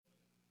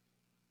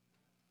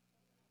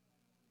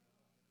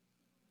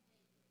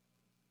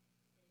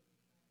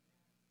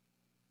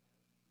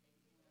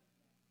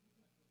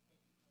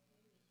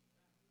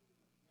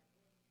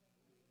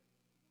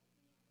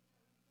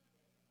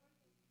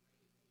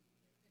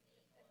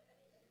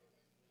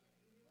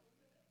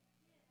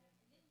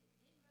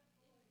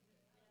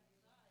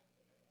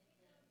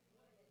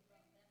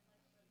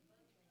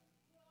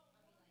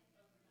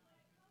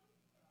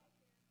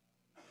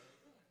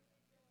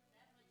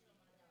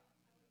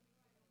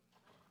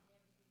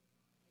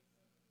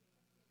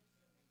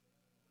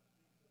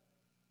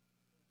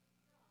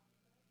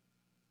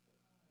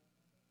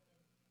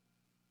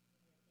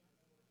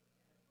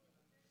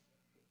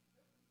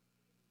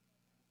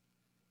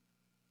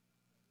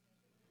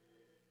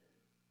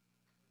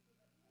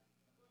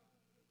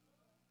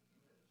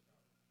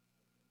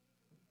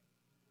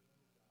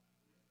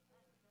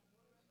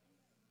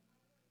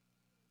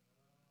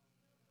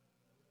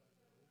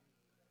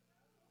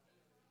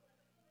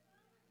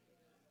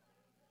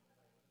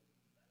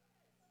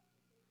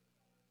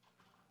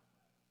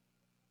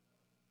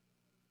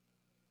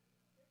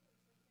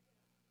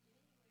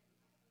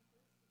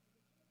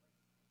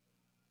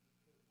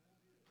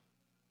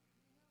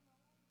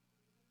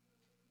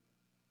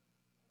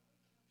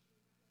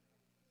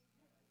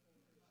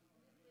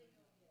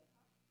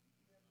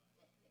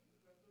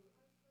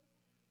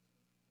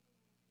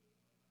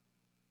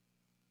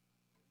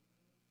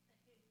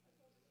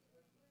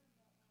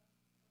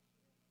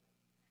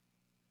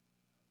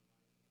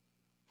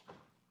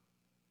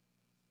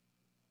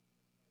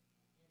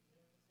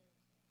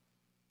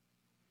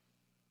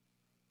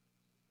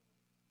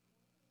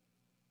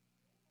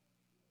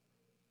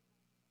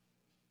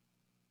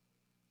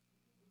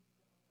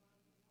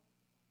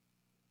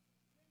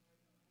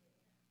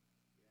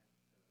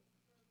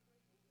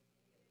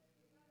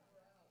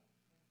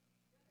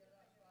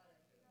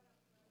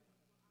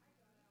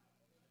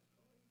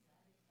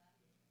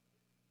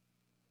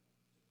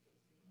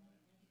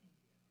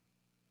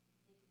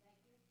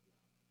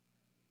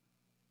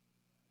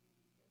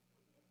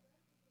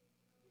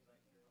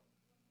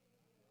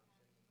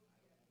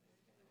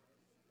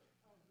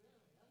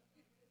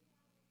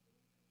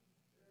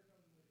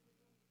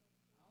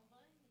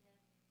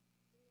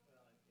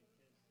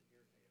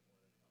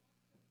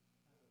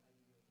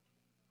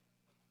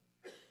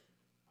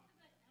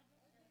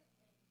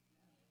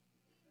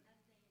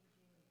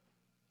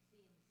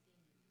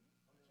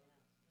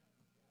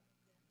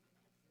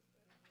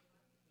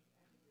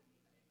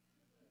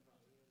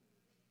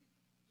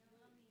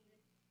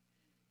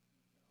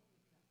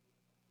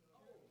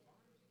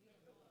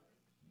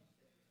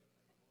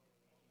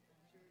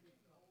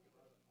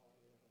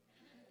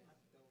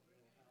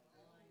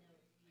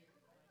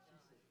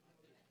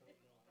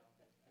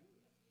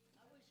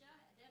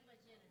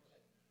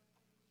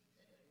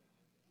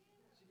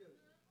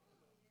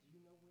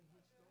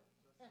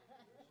I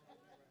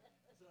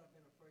said I've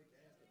been afraid to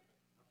ask him.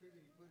 I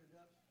figured he put it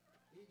up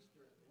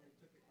Easter when he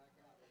took it back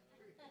out of the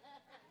tree.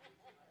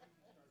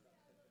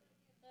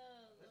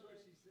 Oh, That's what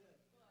Lord. she said.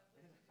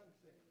 And I'm saying,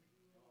 oh man.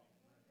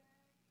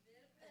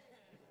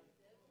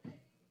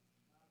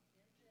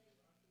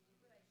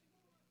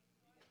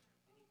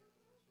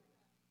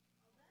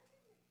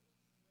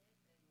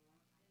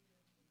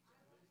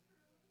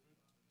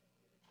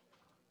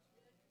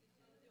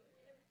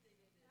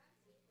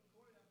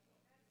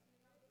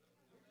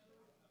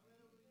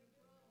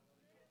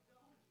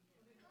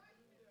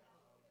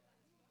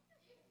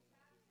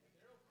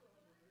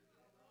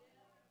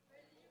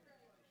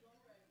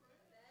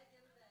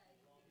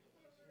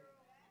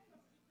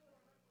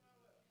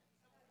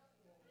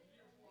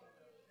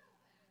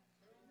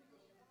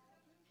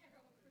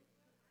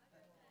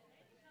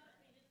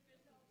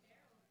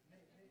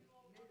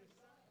 Need a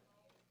sign.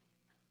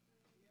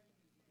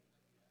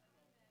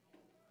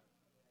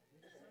 Need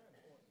a sign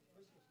for it.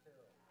 Christmas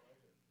Carol right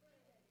here. I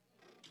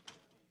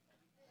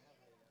have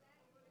a,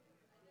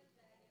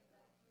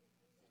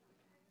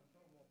 I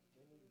told them, well,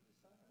 they needed the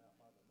sign out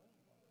by the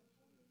mailbox.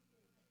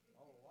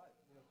 All the light,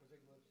 you know, because they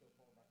live so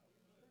far back up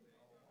the street.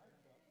 All the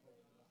lights out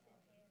close to the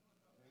house.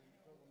 And then you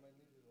told them they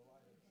needed a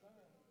lighted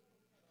sign.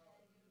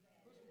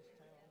 Christmas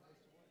town this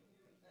way.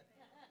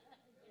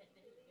 Yeah,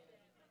 there you go.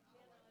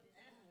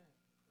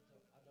 So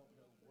I don't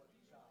know what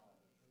child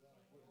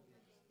would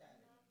be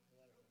ecstatic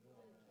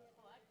doing that.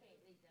 Oh, I can't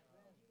leave that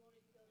room.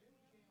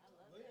 I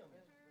love that Liam,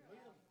 room.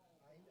 Liam,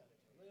 I know it.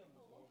 Liam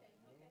was one. Okay,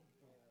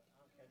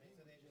 so they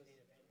just needed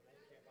a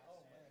handicap Oh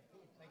bike. man,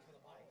 Thanks for the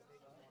bikes. They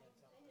just wanted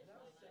something. and that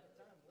was the second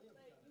time Liam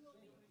kind of seen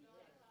it.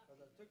 Because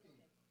I took him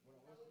when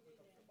I went to pick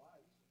up the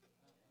bikes.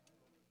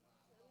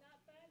 I'm not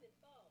finding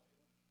fault.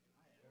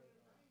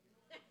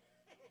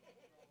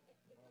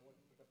 When I went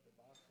to pick up the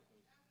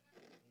bicycles, he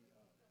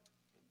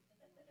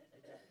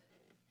got,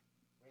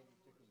 Randy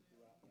took him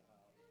throughout the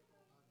house. I've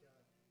got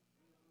something.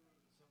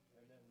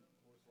 And then, of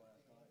course,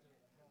 last night,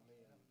 me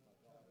and my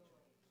daughter,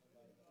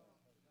 laid down.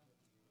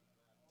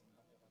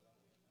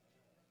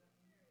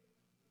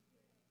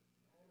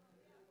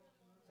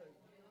 So,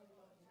 you know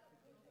what you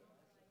could do the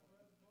bicycle?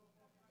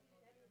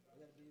 You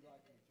gotta be like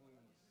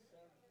between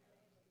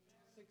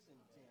 6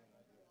 and 10,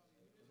 I guess.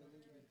 Because they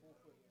need to be 4'2"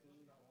 to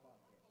 5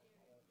 foot.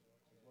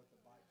 Is what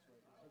the bike's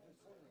rated. Because it's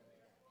swinging.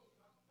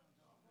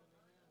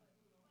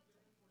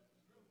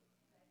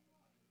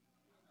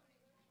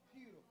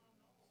 Beautiful.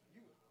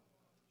 Beautiful.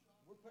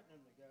 We're putting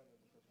them together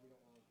because we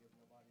don't want to give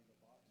nobody the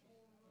boxes.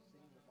 You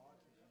seen the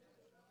boxes? You said,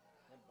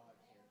 them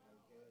bikes are no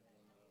good.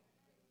 And,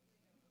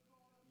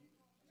 you,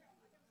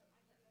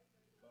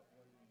 but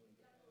when you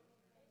got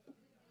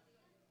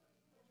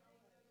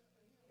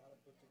them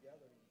put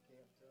together, you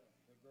can't tell.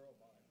 The girl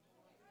bike.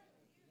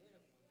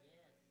 Beautiful,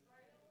 yes.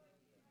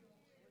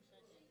 Wish I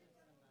did with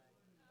somebody.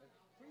 It's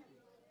pretty.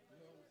 You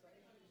know what I'm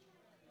saying?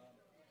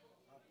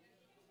 I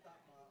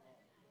stopped by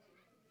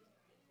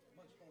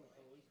Munch Corner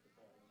Police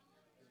Department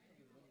to see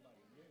if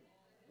anybody knew.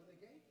 Well, they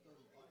gave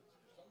 30 bikes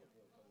to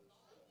Somerville Police.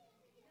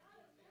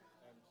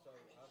 And so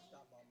I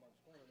stopped by Munch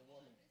Corner. The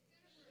woman,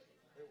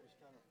 it was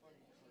kind of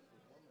funny because the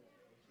woman,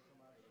 when she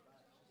come out of the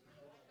back, she said,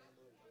 "You're not going to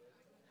do it."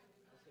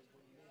 I said, "What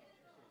do you mean?"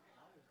 She said,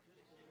 "I was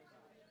just in the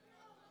back."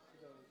 She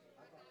goes,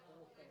 "I got 4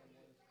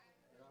 families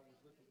that I was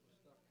looking for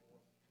stuff for."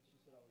 She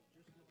said, "I was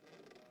just looking at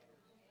the matter,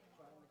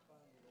 trying to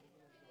find an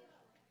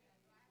organization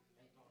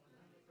and talking to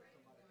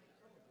somebody from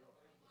Somerville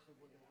to see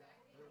where they got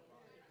their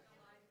bikes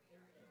and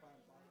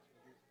find bikes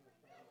for these 4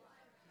 families."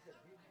 She said,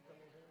 "Here you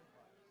come in here and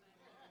buy."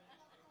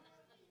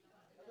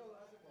 I said, "Well,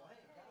 I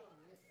ain't got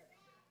them yet."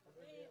 I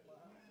said, "Be at my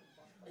house and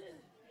buy them."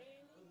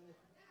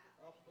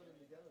 I'll put them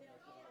together and I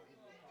said, "I'll give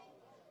you a call."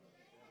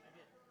 I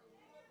did.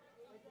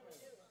 Thank you, man.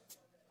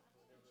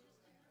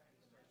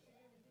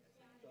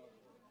 So,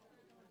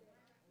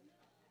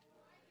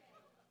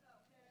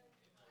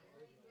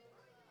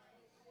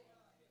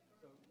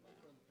 so my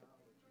friend Kyle,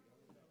 that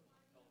you know,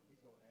 he's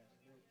gonna ask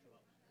me to.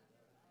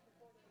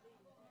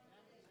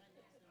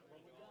 Well,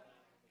 we got,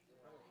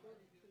 out of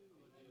 32,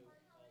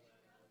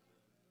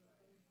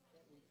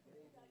 that we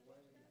gave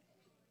away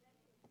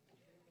I'm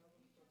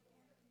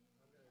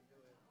gonna do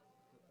it.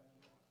 to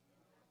families.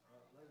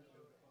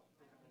 Later,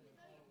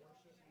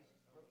 worship,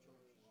 her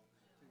church,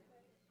 too.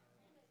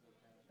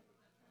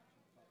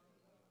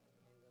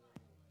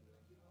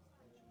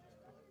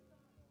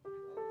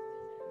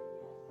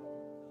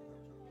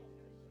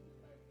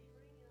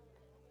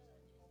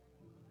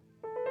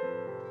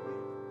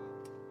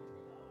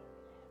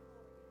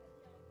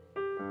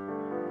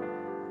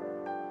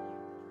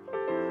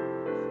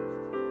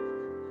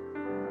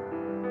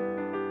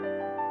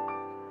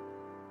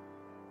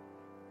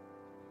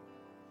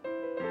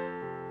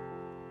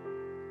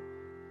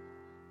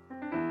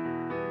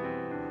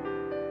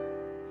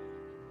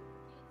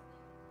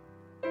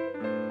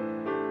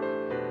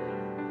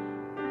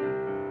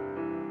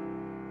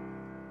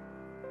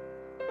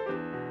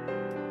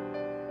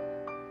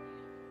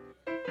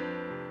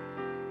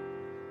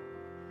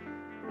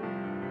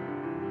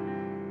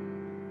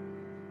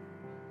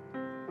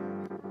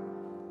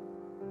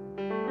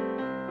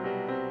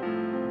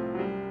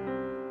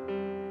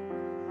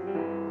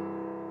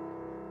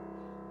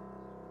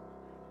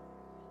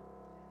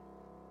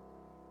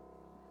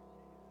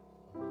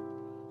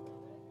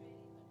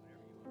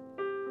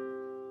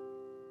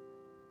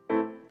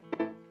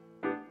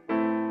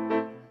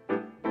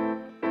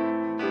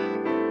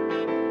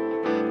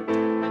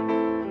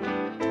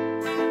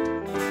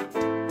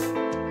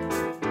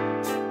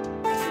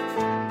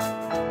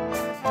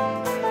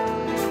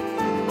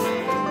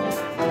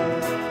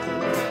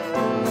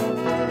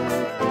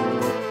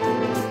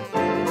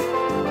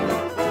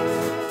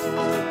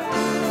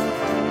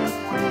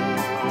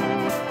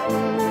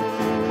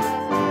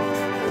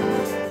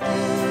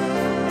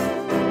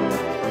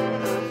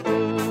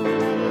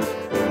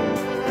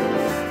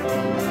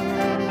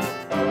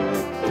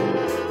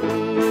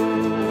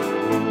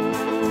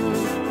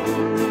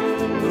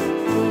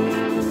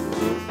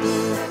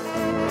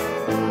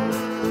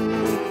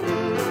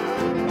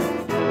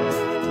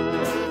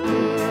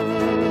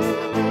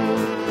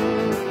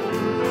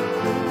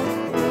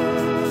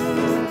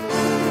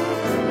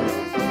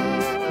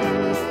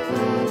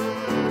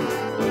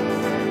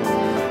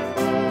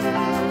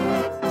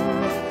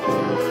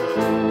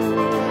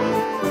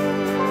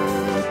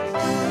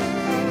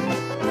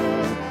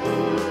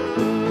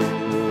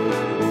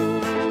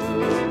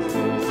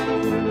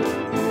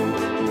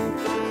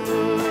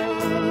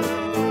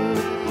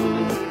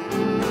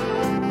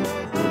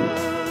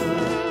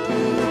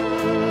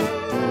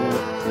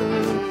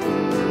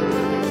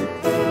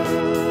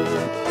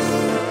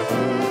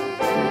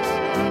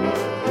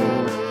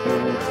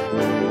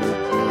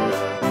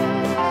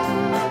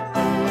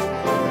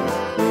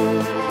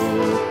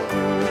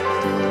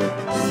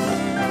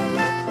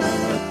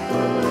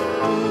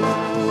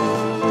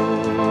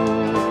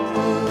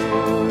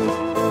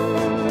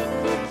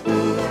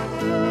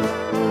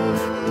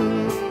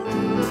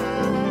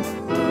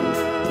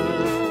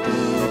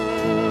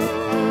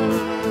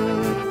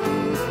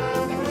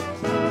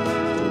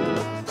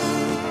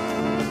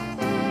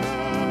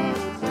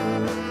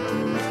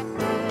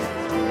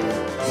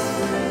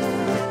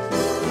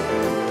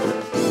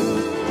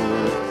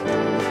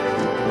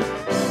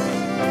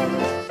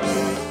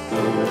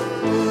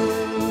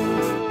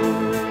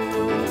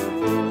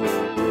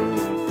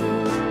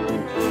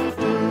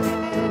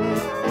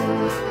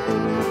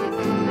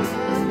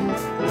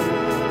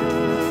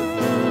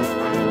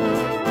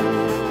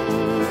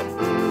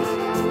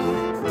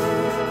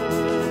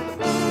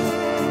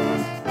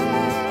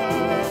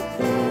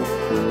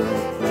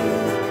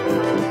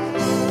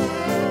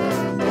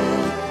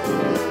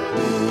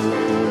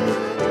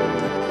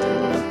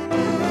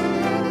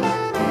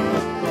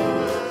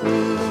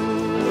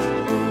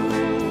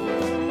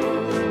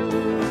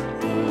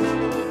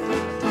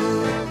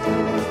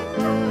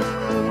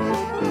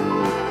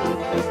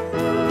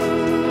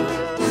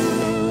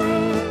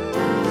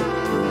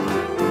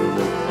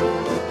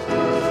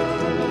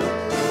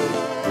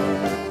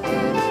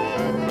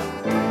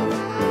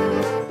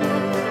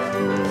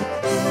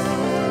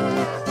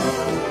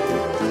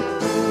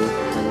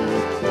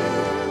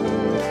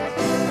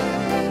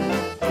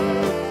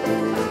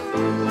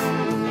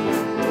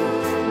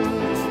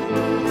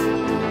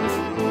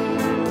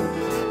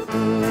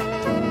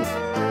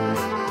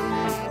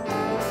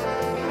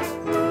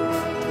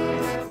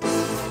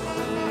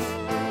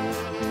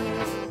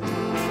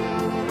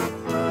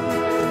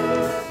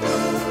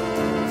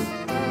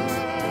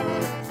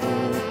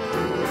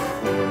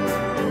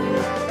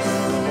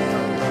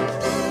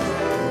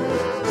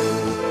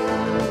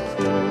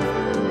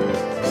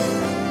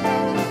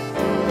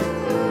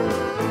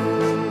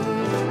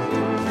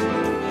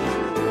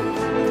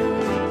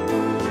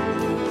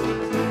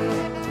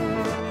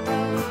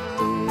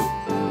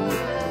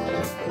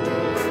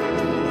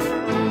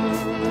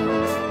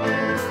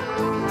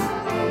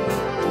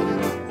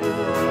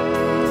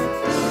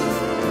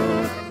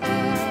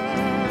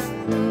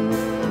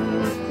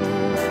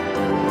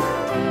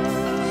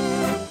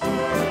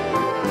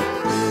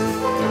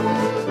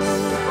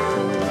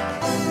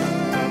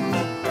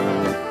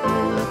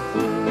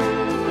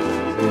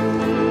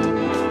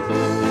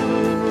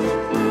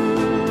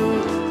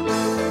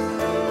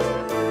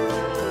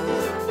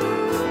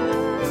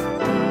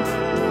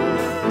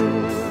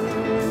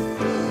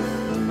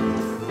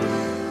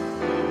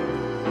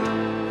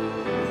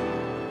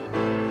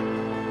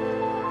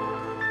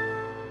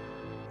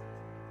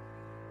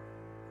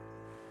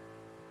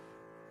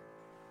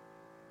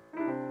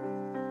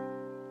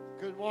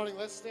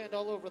 morning. Let's stand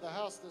all over the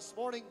house this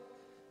morning.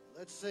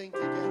 Let's sing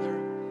together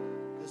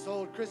this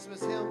old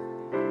Christmas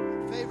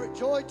hymn. Favorite,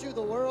 joy to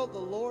the world, the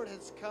Lord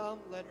has come.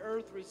 Let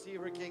earth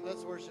receive her King.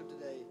 Let's worship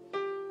today.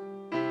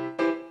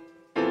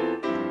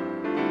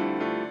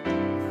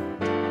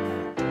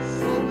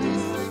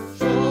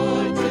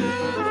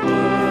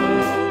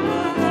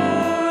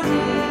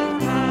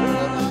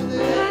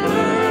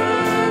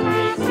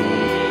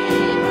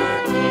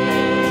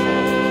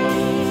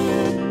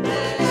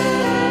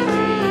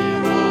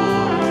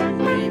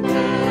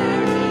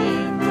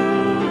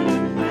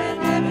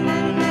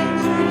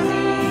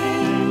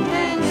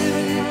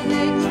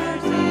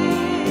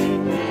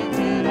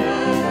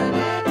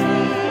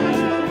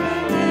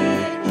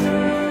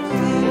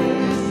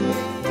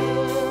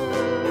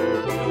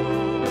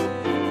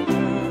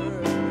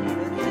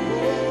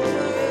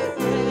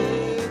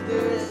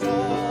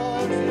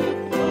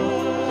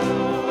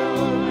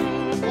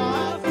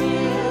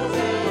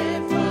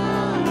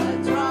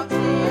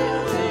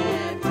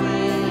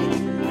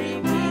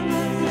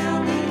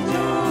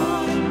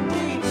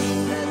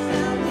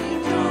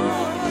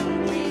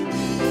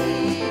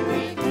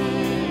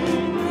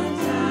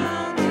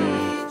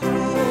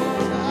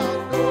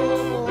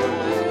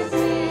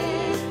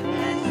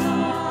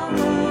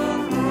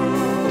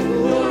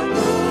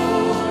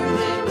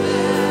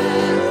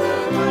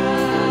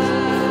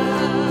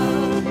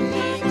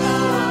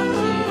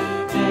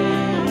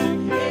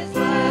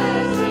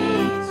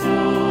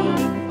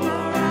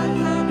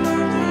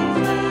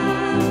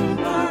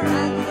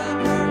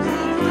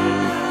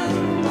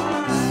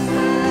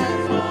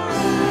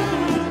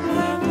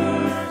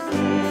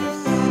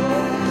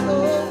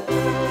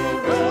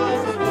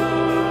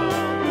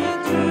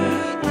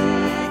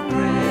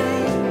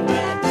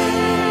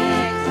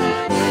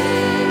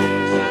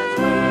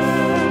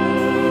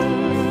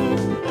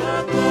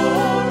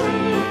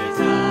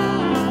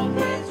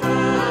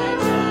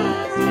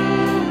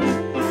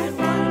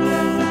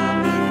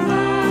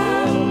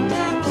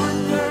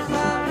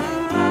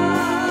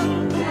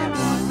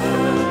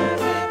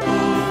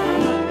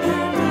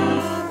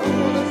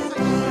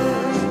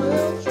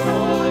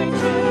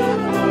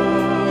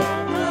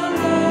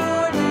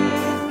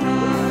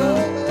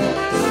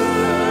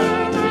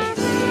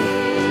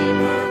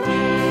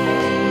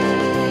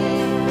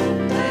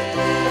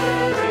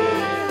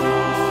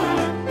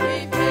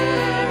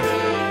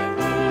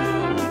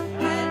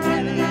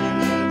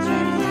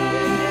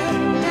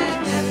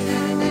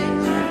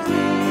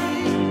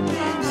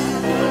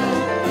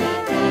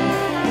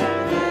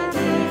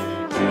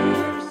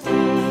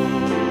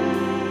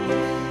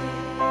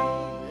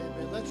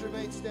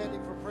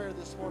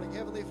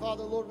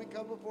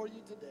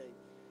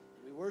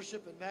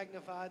 And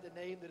magnify the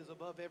name that is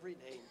above every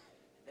name.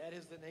 That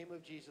is the name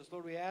of Jesus.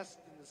 Lord, we ask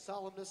in the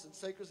solemnness and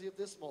sacredness of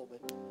this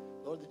moment,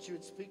 Lord, that you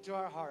would speak to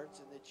our hearts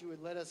and that you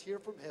would let us hear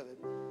from heaven.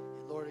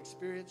 And Lord,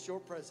 experience your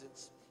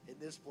presence in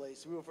this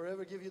place. We will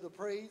forever give you the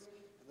praise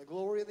and the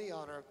glory and the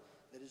honor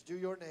that is due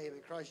your name.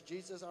 In Christ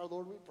Jesus, our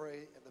Lord, we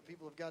pray. And the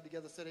people of God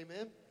together said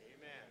amen. Amen.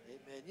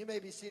 Amen. You may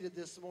be seated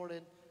this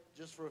morning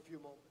just for a few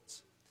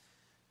moments.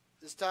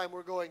 This time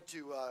we're going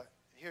to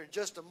here in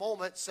just a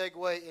moment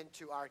segue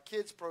into our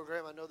kids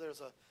program. I know there's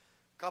a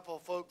couple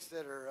of folks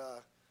that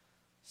are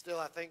still,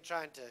 I think,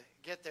 trying to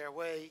get their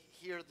way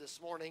here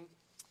this morning.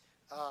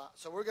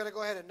 So we're going to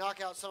go ahead and knock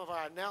out some of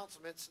our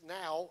announcements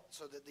now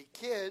so that the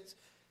kids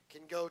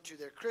can go to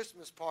their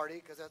Christmas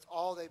party, because that's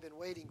all they've been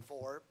waiting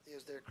for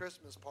is their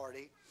Christmas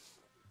party.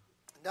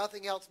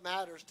 Nothing else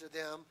matters to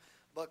them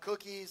but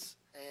cookies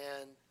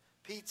and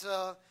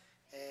pizza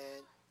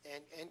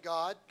and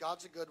God.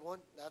 God's a good one.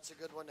 That's a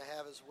good one to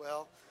have as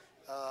well.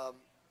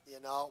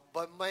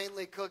 But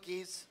mainly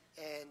cookies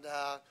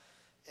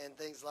and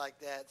things like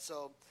that.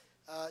 So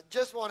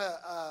just want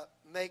to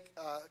make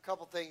a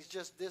couple things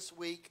just this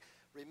week.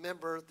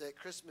 Remember that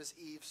Christmas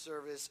Eve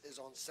service is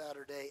on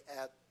Saturday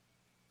at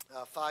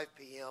 5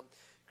 p.m.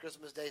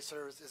 Christmas Day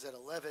service is at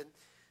 11.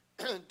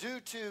 Due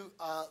to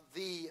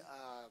the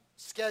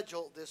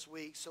schedule this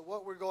week, so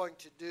what we're going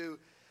to do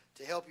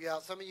to help you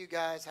out, some of you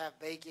guys have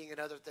baking and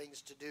other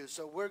things to do.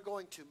 So we're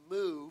going to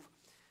move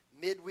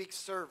midweek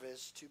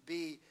service to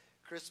be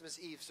Christmas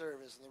Eve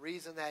service. And the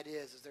reason that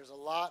is there's a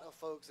lot of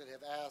folks that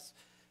have asked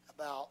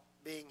about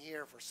being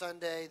here for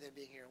Sunday, then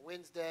being here on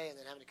Wednesday, and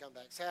then having to come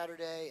back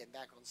Saturday and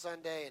back on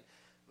Sunday, and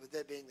with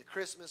that being the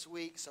Christmas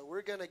week. So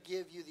we're going to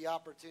give you the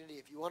opportunity,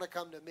 if you want to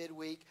come to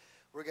midweek,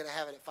 we're going to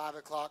have it at 5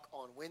 o'clock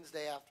on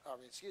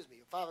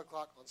 5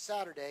 o'clock on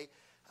Saturday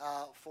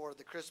for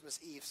the Christmas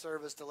Eve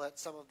service, to let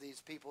some of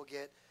these people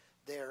get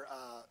their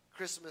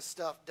Christmas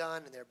stuff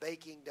done and their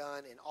baking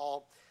done and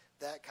all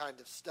that kind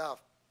of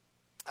stuff.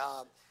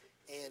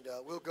 And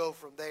we'll go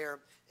from there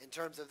in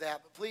terms of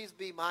that. But please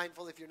be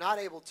mindful, if you're not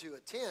able to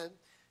attend,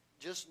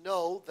 just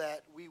know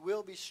that we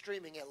will be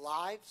streaming it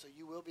live, so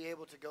you will be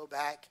able to go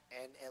back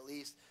and at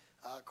least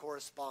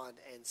correspond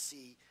and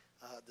see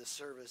the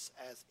service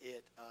as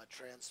it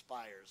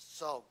transpires.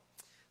 So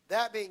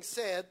that being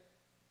said,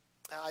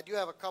 I do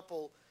have a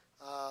couple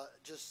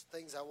just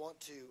things I want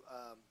to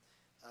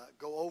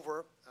go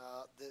over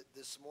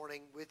this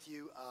morning with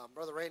you.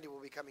 Brother Randy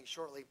will be coming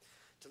shortly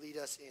to lead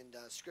us in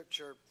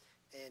scripture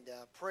and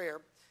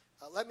prayer.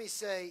 Let me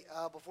say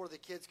before the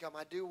kids come,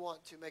 I do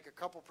want to make a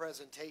couple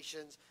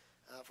presentations.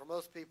 For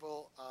most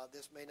people,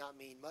 this may not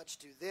mean much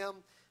to them,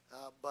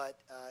 but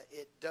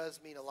it does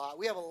mean a lot.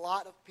 We have a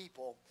lot of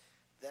people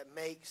that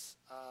makes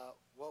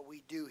what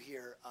we do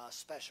here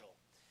special.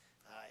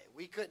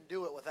 We couldn't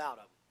do it without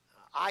them.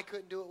 I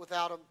couldn't do it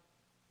without them,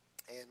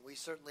 and we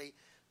certainly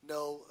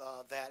know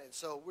that. And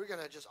so we're going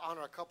to just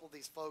honor a couple of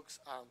these folks.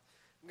 I'm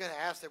going to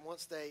ask them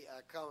once they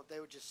come, if they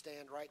would just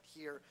stand right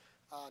here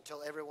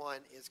until everyone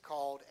is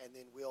called, and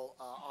then we'll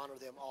honor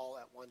them all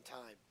at one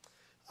time.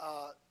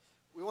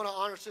 We want to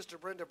honor Sister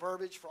Brenda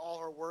Burbage for all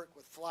her work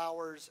with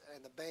flowers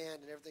and the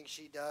band and everything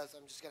she does.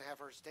 I'm just going to have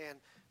her stand.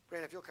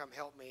 Brenda, if you'll come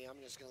help me, I'm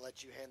just going to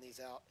let you hand these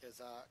out as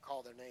I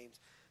call their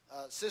names.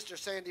 Sister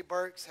Sandy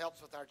Burks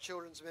helps with our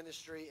children's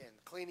ministry and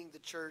cleaning the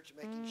church,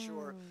 making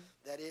sure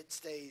that it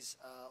stays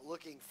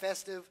looking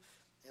festive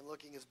and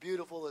looking as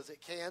beautiful as it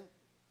can.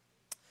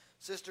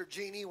 Sister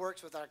Jeannie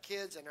works with our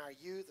kids and our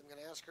youth. I'm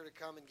going to ask her to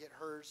come and get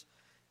hers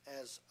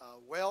as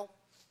well.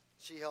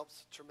 She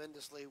helps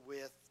tremendously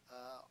with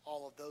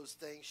all of those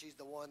things. She's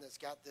the one that's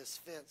got this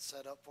fence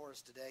set up for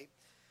us today.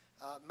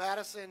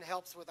 Madison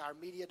helps with our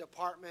media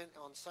department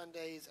on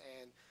Sundays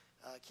and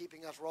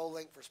keeping us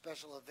rolling for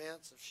special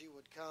events, if she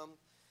would come.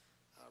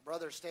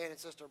 Brother Stan and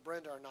Sister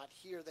Brenda are not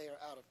here. They are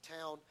out of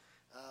town,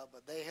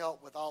 but they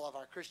help with all of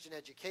our Christian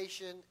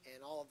education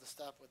and all of the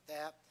stuff with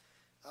that.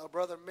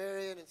 Brother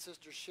Marion and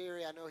Sister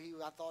Sherry, I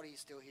thought he's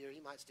still here.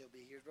 He might still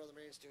be here. Is Brother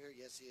Marion still here?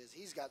 Yes, he is.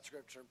 He's got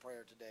scripture and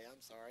prayer today.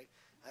 I'm sorry.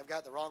 I've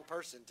got the wrong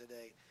person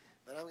today.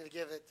 But I'm going to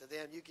give it to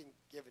them. You can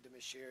give it to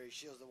Miss Sherry.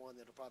 She's the one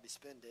that will probably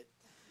spend it.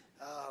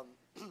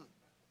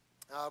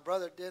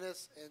 Brother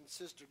Dennis and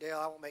Sister Dale,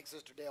 I won't make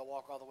Sister Dale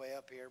walk all the way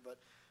up here, but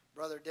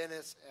Brother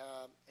Dennis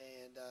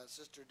and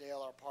Sister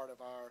Dale are part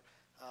of our,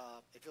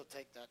 if you'll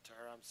take that to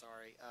her, I'm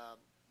sorry.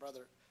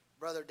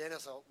 Brother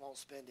Dennis won't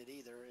spend it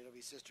either. It'll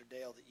be Sister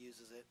Dale that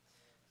uses it.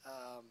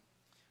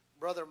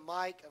 Brother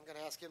Mike, I'm going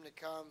to ask him to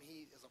come.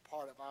 He is a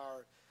part of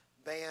our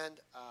band,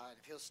 and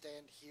if he'll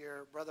stand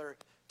here. Brother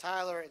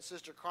Tyler and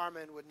Sister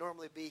Carmen would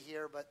normally be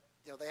here, but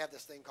they have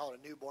this thing called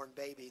a newborn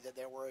baby that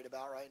they're worried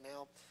about right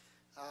now.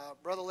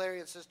 Brother Larry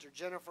and Sister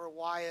Jennifer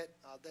Wyatt,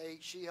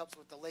 she helps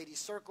with the Ladies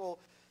Circle.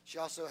 She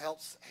also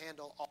helps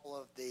handle all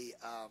of the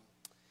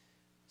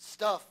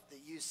stuff that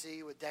you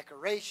see with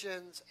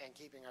decorations and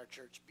keeping our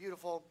church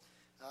beautiful.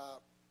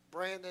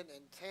 Brandon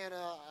and Tana,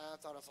 I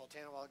thought I saw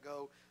Tana a while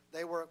ago.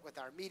 They work with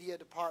our media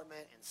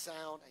department and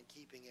sound and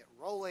keeping it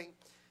rolling.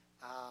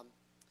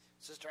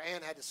 Sister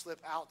Ann had to slip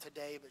out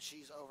today, but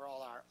she's over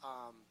all our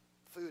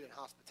food and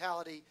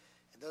hospitality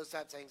and those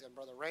types of things. And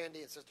Brother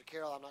Randy and Sister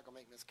Carol, I'm not going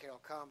to make Miss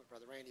Carol come, but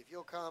Brother Randy, if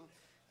you'll come.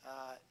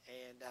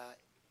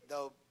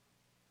 Though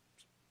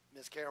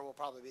Miss Carol will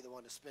probably be the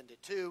one to spend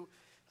it too.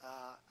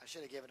 I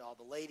should have given all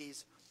the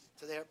ladies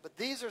to there. But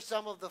these are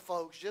some of the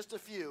folks, just a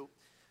few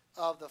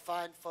of the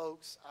fine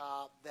folks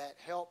that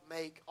help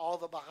make all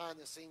the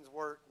behind-the-scenes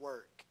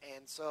work.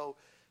 And so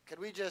could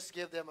we just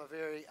give them a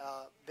very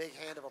big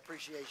hand of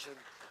appreciation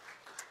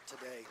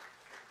today?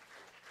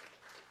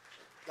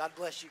 God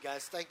bless you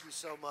guys. Thank you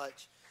so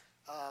much.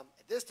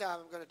 At this time,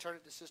 I'm going to turn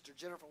it to Sister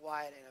Jennifer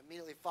Wyatt, and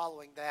immediately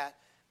following that,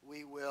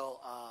 we will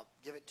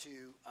give it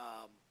to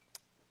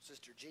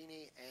Sister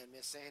Jeannie and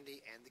Miss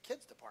Sandy and the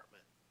kids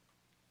department.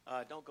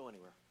 Don't go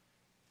anywhere.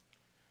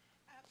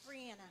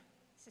 Brianna,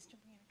 Sister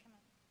Brianna, come on.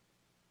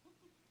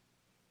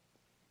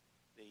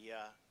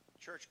 The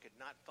church could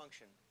not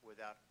function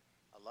without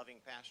a loving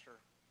pastor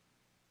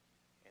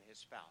and his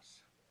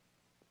spouse.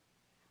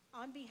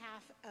 On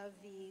behalf of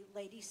the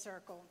Ladies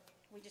Circle,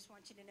 we just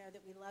want you to know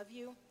that we love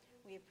you,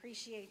 we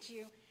appreciate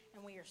you,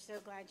 and we are so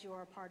glad you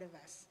are a part of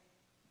us.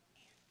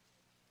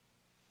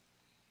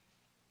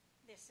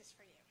 This is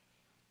for you.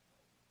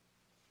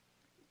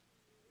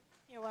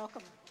 You're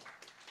welcome.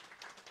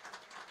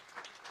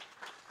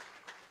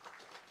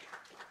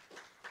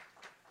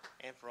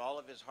 And for all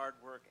of his hard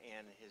work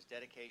and his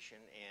dedication,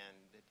 and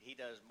he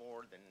does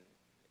more than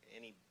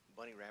any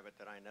bunny rabbit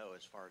that I know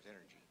as far as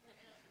energy.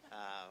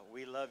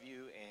 We love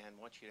you and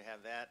want you to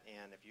have that,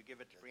 and if you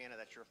give it to Brianna,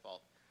 that's your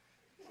fault.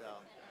 So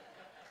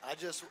I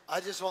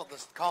just want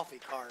this coffee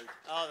card.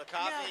 Oh, the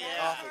coffee, No, yeah.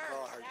 Coffee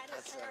card.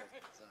 That's it.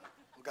 So,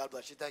 well, God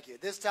bless you. Thank you.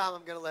 This time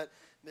I'm going to let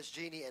Miss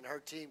Jeannie and her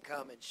team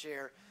come and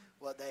share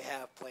what they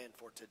have planned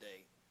for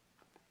today.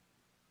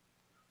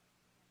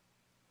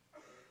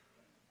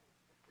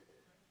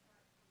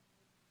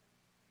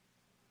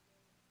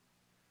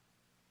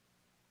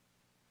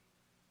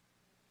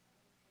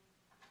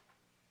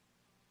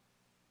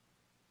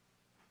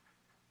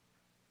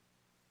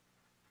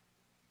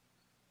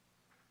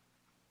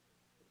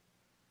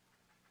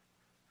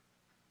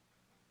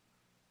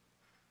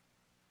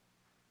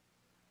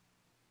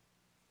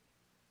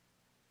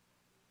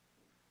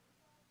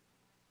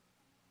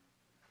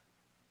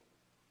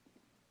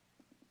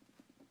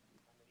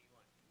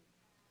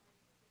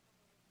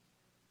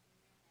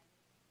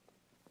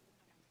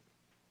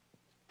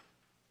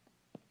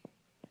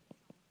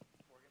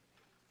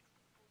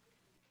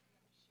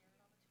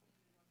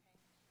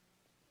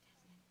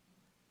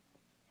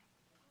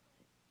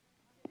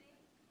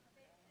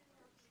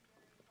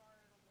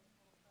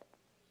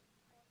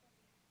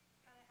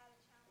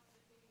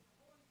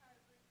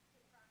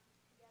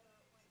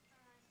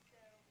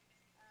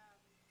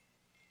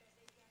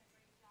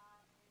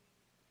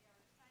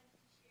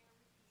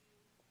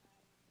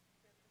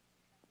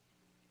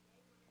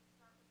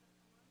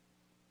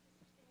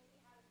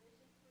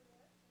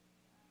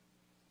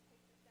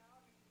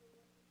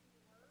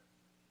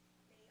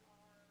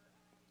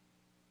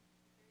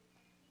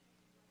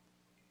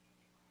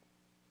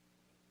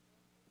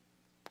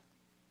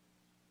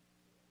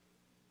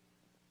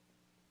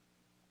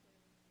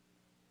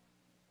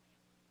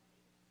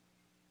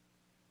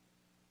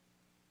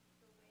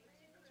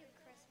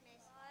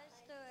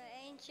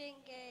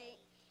 ancient gate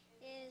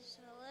is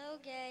a little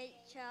gate,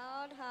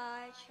 child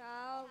high,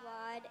 child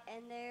wide,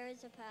 and there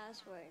is a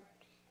password.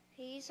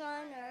 Peace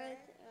on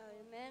earth,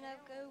 men of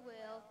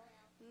goodwill.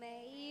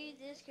 May you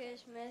this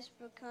Christmas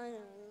become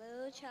a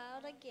little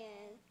child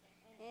again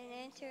and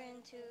enter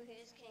into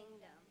his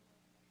kingdom.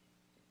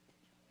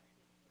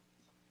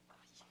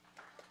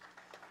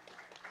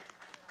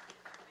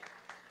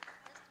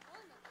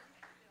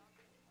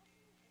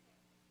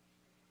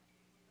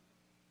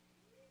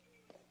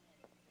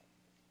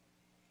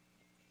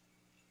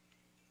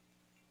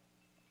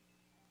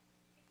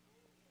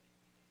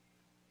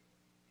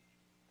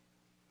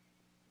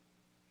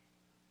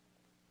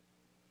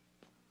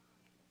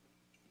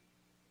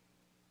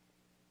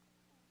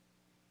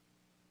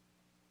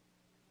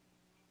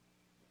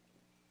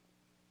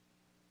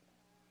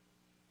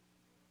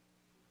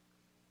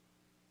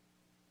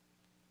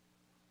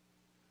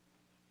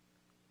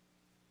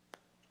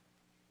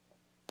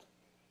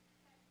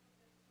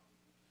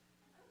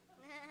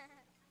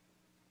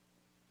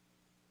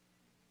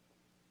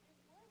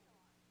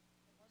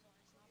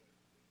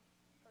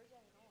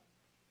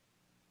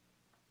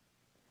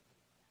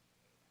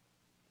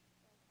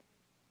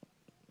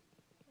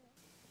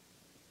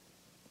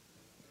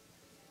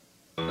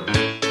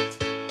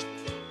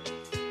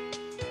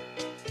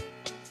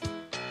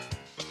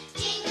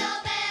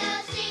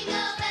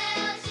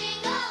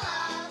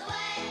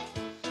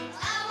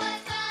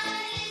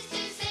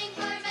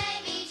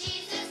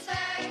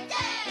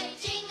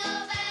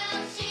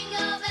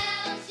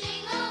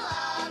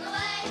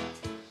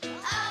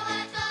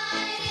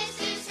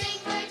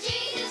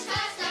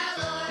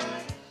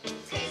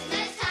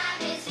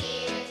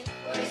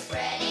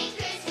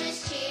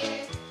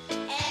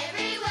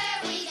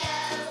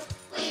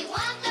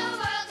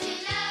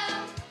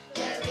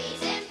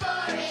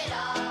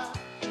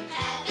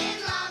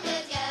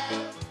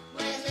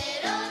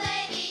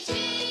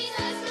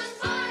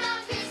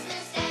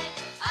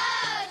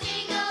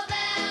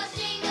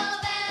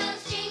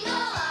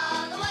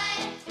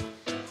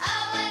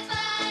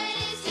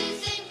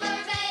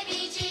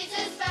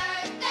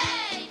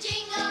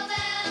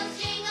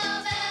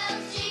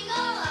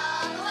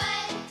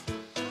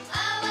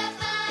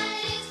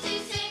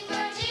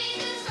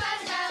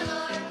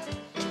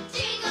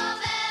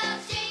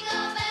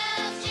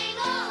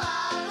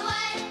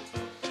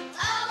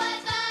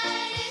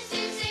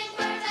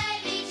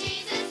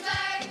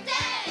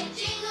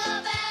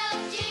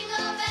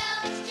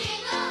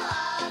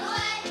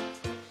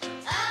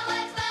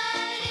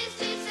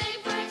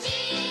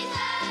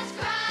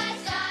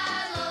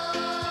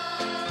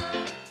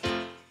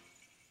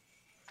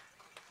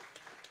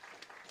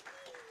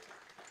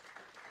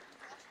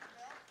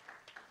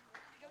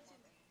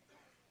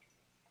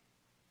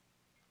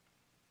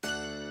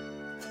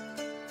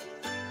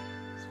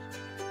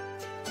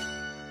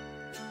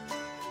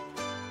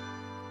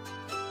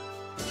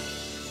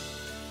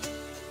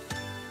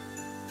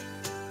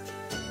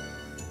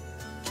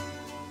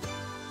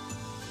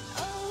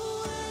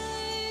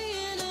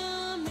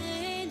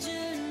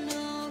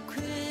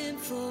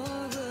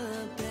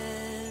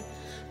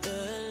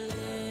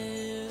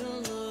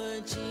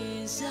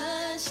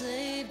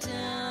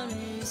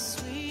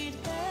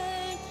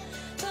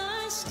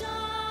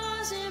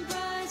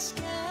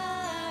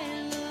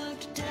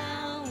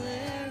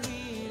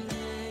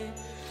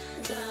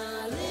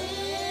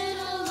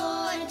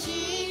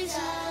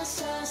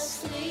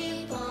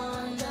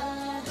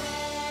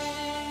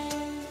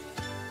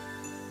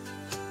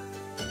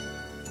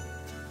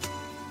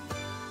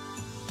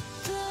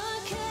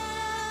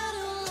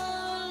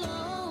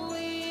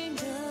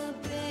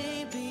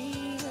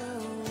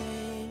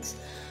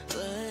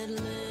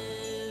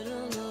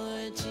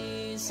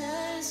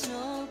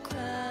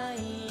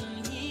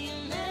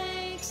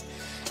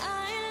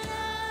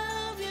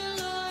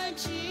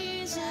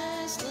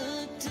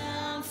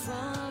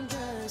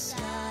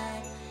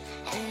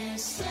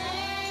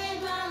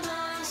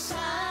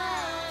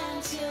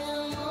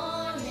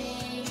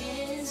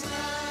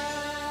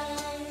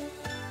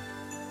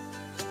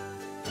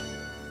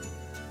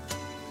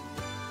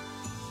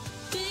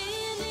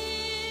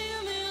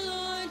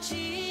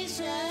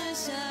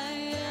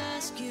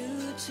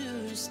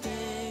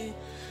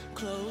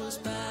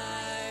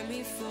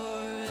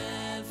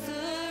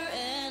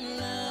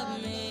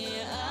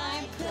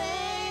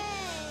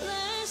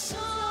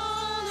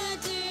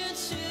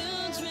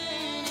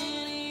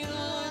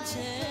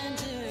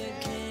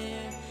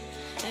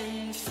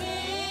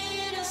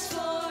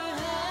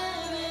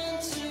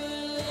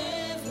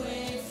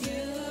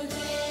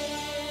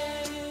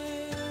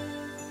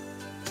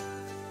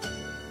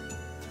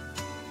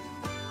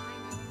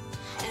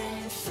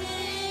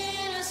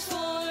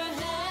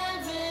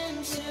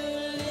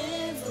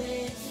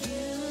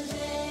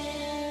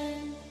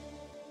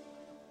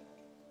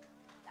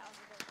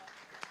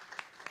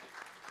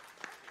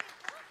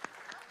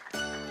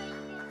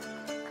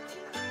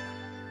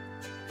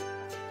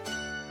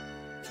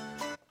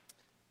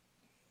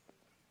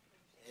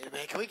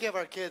 Amen. Can we give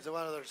our kids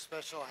one other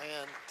special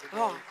hand today?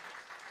 Oh.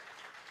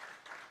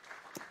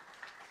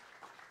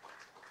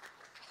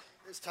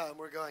 This time,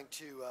 we're going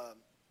to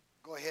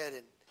go ahead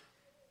and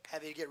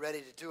have you get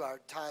ready to do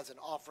our tithes and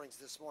offerings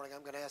this morning.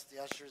 I'm going to ask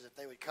the ushers if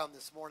they would come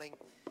this morning.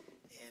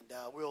 And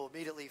we'll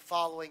immediately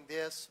following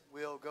this,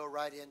 we'll go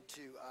right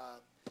into a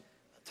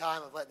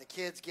time of letting the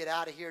kids get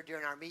out of here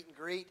during our meet and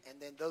greet. And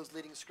then those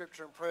leading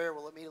scripture and prayer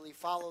will immediately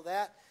follow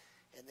that.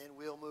 And then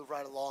we'll move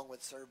right along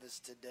with service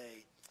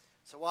today.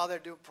 So while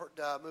they're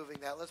moving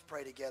that, let's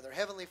pray together.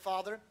 Heavenly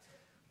Father,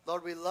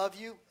 Lord, we love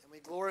you and we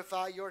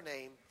glorify your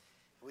name.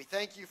 We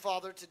thank you,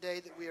 Father, today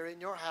that we are in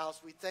your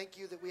house. We thank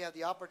you that we have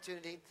the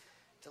opportunity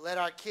to let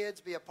our kids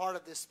be a part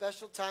of this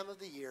special time of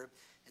the year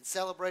in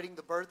celebrating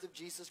the birth of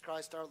Jesus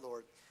Christ our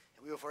Lord.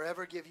 And we will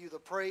forever give you the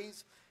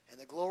praise and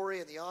the glory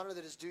and the honor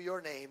that is due your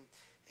name.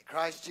 In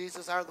Christ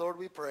Jesus our Lord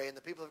we pray. And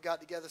the people of God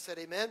together said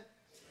amen.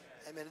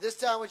 Amen. At this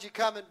time, would you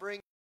come and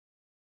bring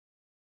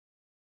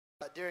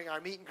during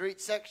our meet and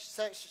greet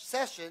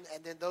session,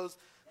 and then those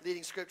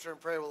leading scripture and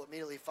prayer will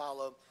immediately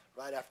follow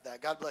right after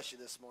that. God bless you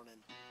this morning.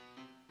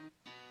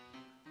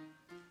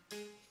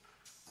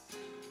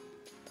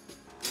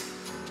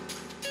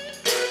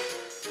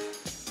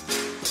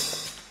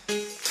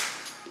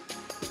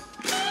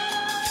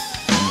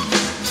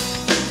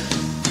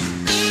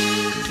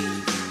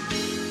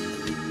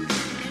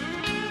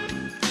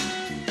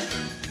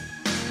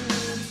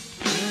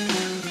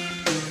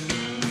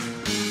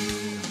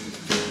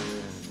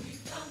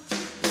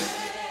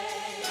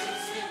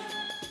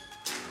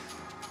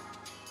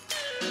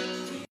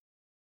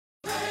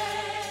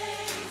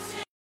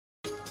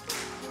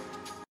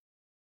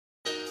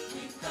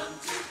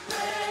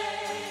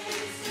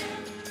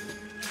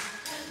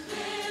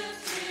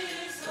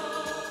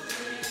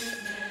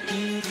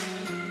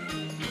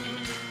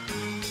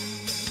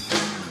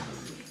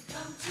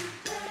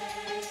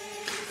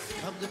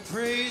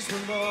 Praise the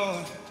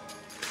Lord.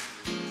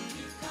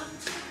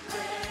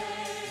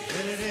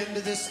 Entered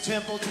into this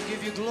temple to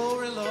give you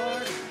glory,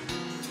 Lord.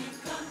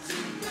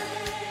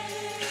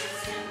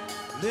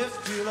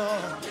 Lift you,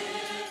 Lord.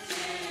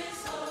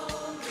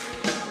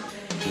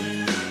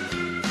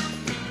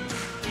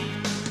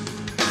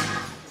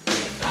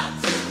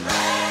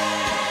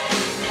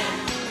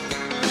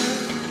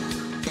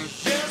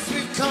 Yes,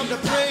 we've come to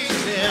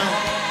praise Him.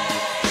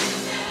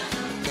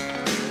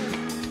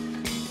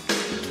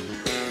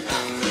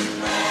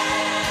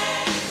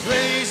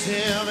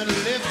 Him and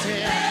lift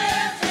Him.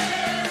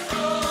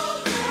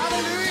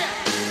 Hallelujah.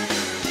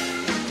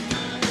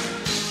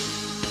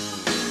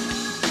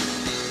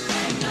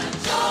 Make a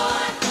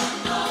joyful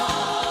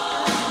noise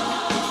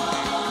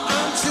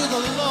unto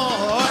the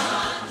Lord.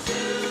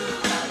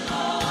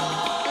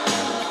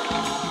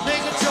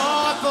 Make a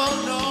joyful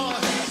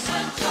noise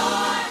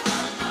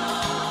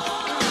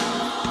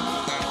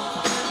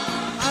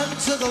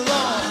unto the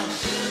Lord.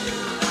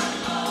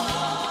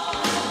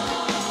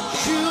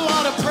 You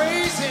ought to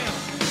praise Him.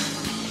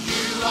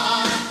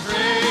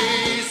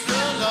 Praise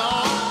the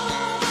Lord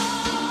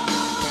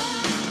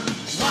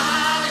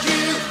while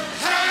you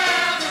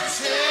have the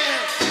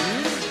chance.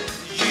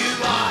 You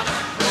ought to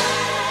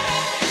praise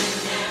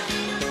Him.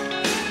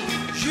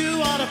 You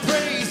ought to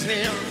praise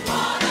Him.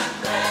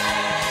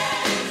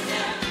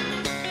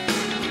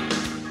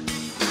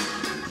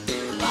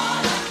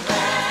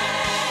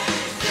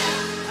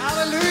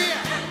 Hallelujah.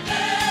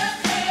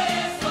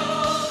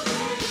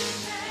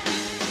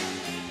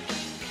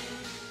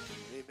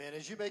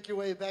 As you make your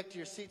way back to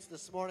your seats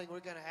this morning, we're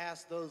going to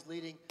ask those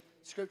leading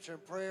scripture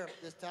and prayer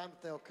this time if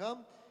they'll come.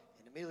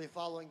 And immediately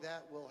following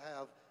that, we'll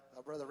have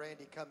Brother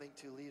Randy coming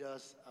to lead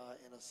us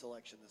in a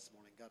selection this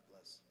morning. God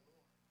bless.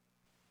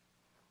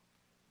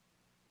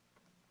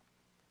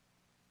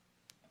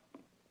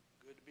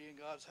 Good to be in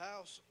God's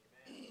house.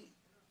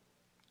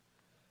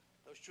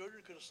 Those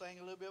children could have sang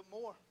a little bit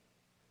more.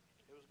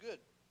 It was good.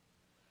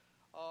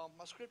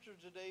 My scripture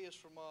today is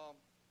from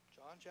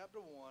John chapter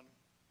 1.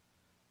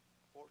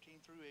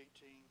 14 through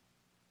 18.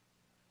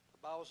 The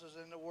Bible says,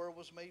 "And the Word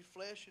was made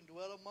flesh and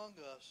dwelt among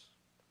us,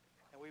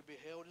 and we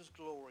beheld His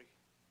glory,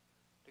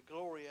 the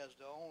glory as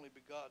the only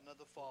begotten of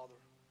the Father,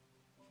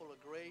 full of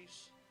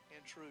grace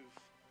and truth.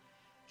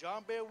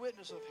 John bare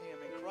witness of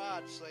Him and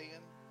cried,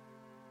 saying,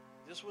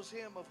 This was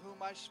Him of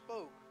whom I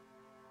spoke.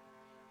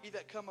 He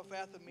that cometh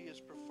after me is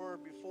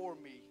preferred before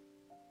me,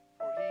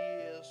 for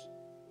He is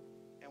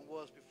and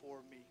was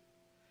before me.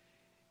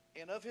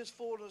 And of His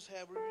fullness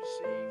have we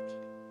received,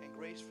 and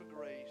grace for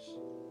grace.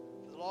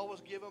 For the law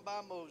was given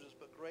by Moses,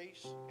 but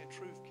grace and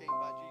truth came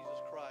by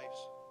Jesus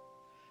Christ.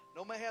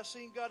 No man hath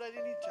seen God at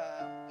any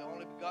time, the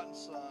only begotten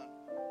Son,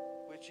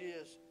 which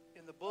is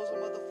in the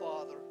bosom of the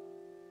Father.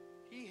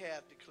 He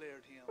hath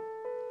declared Him."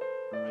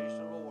 Praise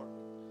the Lord.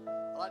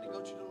 I'd like to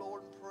go to the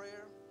Lord in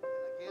prayer.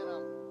 And again,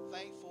 I'm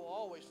thankful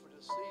always for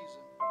this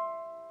season.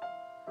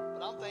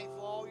 But I'm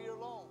thankful all year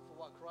long for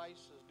what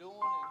Christ is doing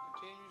and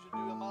continues to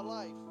do in my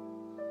life.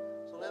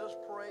 So let us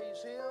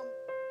praise Him,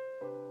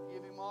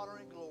 give Him honor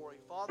and glory.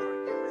 Father,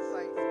 again, we're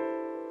thankful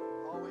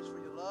always for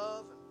your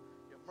love and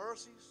your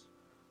mercies.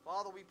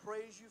 Father, we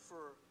praise you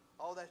for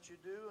all that you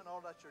do and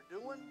all that you're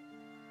doing.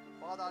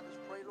 Father, I just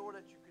pray, Lord,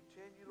 that you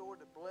continue, Lord,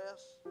 to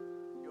bless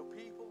your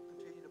people,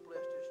 continue to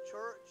bless this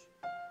church.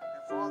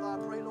 And Father, I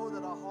pray, Lord,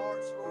 that our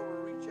hearts, Lord,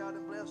 will reach out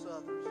and bless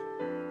others.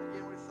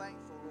 Again, we're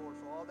thankful, Lord,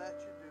 for all that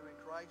you do in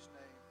Christ's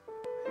name.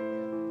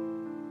 Amen.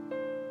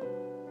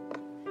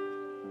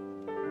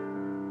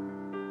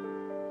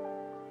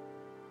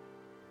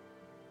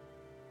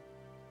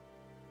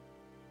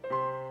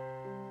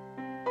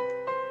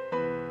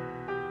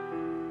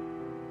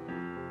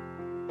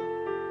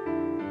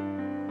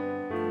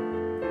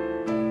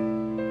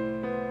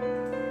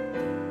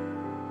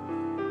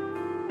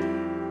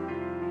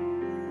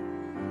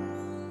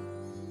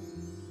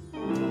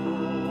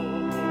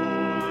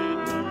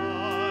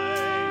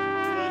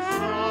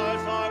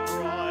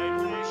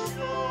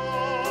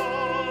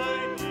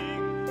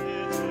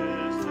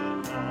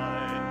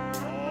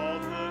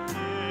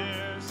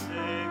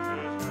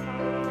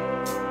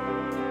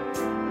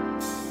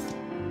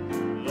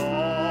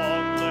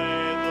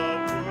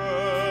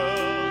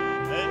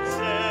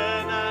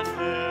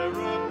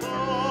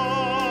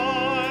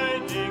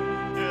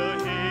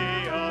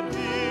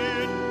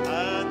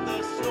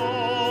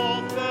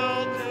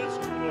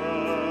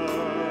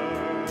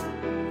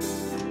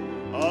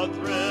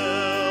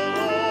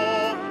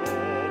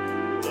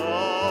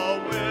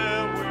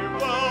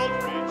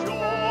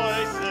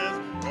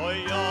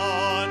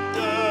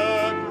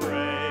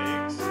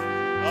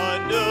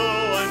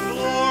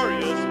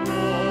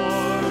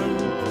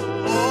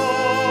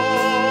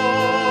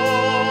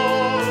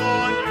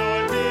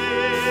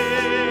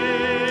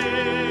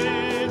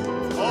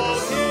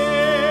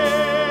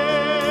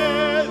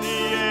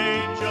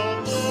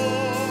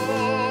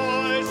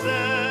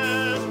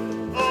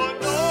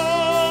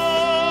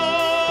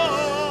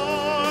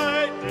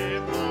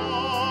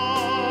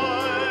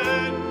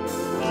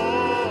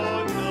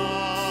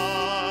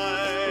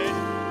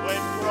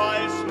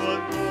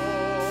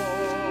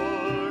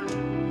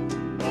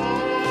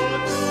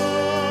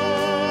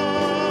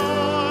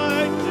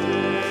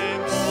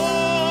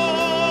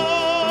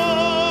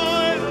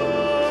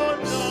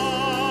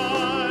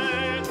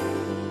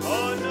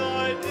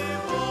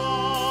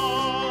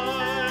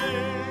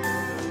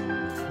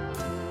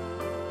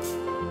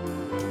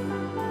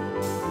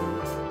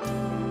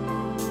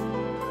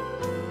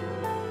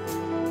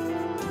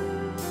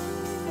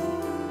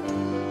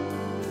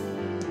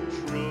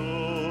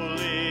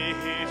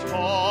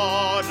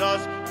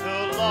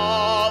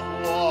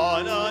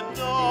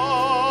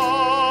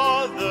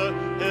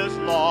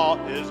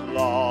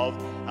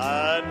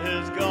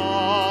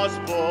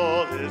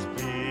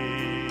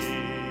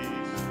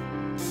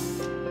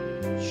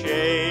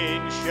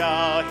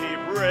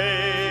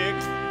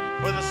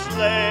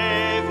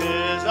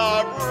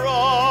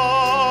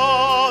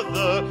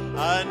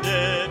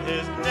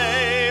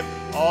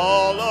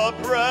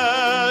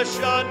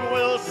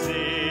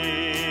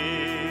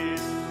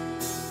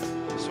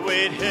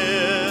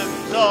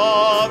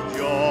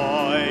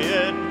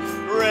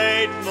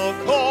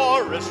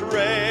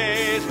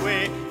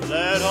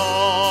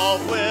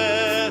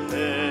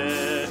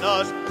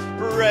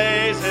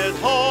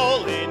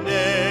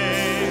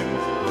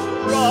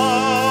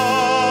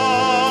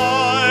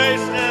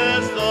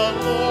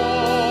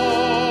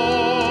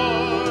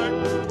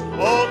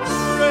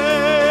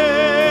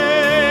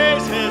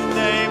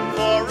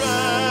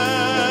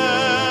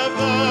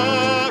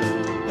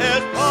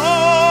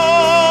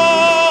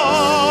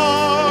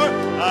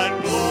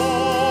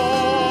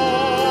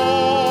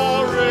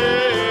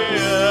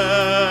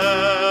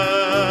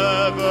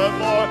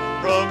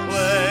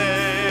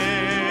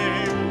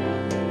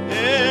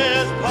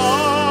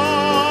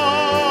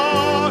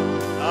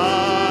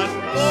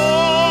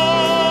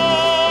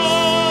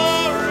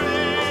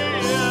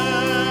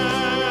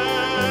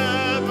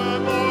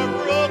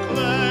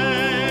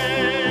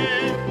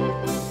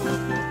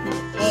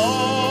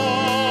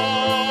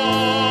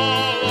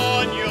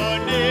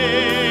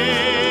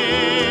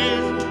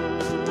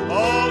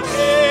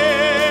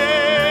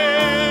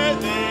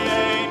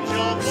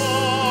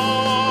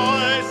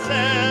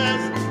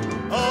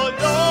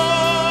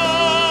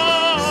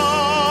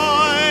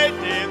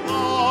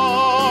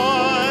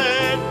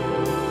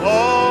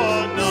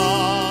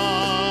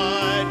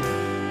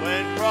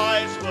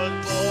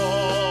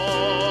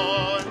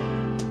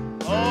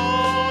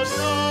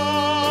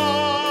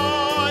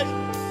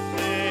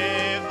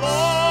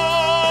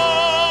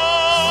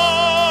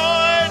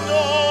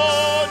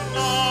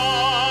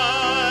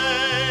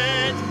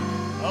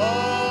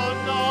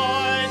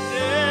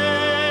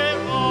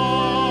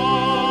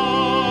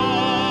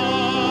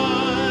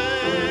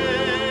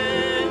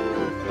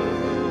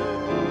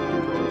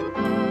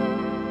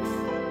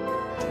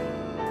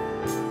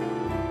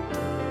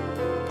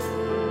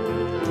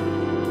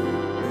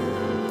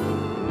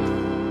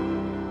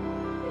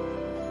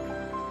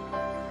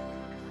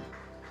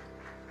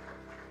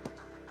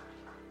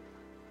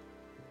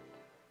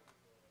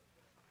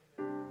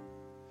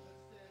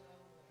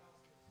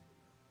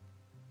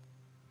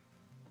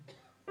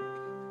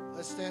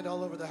 Let's stand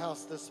all over the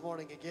house this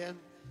morning again.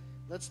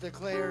 Let's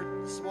declare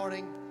this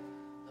morning,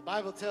 the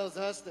Bible tells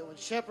us that when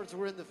shepherds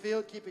were in the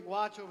field keeping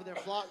watch over their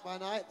flock by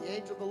night, the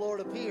angel of the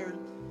Lord appeared,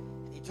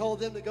 and he told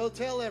them to go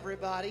tell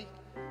everybody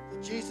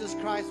Jesus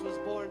Christ was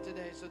born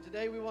today. So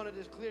today we want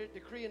to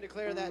decree and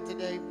declare that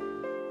today.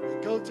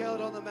 And go tell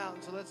it on the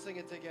mountain. So let's sing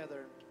it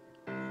together.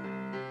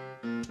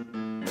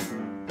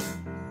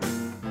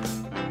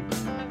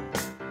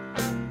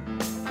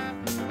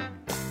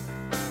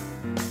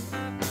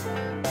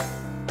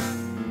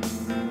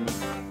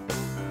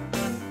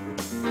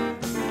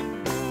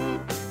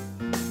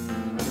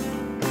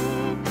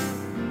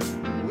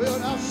 Well,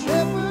 now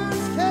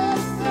shepherds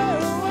cast their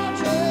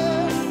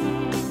watches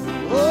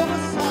over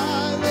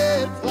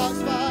silent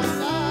flocks by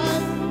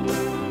night.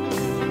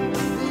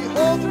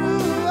 Behold,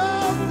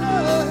 throughout the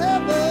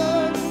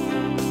heavens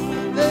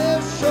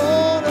there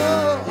shone a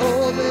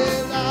holy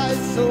light.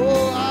 So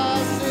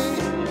I sing,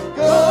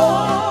 go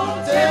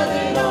tell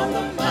it on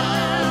the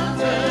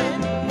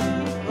mountain,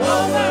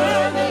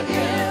 over the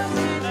hills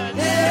and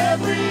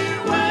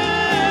everywhere.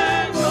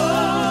 Go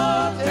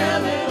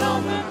tell it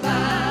on the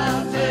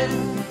mountain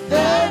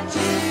that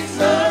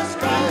Jesus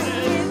Christ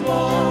is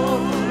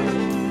born.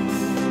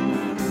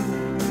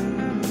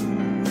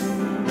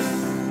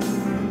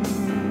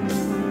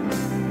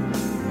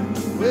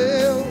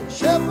 Well,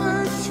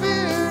 shepherds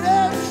feared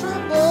and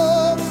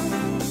trembled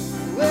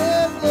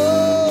when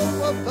low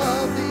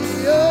above the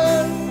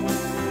earth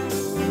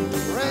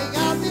rang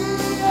out the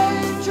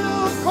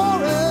angel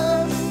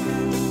chorus,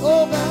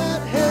 oh,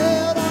 that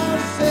had our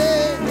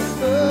Savior's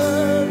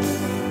birth.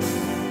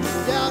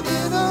 Down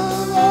in a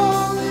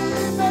lowly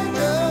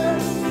manger,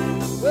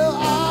 well,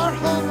 our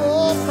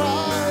humble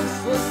Christ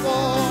was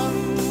born.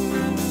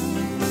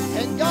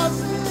 And God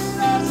sent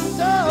us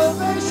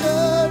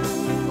salvation,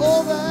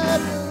 oh, that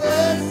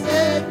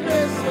blessed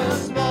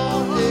Christmas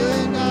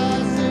morning. I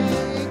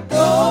sing,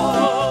 go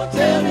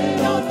tell it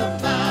on the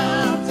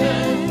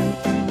mountain,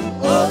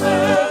 over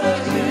the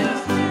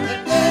hills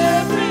and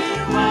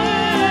everywhere.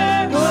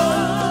 Go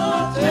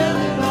tell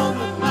it on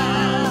the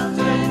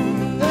mountain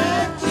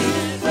that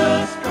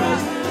Jesus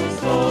Christ is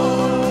born.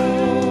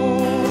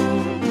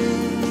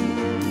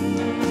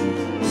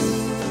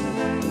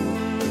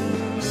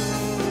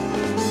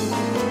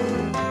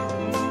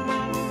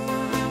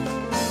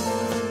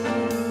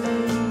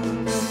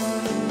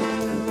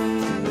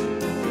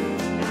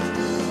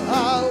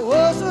 I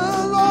was a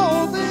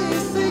lonely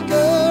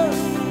seeker.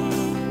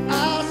 I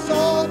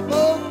sought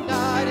both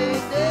night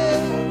and day.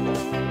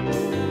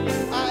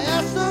 I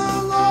asked the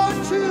Lord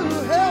to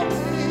help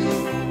me,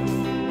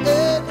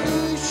 and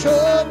He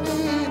showed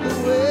me the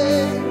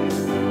way.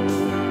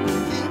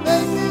 He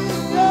made me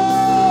a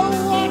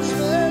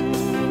watchman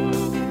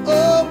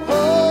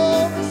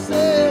upon the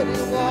city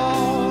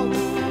wall.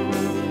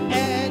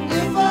 And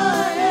if I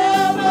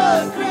am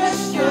a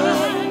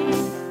Christian,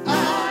 I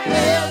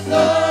am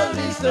the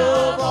least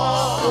of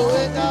all.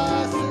 And I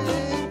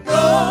sing,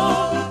 go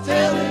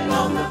tell it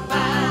on the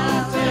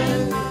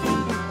mountain,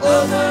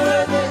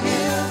 over the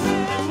hills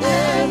and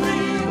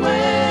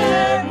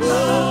everywhere. Go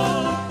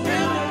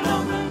tell it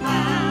on the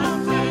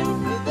mountain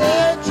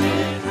that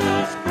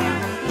Jesus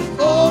Christ is born.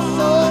 Oh,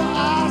 so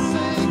I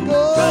sing,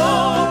 go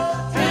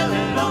tell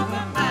it on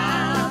the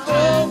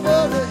mountain, over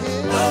the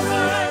hills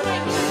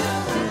and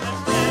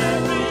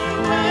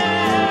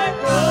everywhere.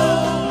 Go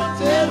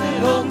tell it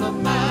on the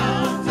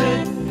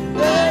mountain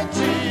that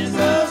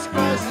Jesus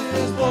Christ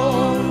is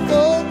born.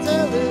 Go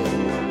tell it,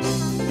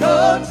 go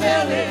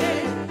tell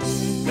it,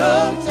 go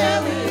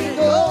tell it,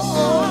 go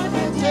on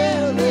and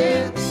tell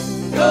it,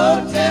 go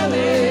tell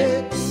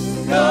it,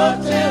 go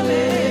tell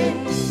it,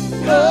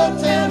 go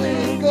tell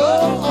it, go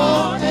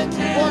on and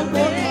tell it, one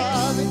more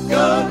time, and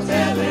go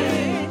tell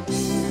it,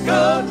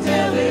 go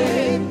tell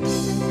it,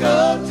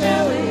 go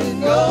tell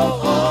it, go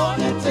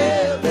on and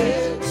tell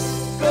it,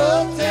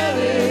 go tell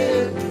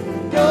it,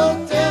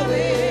 go tell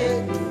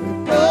it,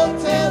 go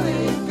tell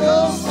it, go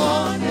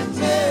on and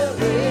tell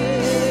it.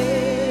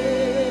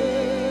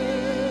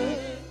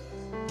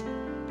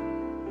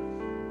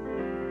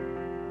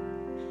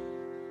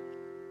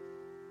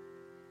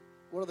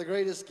 One of the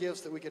greatest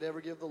gifts that we could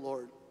ever give the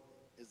Lord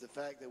is the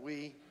fact that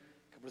we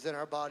can present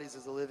our bodies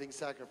as a living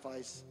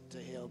sacrifice to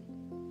Him.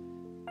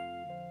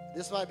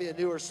 This might be a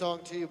newer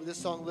song to you, but this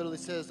song literally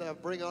says,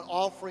 bring an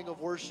offering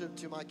of worship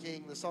to my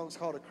King. The song's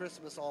called A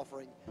Christmas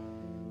Offering.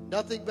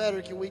 Nothing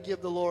better can we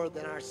give the Lord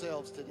than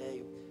ourselves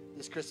today,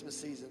 this Christmas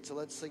season. So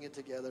let's sing it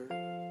together.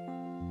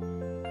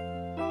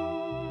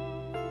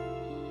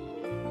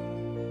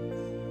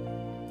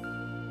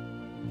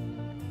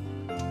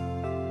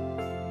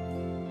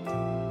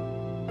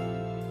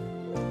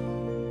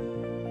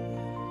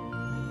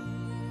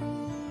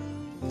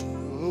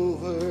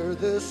 Over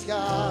the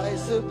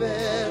skies of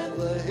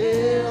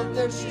Bethlehem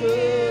there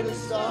stood a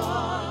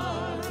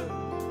star,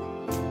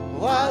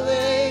 while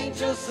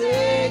angels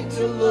sing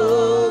to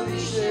lowly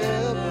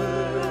shepherds.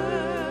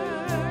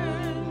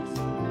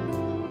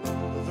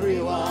 The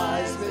three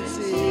wise men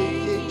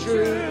seeking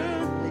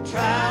truth, they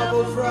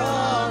traveled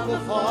from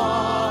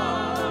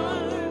afar,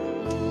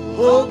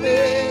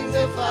 hoping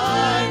to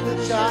find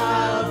the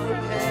child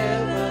from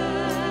heaven,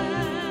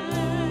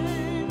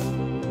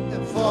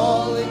 and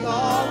falling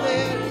on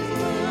their knees,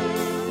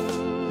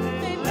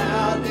 they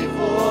bowed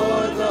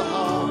before the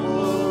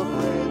humble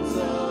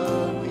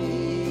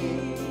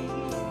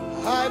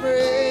I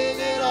bring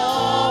an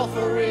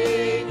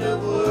offering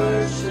of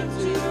worship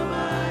to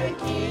my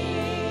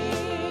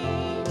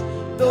King.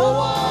 No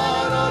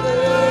one on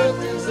earth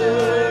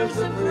deserves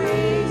the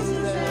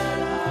praises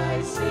that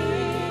I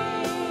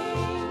sing.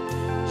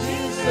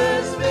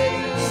 Jesus, may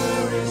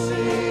you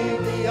receive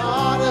the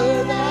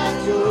honor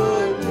that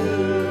you're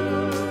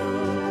due.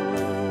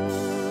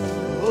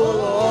 Oh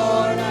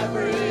Lord, I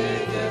bring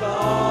an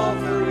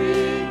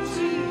offering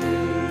to you.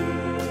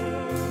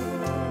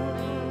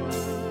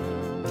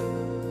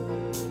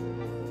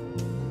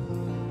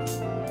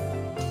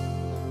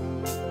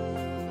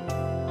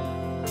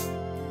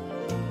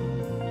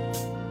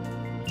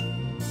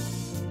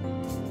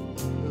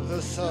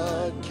 The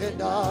sun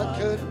cannot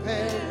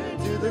compare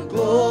to the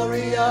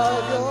glory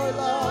of your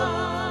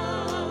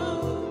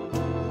love.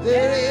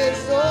 There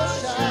is no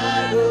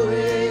shadow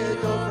in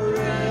your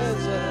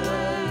presence.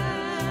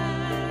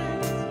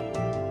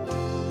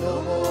 No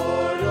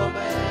mortal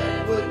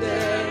man would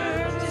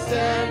dare to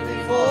stand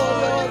before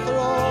your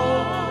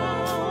throne,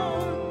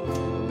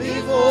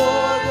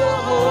 before the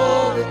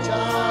holy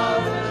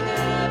child of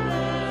heaven.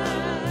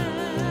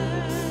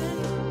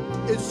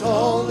 It's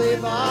only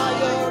by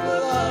your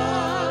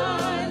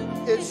blood,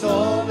 it's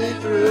only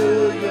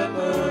through your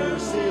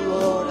mercy,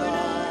 Lord, I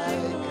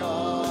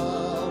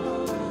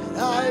come. And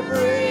I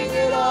bring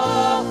an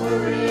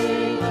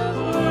offering of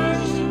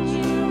worship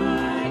to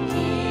my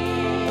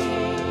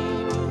King.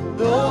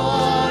 No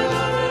one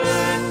on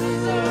earth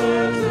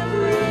deserves the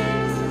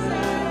praises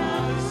that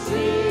I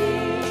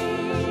sing.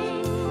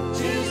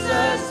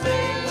 Jesus,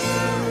 may you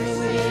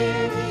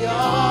receive the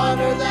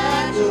honor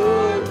that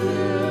you're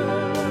due.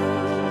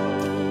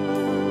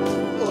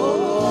 Oh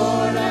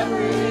Lord, I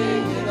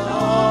bring an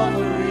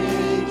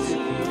offering to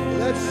you.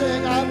 Let's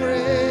sing, I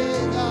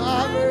bring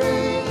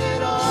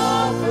an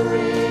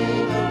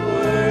offering of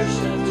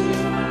worship to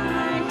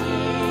my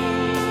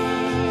King.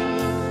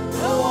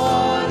 No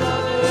one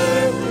on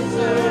earth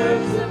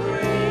deserves the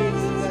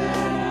praises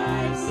that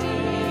I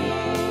sing.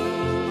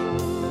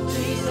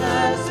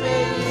 Jesus,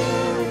 may you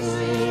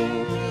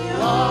receive the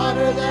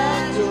honor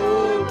that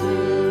you're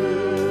due.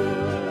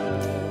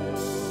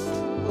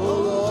 Oh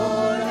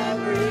Lord, I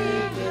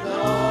bring an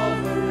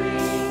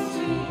offering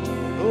to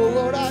you. Oh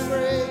Lord, I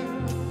bring.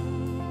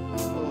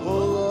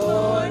 Oh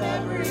Lord, I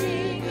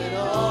bring an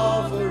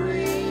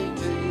offering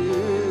to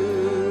you.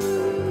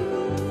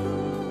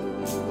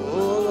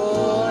 Oh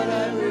Lord, I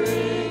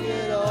bring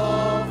an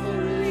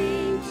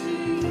offering to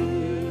you.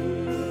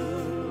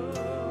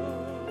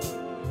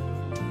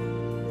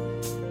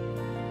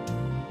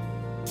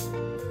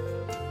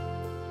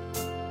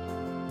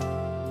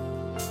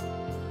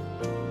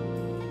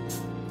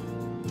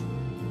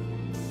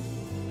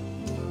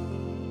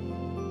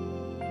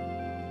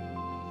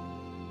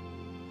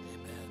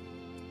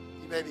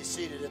 You may be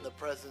seated in the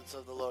presence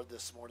of the Lord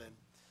this morning.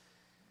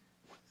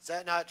 Is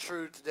that not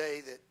true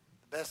today, that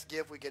the best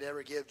gift we could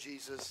ever give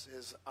Jesus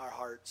is our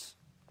hearts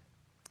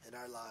and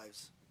our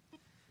lives? I'm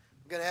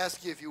going to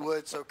ask you, if you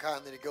would, so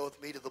kindly, to go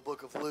with me to the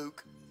book of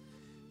Luke,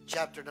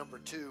 chapter number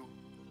 2.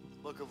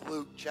 Book of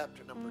Luke,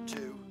 chapter number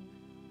 2.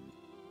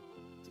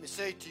 Let me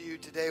say to you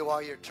today,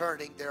 while you're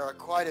turning, there are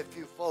quite a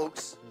few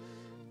folks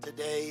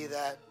today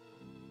that,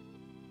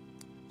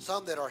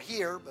 some that are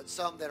here, but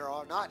some that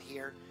are not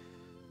here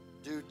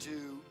due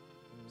to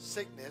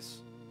sickness.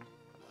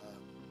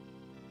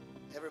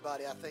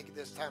 Everybody, I think, at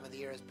this time of the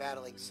year is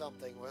battling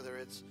something, whether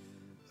it's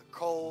a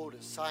cold,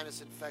 a sinus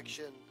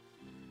infection,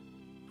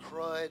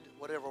 crud,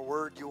 whatever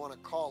word you want to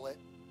call it.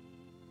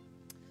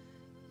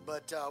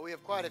 But we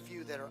have quite a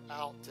few that are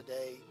out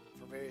today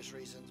for various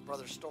reasons.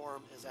 Brother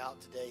Storm is out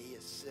today. He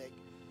is sick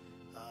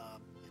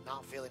and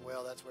not feeling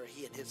well. That's where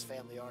he and his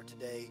family are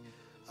today.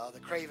 The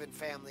Craven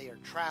family are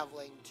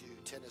traveling to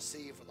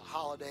Tennessee for the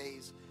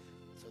holidays,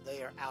 so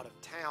they are out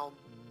of town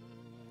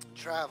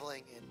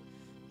traveling, and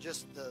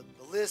just the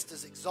list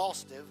is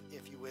exhaustive,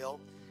 if you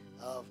will,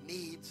 of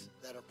needs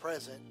that are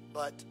present.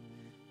 But,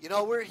 you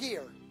know, we're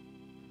here, and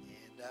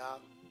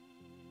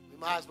we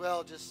might as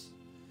well just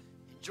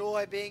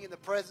enjoy being in the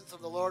presence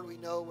of the Lord. We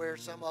know where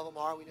some of them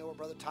are. We know where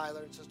Brother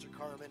Tyler and Sister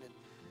Carmen and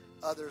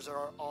others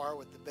are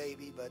with the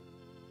baby, but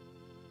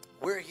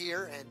we're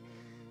here, and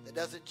that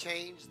doesn't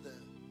change the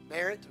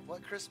merit of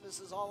what Christmas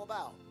is all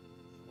about,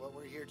 what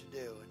we're here to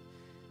do. And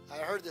I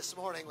heard this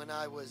morning when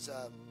I was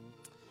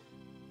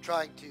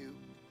trying to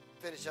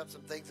finish up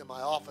some things in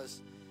my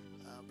office,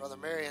 Brother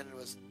Marion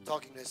was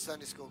talking to his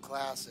Sunday school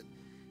class, and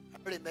I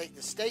heard him make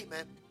the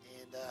statement,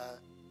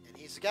 and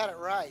he's got it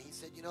right. He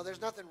said, you know,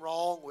 there's nothing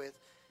wrong with,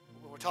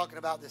 when we're talking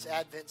about this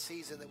Advent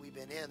season that we've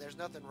been in, there's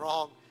nothing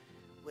wrong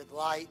with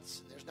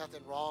lights. There's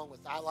nothing wrong with,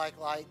 I like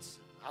lights.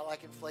 I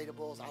like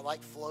inflatables. I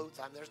like floats.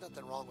 There's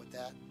nothing wrong with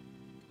that.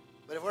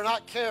 But if we're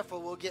not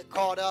careful, we'll get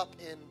caught up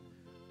in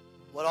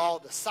what all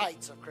the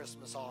sights of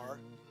Christmas are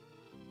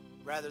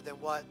rather than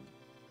what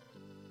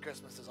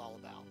Christmas is all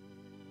about.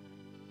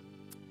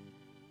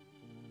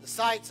 The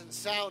sights and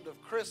sound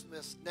of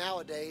Christmas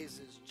nowadays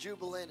is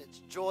jubilant. It's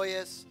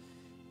joyous.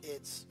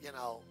 It's,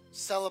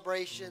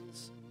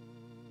 celebrations.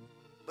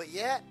 But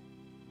yet,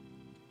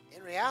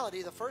 In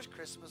reality, the first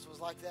Christmas was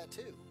like that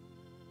too.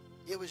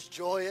 It was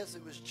joyous.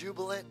 It was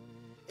jubilant.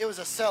 It was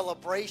a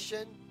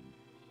celebration.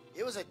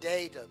 It was a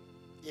day to,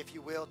 if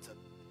you will, to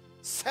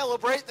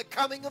celebrate the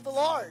coming of the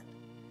Lord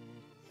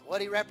and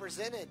what he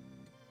represented.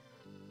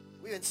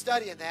 We've been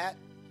studying that,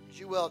 as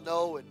you well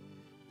know, in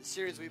the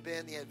series we've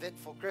been, The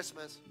Eventful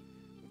Christmas.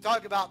 We've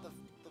talked about the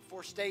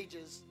four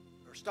stages,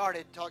 or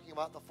started talking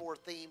about the four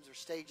themes or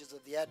stages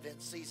of the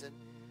Advent season.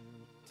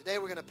 Today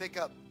we're going to pick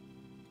up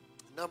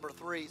number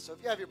 3. So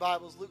if you have your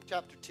Bibles, Luke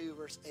chapter 2,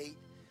 verse 8. I'm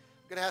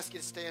going to ask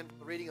you to stand for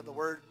the reading of the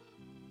Word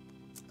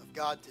of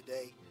God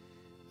today.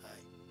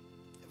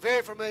 A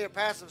very familiar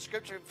passage of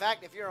Scripture. In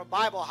fact, if you're a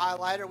Bible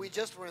highlighter, we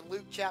just were in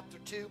Luke chapter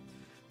 2,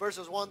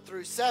 verses 1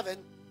 through 7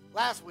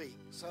 last week.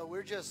 So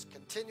we're just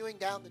continuing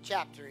down the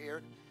chapter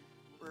here.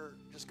 We're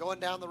just going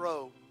down the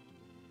road.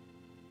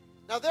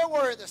 Now there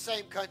were in the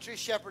same country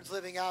shepherds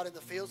living out in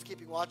the fields,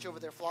 keeping watch over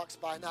their flocks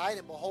by night.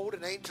 And behold,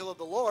 an angel of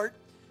the Lord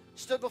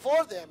stood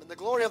before them, and the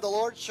glory of the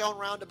Lord shone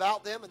round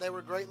about them, and they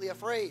were greatly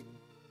afraid.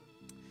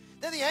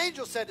 Then the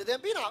angel said to them,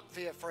 Be not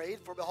afraid,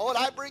 for behold,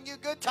 I bring you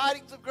good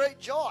tidings of great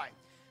joy,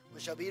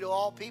 which shall be to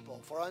all people.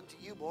 For unto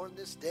you born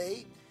this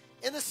day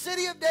in the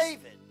city of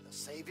David a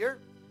Savior,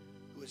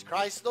 who is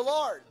Christ the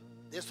Lord.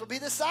 This will be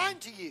the sign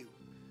to you.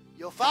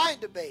 You'll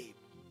find a babe,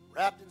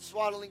 wrapped in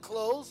swaddling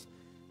clothes,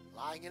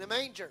 lying in a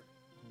manger.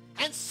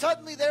 And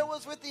suddenly there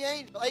was with the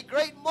angel a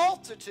great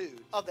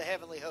multitude of the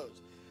heavenly host,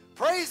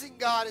 praising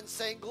God and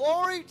saying,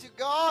 Glory to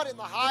God in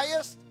the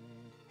highest,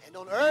 and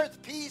on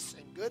earth peace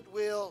and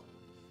goodwill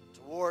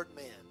toward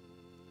men.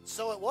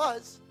 So it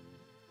was,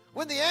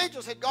 when the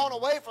angels had gone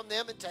away from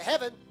them into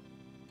heaven,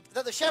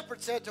 that the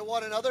shepherds said to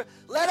one another,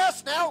 Let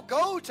us now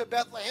go to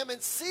Bethlehem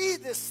and see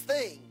this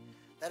thing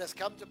that has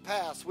come to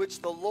pass,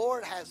 which the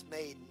Lord has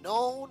made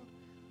known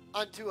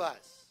unto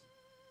us.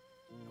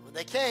 And when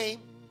they came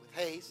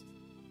with haste,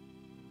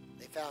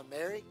 they found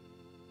Mary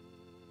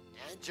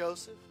and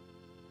Joseph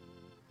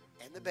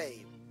and the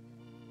babe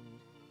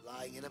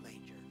lying in a manger.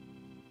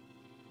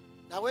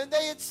 Now when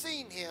they had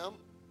seen him,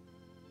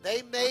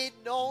 they made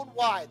known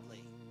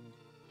widely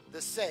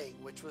the saying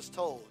which was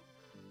told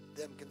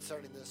them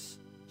concerning this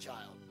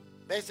child.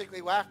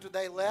 Basically, after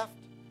they left,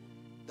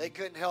 they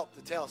couldn't help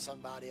to tell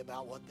somebody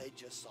about what they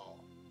just saw.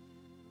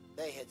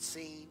 They had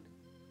seen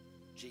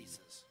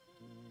Jesus.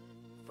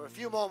 For a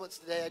few moments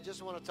today, I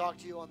just want to talk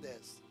to you on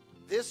this.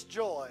 This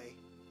joy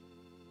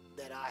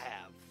that I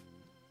have.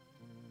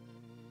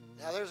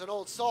 Now, there's an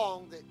old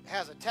song that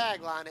has a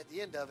tagline at the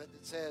end of it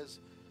that says,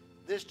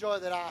 This joy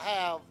that I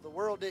have, the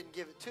world didn't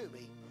give it to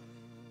me,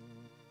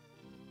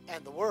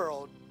 and the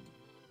world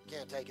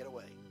can't take it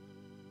away.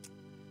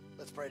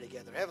 Let's pray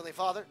together. Heavenly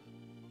Father,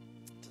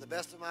 to the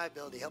best of my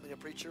ability, help me to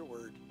preach your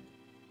word.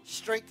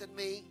 Strengthen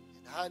me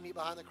and hide me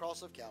behind the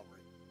cross of Calvary.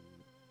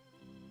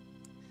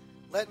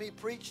 Let me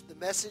preach the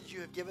message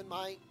you have given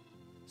my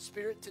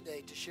spirit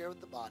today to share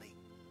with the body.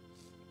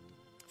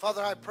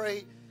 Father, I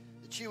pray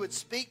that you would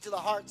speak to the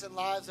hearts and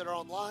lives that are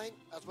online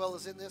as well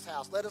as in this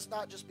house. Let us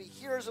not just be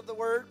hearers of the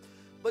word,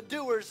 but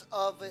doers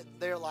of it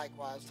there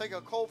likewise. Take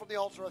a coal from the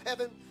altar of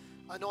heaven,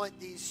 anoint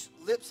these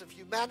lips of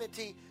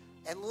humanity,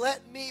 and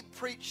let me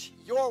preach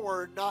your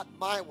word, not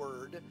my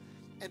word.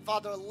 And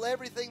Father,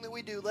 everything that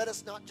we do, let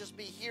us not just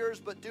be hearers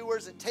but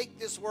doers, and take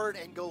this word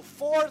and go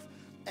forth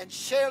and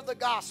share the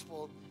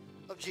gospel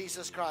of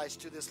Jesus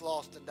Christ to this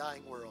lost and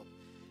dying world.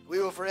 We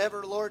will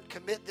forever, Lord,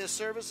 commit this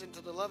service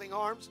into the loving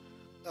arms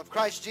of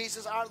Christ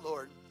Jesus our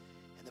Lord.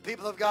 And the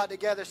people of God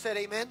together said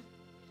amen.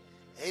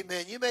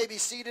 Amen. You may be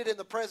seated in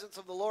the presence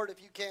of the Lord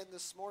if you can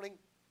this morning.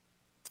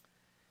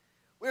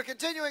 We're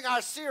continuing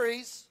our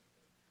series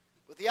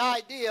with the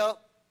idea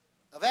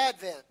of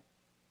Advent.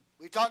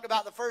 We've talked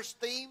about the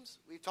first themes.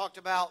 We've talked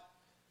about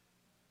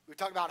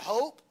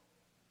hope.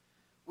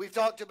 We've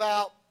talked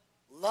about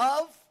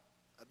love,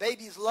 a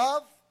baby's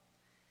love.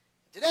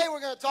 Today we're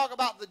going to talk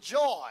about the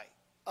joy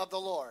of the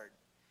Lord.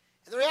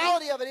 And the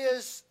reality of it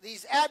is,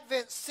 these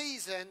Advent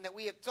season that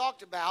we have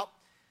talked about,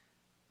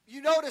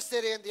 you notice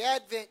that in the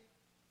Advent,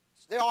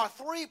 there are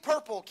 3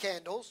 purple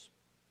candles.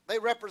 They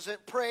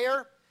represent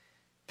prayer,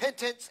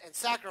 penance, and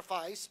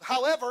sacrifice.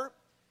 However,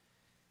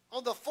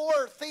 on the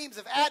 4 themes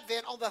of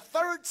Advent, on the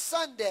 3rd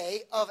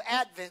Sunday of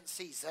Advent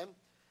season,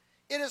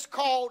 it is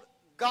called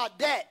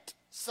Gaudete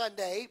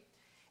Sunday,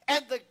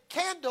 and the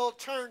candle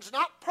turns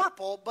not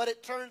purple, but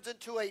it turns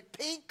into a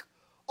pink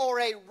or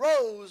a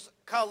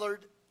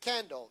rose-colored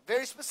candle.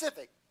 Very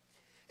specific.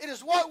 It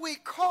is what we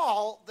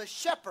call the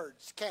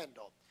shepherd's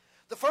candle.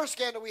 The first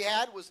candle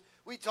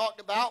we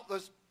talked about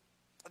was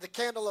the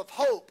candle of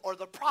hope, or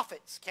the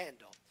prophet's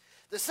candle.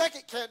 The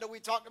second candle we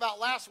talked about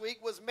last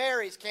week was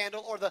Mary's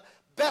candle, or the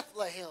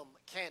Bethlehem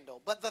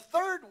candle. But the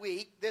 3rd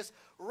week, this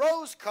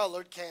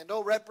rose-colored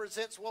candle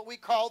represents what we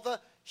call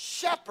the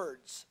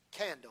shepherd's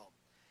candle.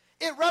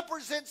 It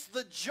represents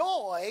the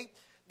joy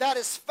that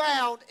is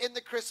found in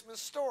the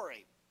Christmas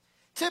story.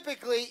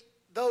 Typically,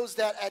 those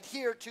that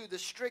adhere to the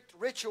strict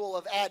ritual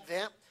of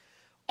Advent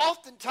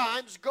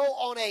oftentimes go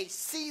on a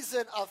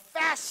season of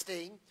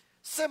fasting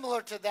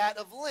similar to that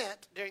of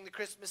Lent during the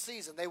Christmas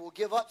season. They will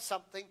give up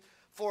something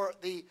for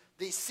the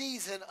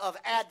season of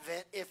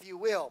Advent, if you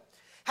will.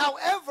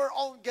 However,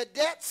 on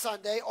Gaudete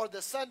Sunday, or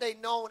the Sunday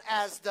known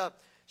as the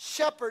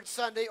Shepherd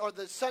Sunday or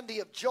the Sunday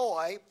of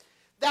Joy,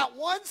 that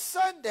one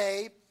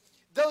Sunday,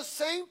 those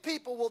same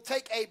people will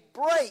take a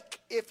break,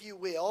 if you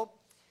will.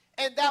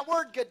 And that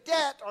word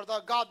Gaudete, or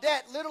the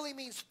Gaudete, literally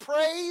means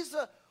praise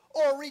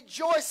or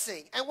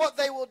rejoicing. And what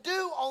they will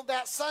do on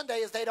that Sunday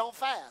is they don't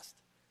fast.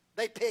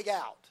 They pig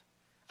out.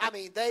 I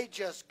mean, they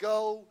just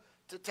go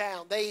to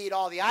town. They eat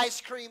all the ice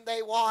cream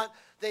they want.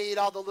 They eat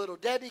all the Little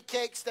Debbie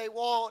cakes they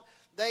want.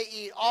 They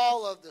eat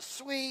all of the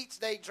sweets.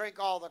 They drink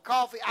all the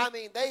coffee. I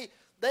mean, they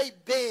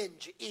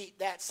binge eat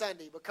that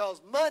Sunday,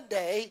 because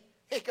Monday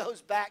it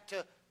goes back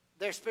to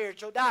their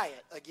spiritual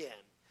diet again.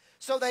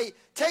 So they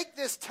take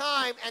this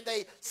time and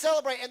they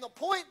celebrate. And the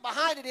point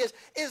behind it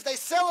is they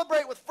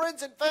celebrate with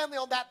friends and family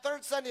on that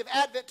third Sunday of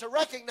Advent to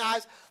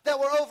recognize that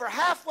we're over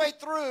halfway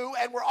through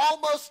and we're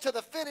almost to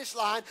the finish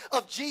line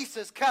of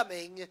Jesus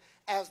coming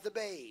as the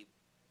babe.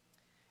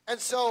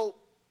 And so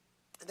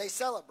they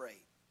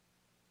celebrate.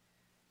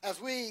 As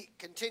we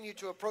continue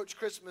to approach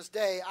Christmas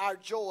Day, our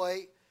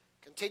joy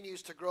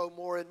continues to grow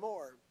more and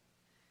more.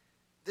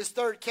 This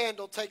third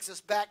candle takes us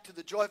back to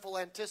the joyful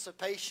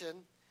anticipation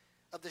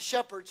of the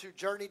shepherds who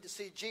journeyed to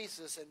see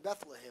Jesus in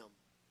Bethlehem,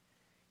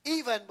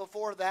 even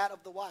before that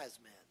of the wise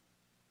men.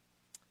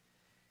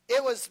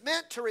 It was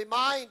meant to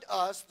remind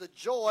us the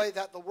joy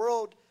that the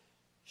world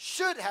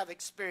should have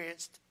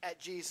experienced at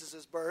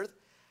Jesus' birth,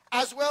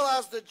 as well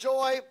as the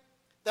joy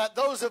that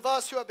those of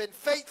us who have been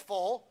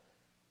faithful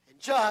and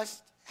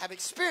just have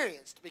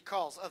experienced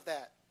because of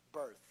that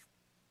birth.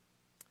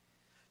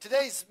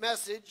 Today's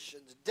message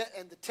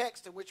and the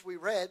text in which we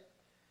read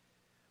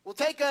will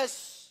take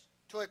us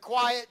to a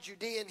quiet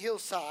Judean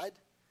hillside,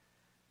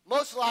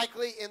 most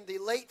likely in the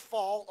late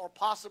fall or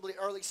possibly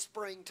early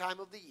spring time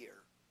of the year.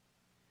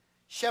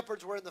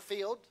 Shepherds were in the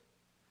field.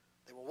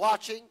 They were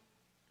watching,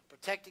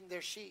 protecting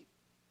their sheep.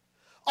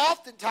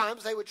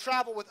 Oftentimes, they would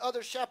travel with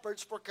other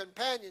shepherds for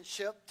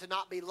companionship, to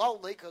not be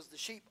lonely, because the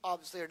sheep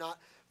obviously are not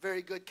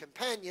very good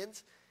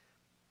companions.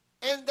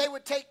 And they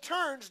would take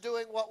turns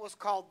doing what was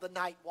called the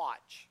night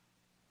watch.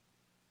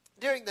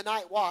 During the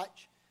night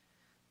watch,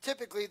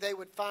 typically they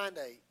would find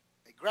a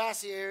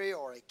grassy area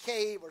or a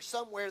cave or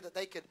somewhere that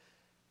they could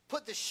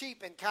put the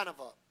sheep in kind of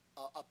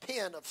a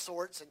pen of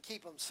sorts and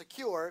keep them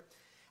secure.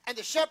 And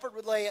the shepherd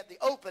would lay at the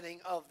opening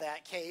of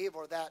that cave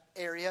or that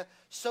area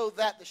so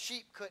that the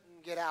sheep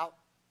couldn't get out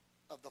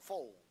of the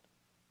fold.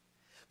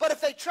 But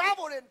if they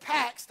traveled in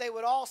packs, they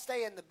would all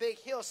stay in the big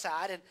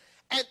hillside,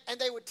 and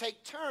they would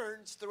take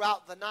turns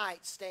throughout the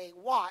night staying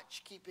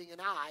watch, keeping an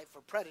eye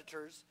for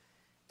predators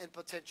and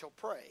potential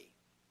prey.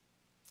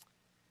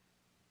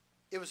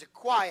 It was a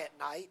quiet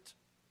night.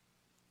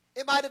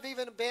 It might have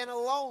even been a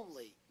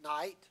lonely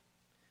night.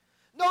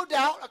 No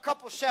doubt a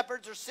couple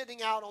shepherds are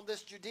sitting out on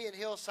this Judean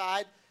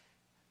hillside,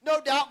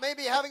 no doubt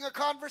maybe having a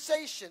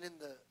conversation in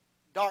the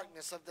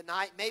darkness of the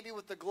night, maybe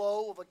with the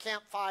glow of a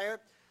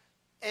campfire,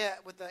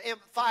 with the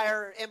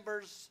fire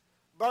embers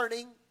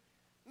burning.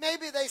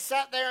 Maybe they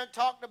sat there and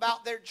talked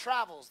about their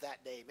travels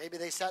that day. Maybe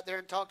they sat there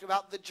and talked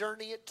about the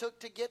journey it took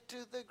to get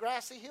to the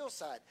grassy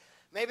hillside.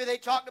 Maybe they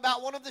talked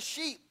about one of the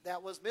sheep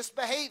that was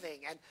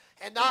misbehaving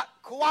and not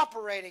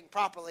cooperating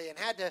properly and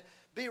had to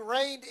be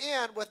reined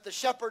in with the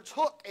shepherd's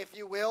hook, if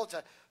you will,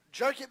 to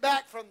jerk it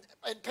back from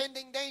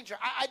impending danger.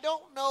 I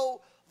don't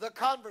know the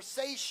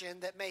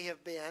conversation that may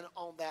have been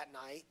on that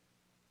night.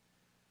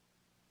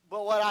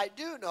 But what I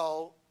do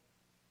know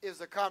is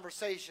the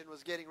conversation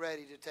was getting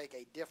ready to take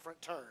a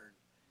different turn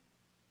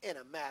in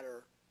a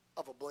matter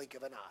of a blink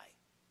of an eye.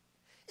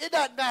 It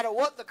doesn't matter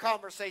what the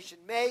conversation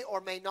may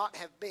or may not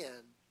have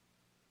been.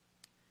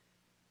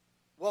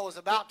 What was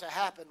about to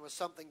happen was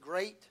something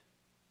great,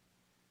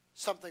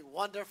 something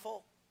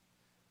wonderful,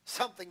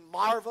 something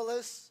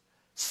marvelous,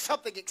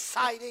 something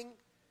exciting.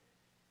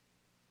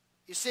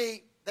 You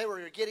see, they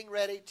were getting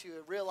ready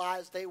to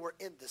realize they were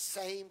in the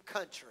same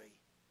country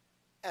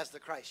as the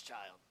Christ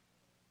child.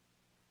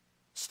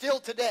 Still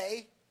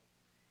today,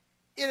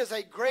 it is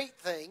a great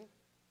thing,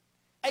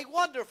 a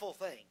wonderful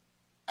thing,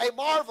 a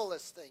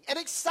marvelous thing, an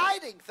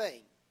exciting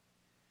thing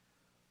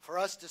for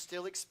us to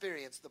still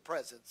experience the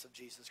presence of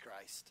Jesus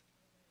Christ.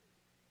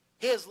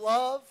 His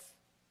love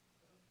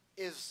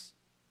is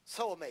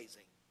so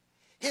amazing.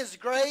 His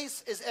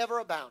grace is ever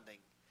abounding.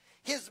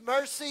 His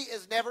mercy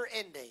is never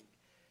ending.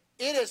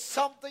 It is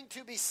something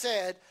to be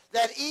said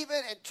that even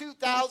in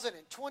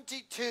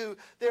 2022,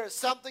 there is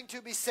something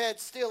to be said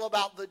still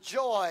about the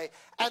joy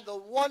and the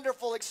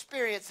wonderful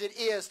experience it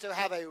is to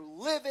have a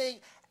living,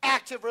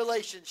 active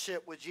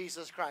relationship with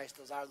Jesus Christ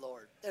as our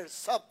Lord. There's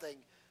something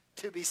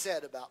to be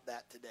said about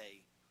that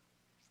today.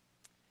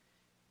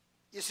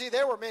 You see,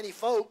 there were many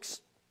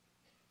folks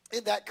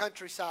in that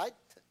countryside.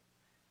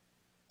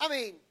 I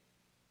mean,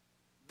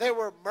 there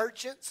were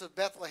merchants of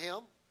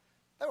Bethlehem.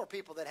 There were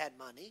people that had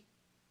money.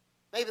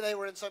 Maybe they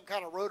were in some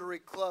kind of Rotary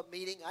Club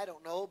meeting, I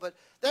don't know, but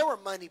there were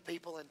money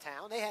people in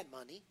town. They had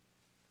money.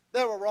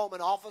 There were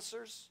Roman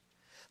officers.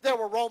 There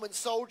were Roman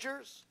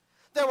soldiers.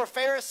 There were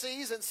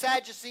Pharisees and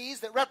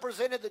Sadducees that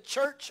represented the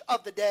church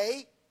of the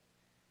day.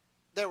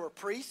 There were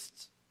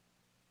priests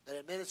that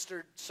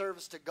administered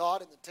service to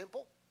God in the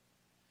temple.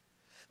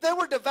 There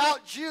were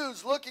devout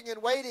Jews looking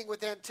and waiting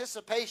with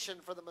anticipation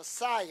for the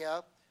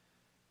Messiah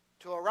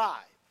to arrive.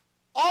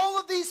 All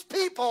of these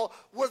people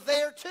were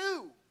there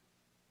too.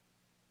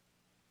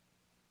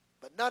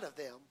 But none of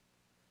them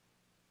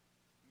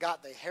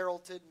got the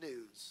heralded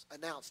news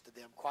announced to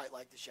them quite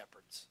like the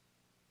shepherds.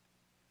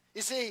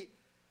 You see,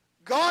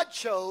 God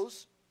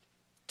chose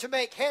to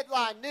make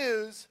headline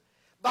news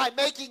by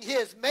making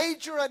his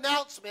major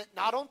announcement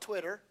not on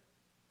Twitter,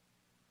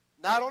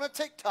 not on a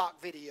TikTok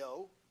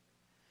video,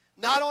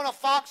 not on a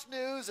Fox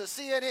News, a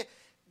CNN.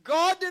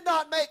 God did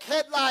not make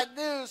headline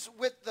news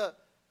with the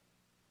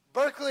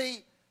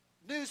Berkeley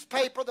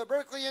newspaper, the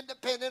Berkeley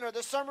Independent, or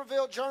the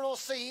Somerville Journal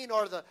Scene,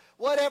 or the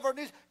whatever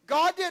news.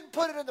 God didn't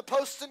put it in the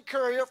Post and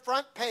Courier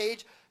front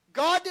page.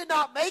 God did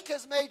not make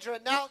his major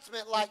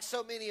announcement like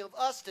so many of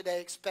us today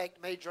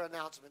expect major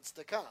announcements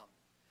to come.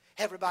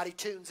 Everybody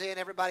tunes in.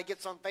 Everybody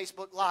gets on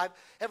Facebook Live.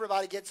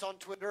 Everybody gets on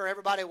Twitter.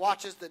 Everybody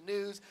watches the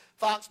news.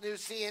 Fox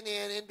News,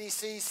 CNN,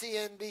 NBC,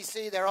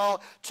 CNBC. They're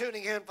all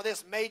tuning in for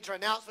this major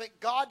announcement.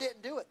 God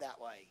didn't do it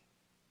that way.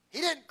 He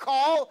didn't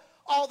call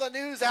all the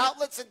news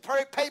outlets and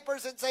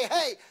papers and say,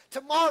 hey,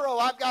 tomorrow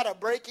I've got a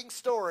breaking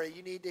story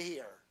you need to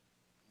hear.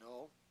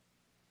 No.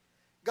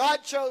 God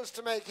chose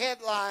to make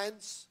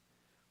headlines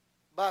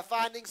by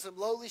finding some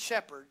lowly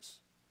shepherds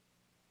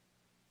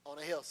on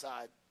a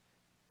hillside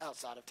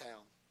outside of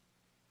town.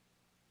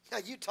 Now,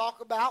 you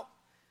talk about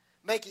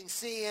making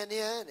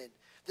CNN and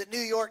the New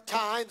York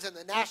Times and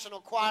the National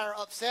Enquirer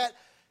upset.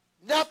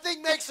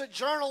 Nothing makes a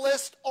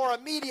journalist or a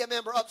media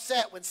member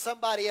upset when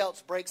somebody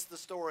else breaks the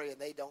story and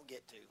they don't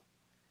get to.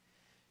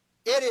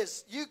 It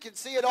is, you can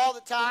see it all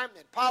the time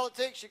in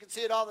politics. You can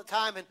see it all the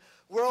time in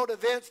world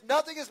events.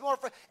 Nothing is more,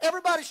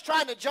 everybody's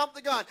trying to jump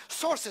the gun.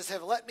 Sources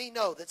have let me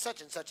know that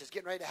such and such is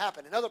getting ready to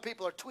happen. And other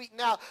people are tweeting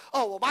out,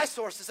 oh, well, my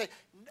sources say,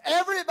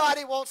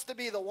 everybody wants to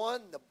be the one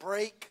to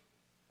break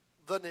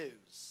the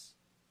news,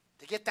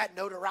 to get that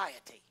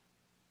notoriety.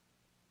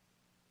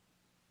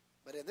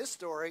 But in this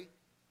story,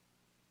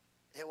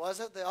 it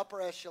wasn't the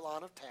upper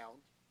echelon of town.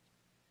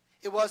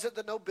 It wasn't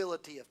the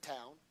nobility of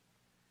town.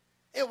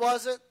 It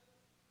wasn't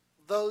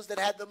those that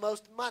had the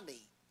most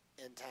money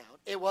in town.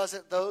 It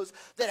wasn't those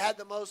that had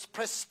the most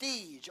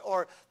prestige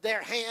or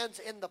their hands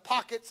in the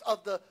pockets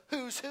of the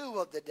who's who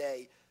of the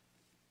day.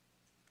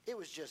 It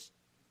was just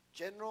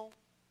general,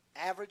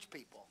 average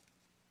people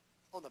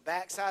on the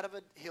backside of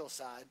a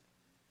hillside,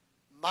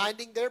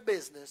 minding their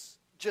business,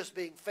 just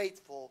being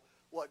faithful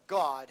what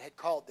God had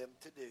called them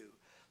to do.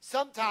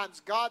 Sometimes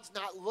God's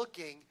not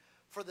looking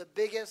for the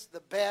biggest,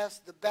 the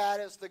best, the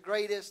baddest, the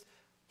greatest.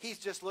 He's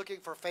just looking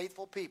for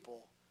faithful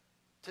people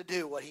to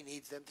do what he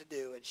needs them to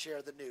do and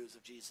share the news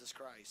of Jesus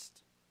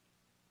Christ.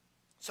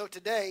 So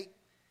today,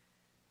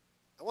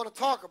 I want to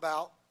talk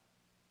about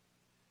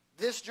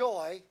this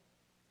joy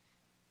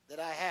that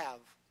I have.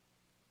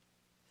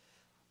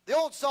 The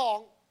old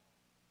song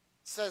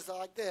says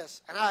like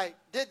this, and I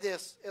did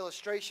this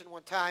illustration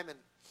one time in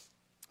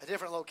a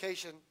different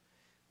location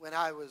when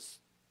I was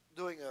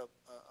doing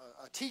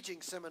a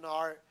teaching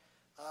seminar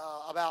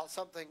about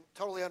something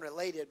totally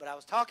unrelated, but I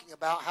was talking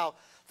about how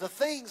the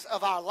things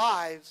of our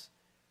lives,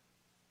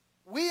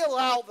 we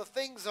allow the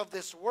things of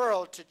this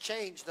world to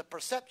change the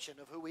perception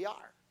of who we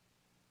are.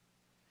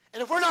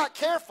 And if we're not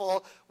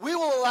careful, we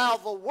will allow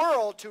the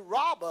world to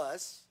rob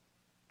us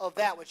of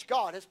that which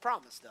God has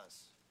promised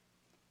us.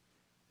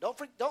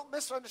 Don't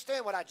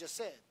misunderstand what I just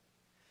said.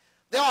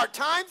 There are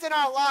times in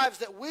our lives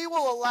that we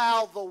will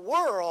allow the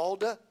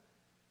world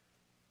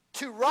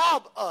to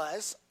rob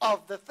us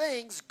of the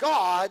things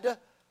God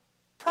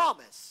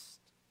promised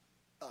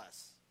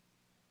us.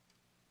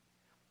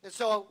 And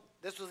so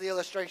this was the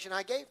illustration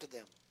I gave to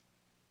them.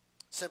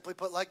 Simply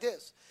put like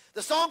this.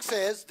 The song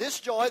says,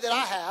 this joy that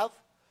I have,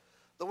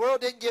 the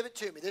world didn't give it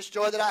to me. This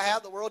joy that I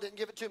have, the world didn't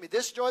give it to me.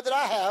 This joy that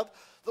I have,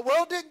 the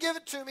world didn't give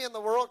it to me, and the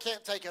world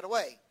can't take it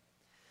away.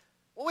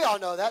 Well, we all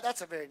know that.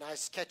 That's a very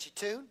nice, catchy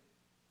tune.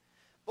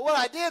 But what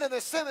I did in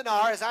this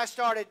seminar is I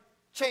started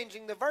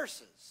changing the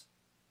verses.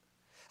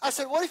 I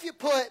said, what if you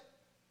put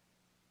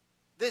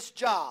this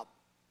job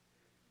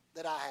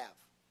that I have?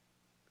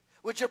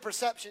 Would your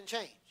perception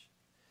change?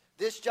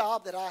 This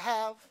job that I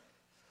have,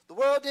 the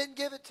world didn't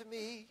give it to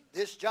me.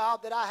 This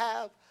job that I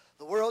have,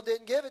 the world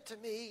didn't give it to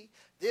me.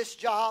 This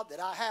job that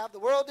I have, the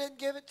world didn't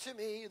give it to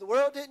me. The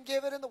world didn't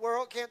give it, and the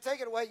world can't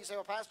take it away. You say,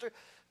 well, Pastor,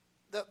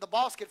 the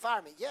boss could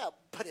fire me. Yeah,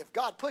 but if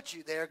God puts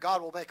you there,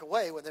 God will make a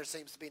way when there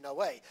seems to be no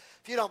way.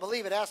 If you don't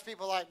believe it, ask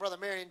people like Brother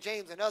Marion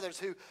James and others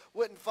who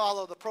wouldn't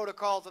follow the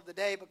protocols of the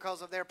day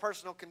because of their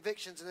personal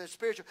convictions and their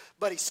spiritual,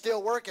 but he's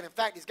still working. In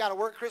fact, he's got to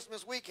work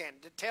Christmas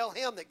weekend to tell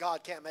him that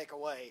God can't make a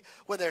way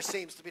when there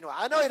seems to be no way.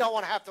 I know you don't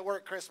want to have to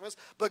work Christmas,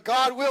 but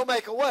God will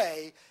make a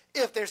way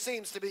if there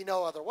seems to be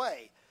no other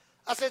way.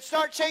 I said,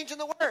 start changing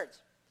the words.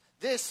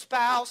 This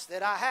spouse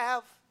that I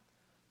have,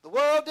 the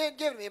world didn't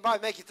give it to me. It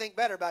might make you think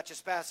better about your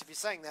spouse if you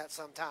sang that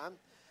sometime.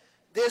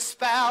 This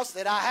spouse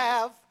that I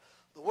have,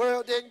 the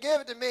world didn't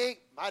give it to me.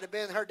 Might have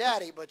been her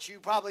daddy, but you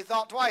probably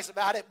thought twice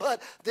about it.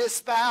 But this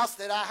spouse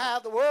that I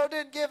have, the world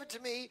didn't give it to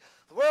me.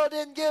 The world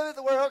didn't give it.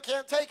 The world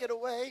can't take it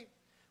away.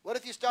 What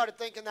if you started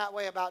thinking that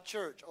way about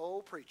church?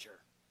 Oh, preacher.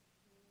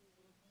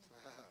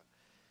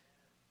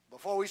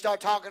 Before we start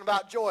talking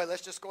about joy,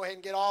 let's just go ahead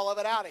and get all of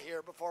it out of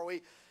here before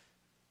we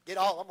get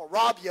all. I'm going to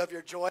rob you of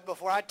your joy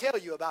before I tell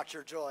you about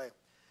your joy.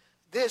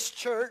 This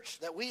church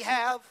that we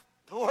have,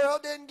 the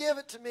world didn't give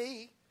it to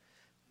me.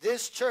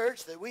 This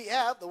church that we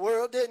have, the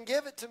world didn't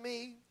give it to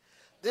me.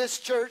 This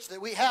church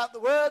that we have, the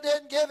world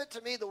didn't give it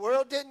to me. The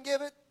world didn't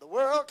give it. The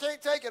world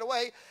can't take it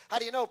away. How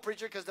do you know,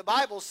 preacher? Because the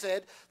Bible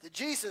said, that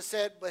Jesus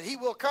said, but he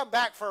will come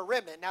back for a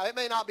remnant. Now, it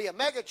may not be a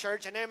mega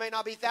church, and there may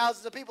not be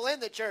thousands of people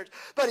in the church,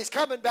 but he's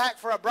coming back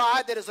for a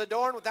bride that is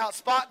adorned without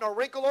spot nor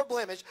wrinkle or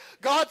blemish.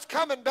 God's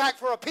coming back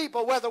for a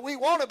people, whether we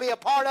want to be a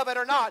part of it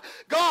or not.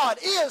 God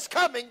is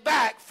coming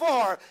back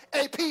for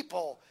a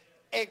people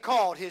and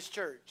called his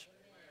church.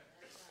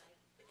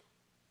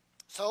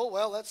 So,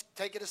 well, let's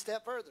take it a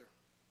step further.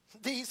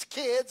 These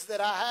kids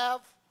that I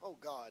have, oh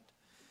God,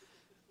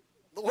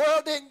 the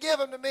world didn't give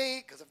them to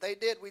me, because if they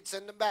did, we'd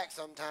send them back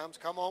sometimes.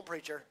 Come on,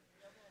 preacher.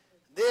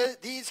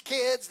 These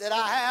kids that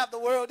I have, the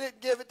world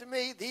didn't give it to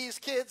me. These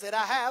kids that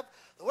I have,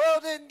 the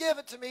world didn't give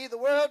it to me. The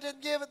world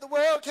didn't give it. The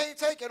world can't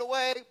take it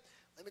away.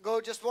 Let me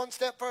go just one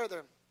step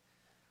further.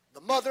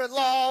 The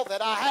mother-in-law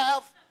that I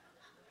have,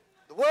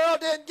 the world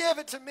didn't give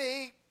it to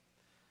me.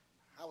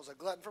 I was a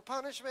glutton for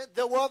punishment.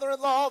 The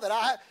mother-in-law that I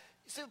have.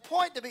 You see, the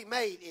point to be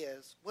made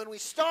is when we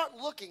start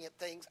looking at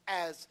things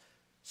as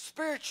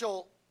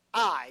spiritual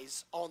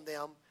eyes on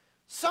them,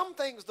 some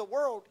things the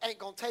world ain't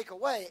going to take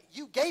away.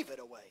 You gave it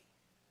away.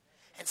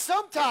 And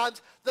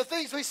sometimes the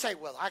things we say,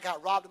 well, I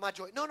got robbed of my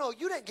joy. No,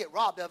 you didn't get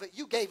robbed of it.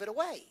 You gave it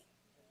away.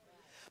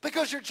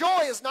 Because your joy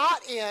is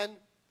not in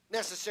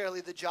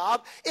necessarily the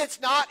job. It's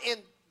not in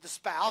the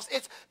spouse.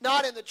 It's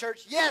not in the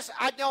church. Yes,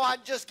 I know I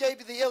just gave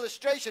you the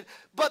illustration,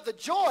 but the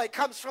joy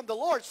comes from the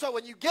Lord. So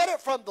when you get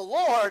it from the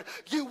Lord,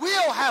 you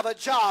will have a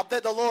job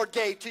that the Lord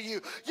gave to you.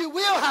 You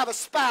will have a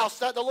spouse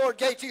that the Lord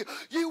gave to you.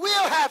 You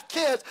will have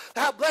kids.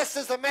 How blessed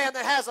is the man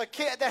that has a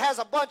kid, that has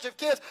a bunch of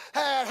kids.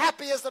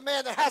 Happy is the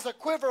man that has a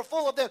quiver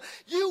full of them.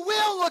 You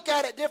will look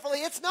at it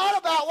differently. It's not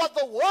about what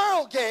the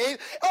world gave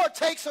or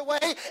takes away.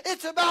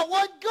 It's about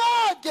what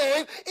God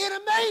gave in a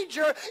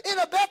manger in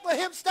a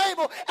Bethlehem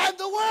stable, and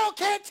the world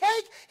can't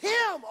take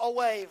him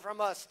away from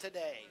us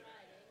today.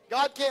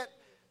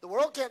 The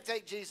world can't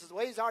take Jesus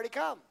away. He's already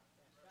come.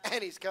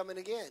 And he's coming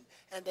again.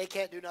 And they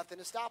can't do nothing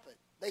to stop it.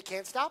 They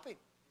can't stop him.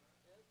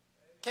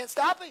 Can't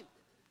stop him.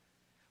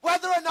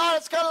 Whether or not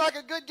it's kind of like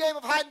a good game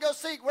of hide and go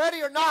seek,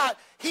 ready or not,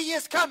 he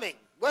is coming.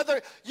 Whether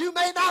you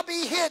may not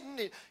be hidden.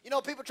 You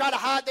know, people try to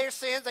hide their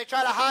sins. They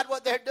try to hide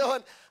what they're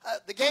doing.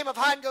 The game of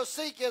hide and go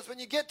seek is when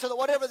you get to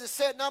whatever the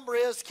set number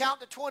is,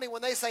 count to 20.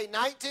 When they say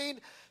 19,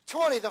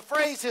 20, the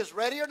phrase is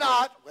ready or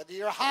not, whether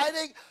you're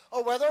hiding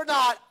or whether or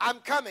not I'm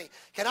coming.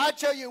 Can I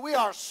tell you, we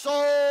are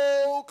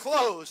so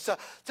close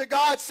to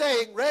God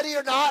saying, ready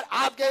or not,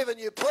 I've given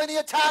you plenty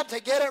of time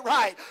to get it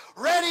right.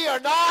 Ready or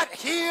not,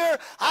 here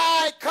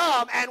I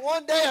come. And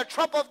one day a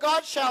trump of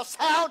God shall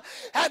sound,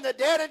 and the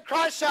dead in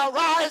Christ shall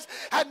rise,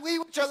 and we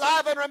which are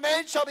alive and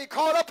remain shall be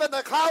caught up in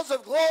the clouds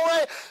of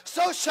glory.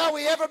 So shall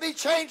we ever be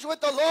changed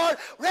with the Lord.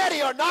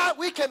 Ready or not,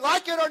 we can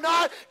like it or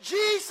not,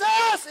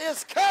 Jesus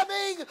is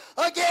coming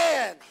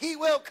again. He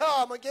will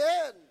come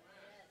again.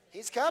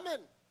 He's coming.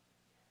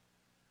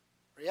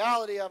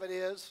 Reality of it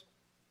is,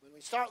 when we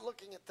start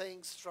looking at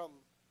things from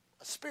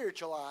a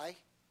spiritual eye,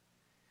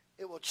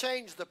 it will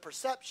change the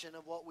perception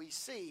of what we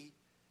see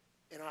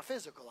in our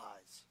physical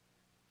eyes.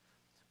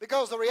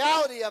 Because the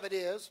reality of it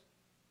is,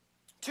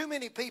 too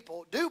many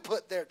people do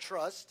put their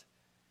trust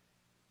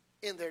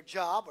in their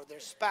job or their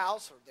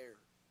spouse or their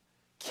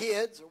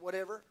kids or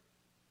whatever.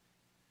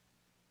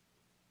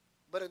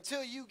 But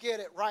until you get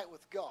it right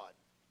with God,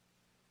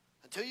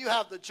 until you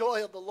have the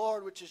joy of the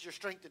Lord, which is your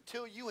strength,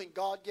 until you and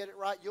God get it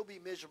right, you'll be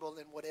miserable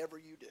in whatever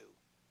you do.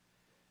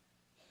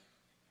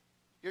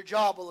 Your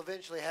job will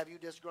eventually have you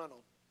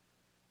disgruntled.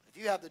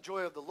 If you have the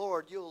joy of the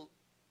Lord, you'll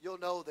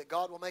know that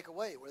God will make a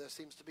way where there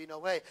seems to be no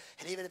way.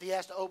 And even if he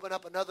has to open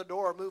up another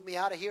door or move me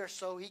out of here,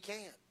 so he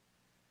can.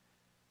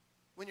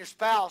 When your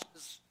spouse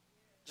is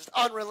just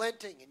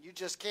unrelenting and you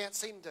just can't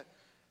seem to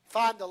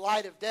find the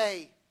light of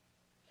day,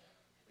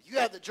 you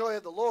have the joy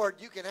of the Lord,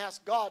 you can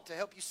ask God to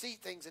help you see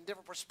things in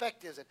different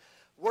perspectives and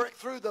work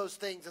through those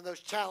things and those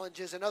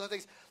challenges and other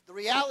things. The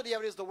reality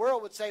of it is the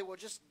world would say, well,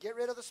 just get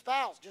rid of the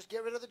spouse. Just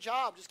get rid of the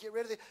job. Just get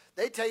rid of the...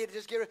 They tell you to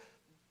just get rid...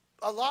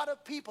 A lot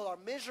of people are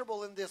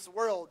miserable in this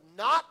world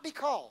not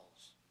because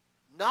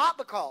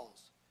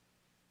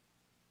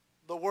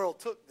the world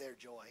took their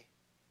joy,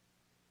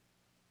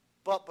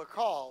 but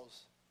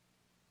because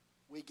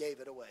we gave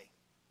it away.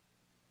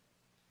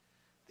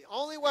 The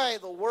only way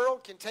the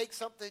world can take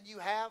something you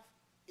have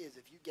is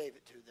if you gave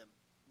it to them,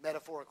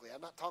 metaphorically.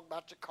 I'm not talking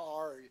about your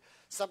car or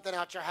something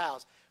out your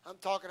house. I'm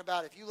talking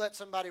about if you let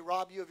somebody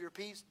rob you of your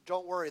peace,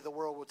 don't worry, the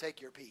world will take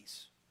your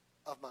peace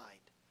of mind.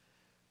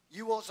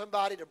 You want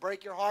somebody to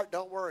break your heart?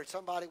 Don't worry.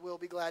 Somebody will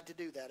be glad to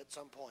do that at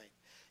some point.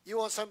 You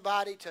want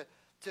somebody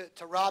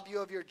to rob you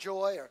of your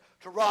joy or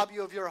to rob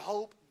you of your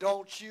hope?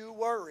 Don't you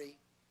worry.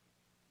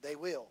 They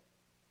will.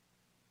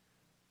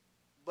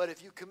 But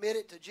if you commit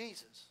it to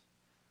Jesus,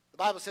 the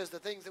Bible says the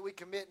things that we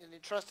commit and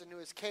entrust into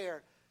his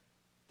care,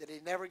 that he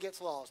never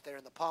gets lost. They're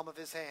in the palm of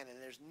his hand, and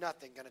there's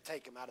nothing going to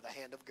take him out of the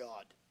hand of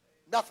God.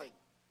 Nothing.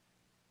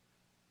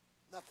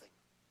 Nothing.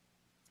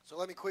 So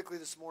let me quickly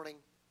this morning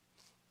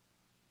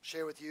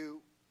share with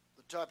you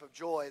the type of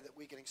joy that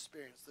we can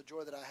experience, the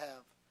joy that I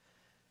have.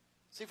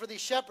 See, for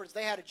these shepherds,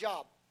 they had a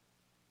job.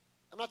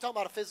 I'm not talking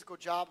about a physical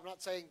job. I'm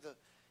not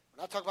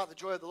talking about the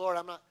joy of the Lord.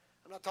 I'm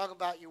not talking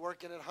about you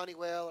working at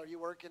Honeywell, or you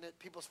working at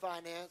People's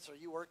Finance, or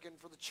you working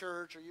for the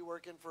church, or you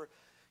working for,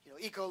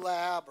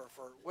 Ecolab, or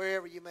for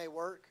wherever you may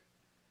work.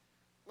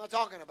 I'm not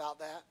talking about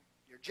that,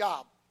 your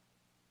job.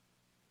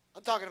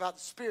 I'm talking about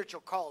the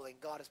spiritual calling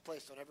God has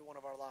placed on every one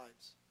of our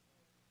lives.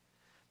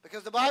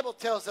 Because the Bible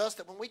tells us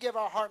that when we give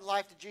our heart and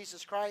life to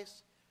Jesus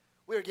Christ,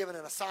 we are given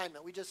an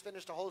assignment. We just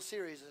finished a whole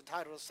series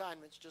entitled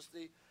Assignments just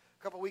a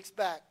couple weeks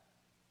back.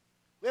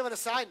 We have an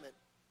assignment.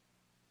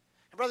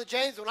 And Brother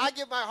James, when I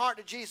give my heart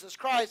to Jesus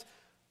Christ,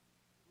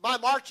 my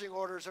marching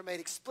orders are made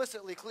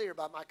explicitly clear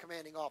by my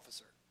commanding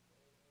officer.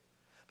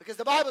 Because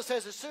the Bible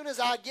says as soon as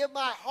I give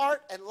my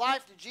heart and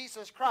life to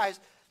Jesus Christ,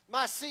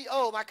 my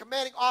CO, my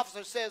commanding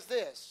officer, says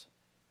this: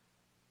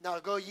 now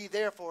go ye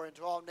therefore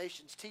into all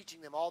nations, teaching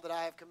them all that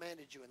I have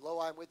commanded you. And lo,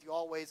 I am with you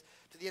always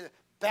to the end.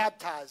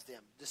 Baptize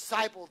them,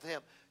 disciple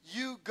them.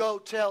 You go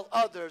tell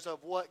others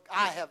of what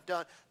I have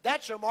done.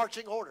 That's your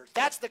marching orders.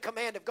 That's the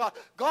command of God.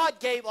 God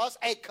gave us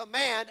a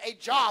command, a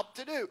job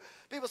to do.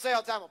 People say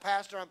all the time, well,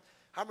 Pastor,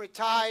 I'm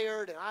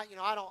retired and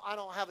I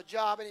don't have a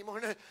job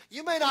anymore.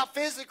 You may not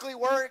physically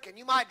work, and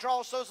you might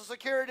draw Social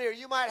Security, or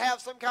you might have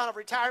some kind of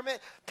retirement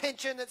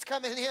pension that's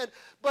coming in,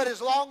 but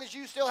as long as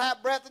you still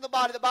have breath in the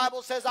body, the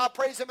Bible says, I'll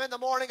praise him in the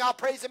morning, I'll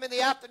praise him in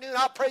the afternoon,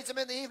 I'll praise him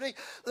in the evening.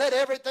 Let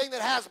everything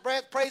that has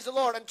breath praise the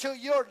Lord. Until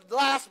your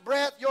last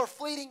breath, your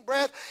fleeting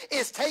breath,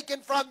 is taken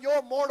from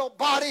your mortal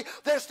body,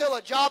 there's still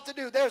a job to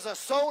do. There's a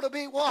soul to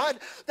be won.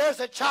 There's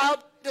a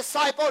child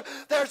discipled.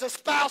 There's a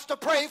spouse to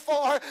pray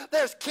for.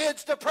 There's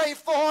kids to pray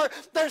for.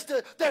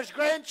 There's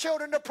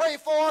grandchildren to pray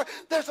for.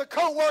 There's a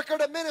co-worker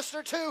to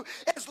minister to.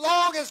 As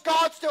long as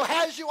God still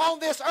has you on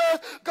this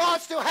earth,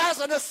 God still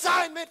has an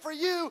assignment for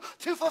you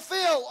to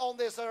fulfill on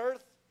this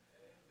earth.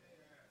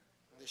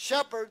 The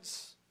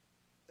shepherds,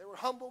 they were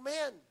humble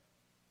men.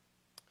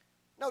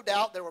 No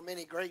doubt there were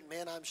many great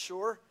men, I'm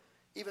sure,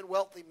 even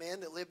wealthy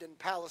men that lived in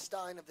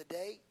Palestine of the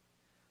day,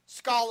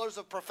 scholars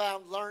of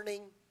profound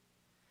learning.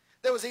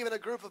 There was even a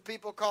group of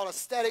people called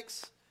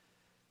ascetics,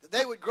 that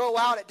they would grow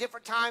out at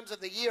different times of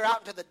the year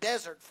out into the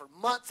desert for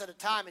months at a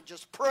time and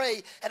just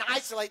pray and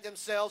isolate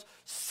themselves,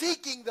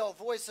 seeking the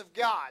voice of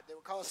God. They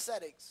were called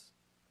ascetics.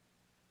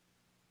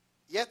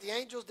 Yet the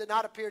angels did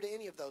not appear to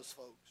any of those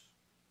folks.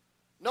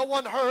 No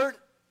one heard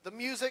the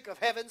music of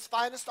heaven's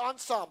finest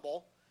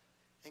ensemble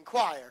and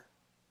choir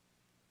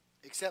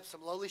except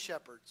some lowly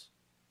shepherds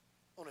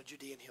on a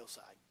Judean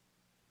hillside.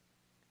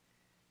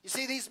 You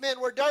see, these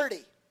men were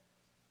dirty.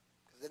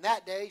 In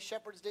that day,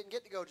 shepherds didn't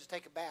get to go just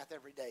take a bath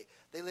every day.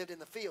 They lived in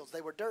the fields.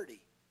 They were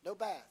dirty. No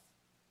bath.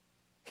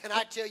 Can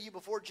I tell you,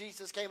 before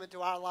Jesus came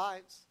into our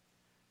lives,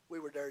 we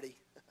were dirty.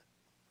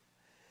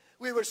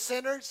 We were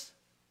sinners.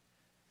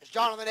 As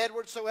Jonathan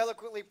Edwards so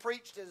eloquently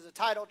preached as the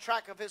title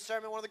track of his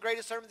sermon, one of the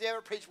greatest sermons he ever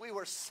preached, we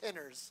were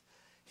sinners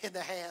in the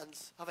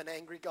hands of an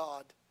angry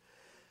God.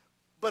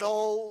 But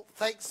oh,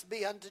 thanks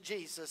be unto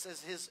Jesus,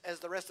 as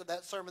the rest of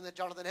that sermon that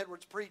Jonathan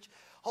Edwards preached.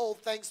 Oh,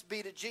 thanks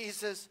be to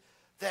Jesus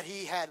that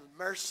he had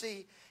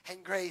mercy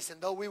and grace.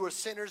 And though we were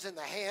sinners in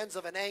the hands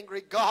of an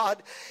angry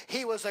God,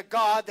 he was a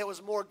God that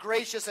was more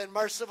gracious and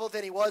merciful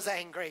than he was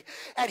angry.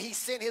 And he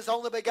sent his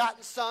only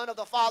begotten Son of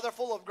the Father,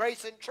 full of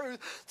grace and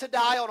truth, to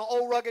die on an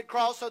old rugged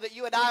cross so that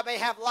you and I may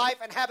have life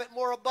and have it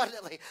more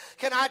abundantly.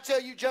 Can I tell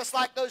you, just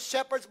like those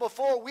shepherds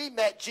before we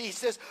met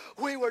Jesus,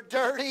 we were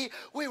dirty,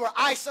 we were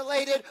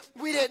isolated,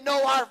 we didn't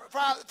know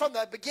from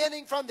the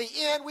beginning, from the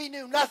end, we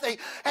knew nothing,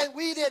 and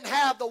we didn't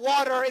have the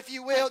water, if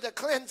you will, to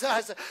cleanse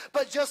us.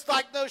 But just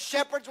like those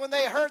shepherds, when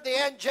they heard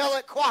the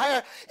angelic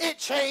choir, it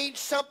changed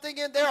something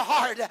in their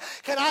heart.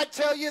 Can I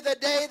tell you, the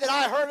day that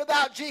I heard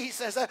about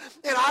Jesus and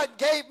I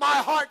gave my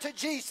heart to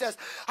Jesus,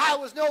 I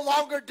was no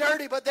longer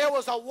dirty, but there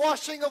was a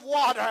washing of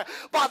water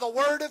by the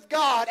word of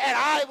God, and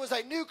I was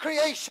a new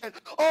creation.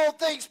 Old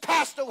things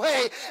passed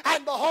away,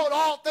 and behold,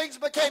 all things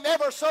became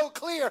ever so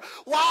clear.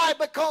 Why?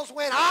 Because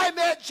when I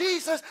met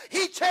Jesus,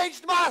 he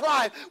changed my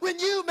life. When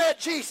you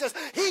met Jesus,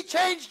 he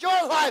changed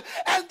your life,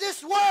 and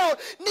this world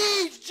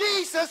needs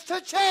Jesus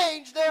to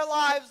change their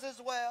lives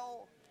as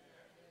well.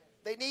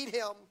 They need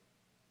him.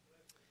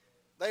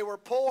 They were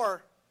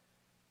poor.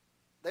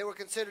 They were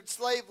considered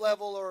slave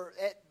level, or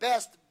at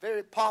best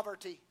very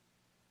poverty.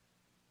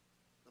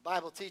 The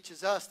Bible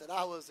teaches us that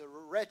I was a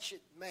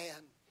wretched man,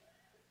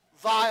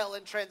 vile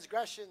in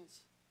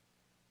transgressions.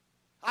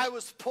 I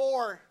was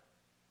poor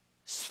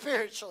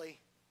spiritually.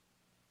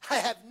 I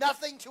have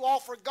nothing to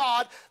offer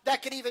God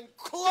that can even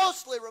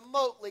closely,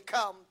 remotely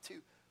come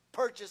to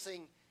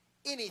purchasing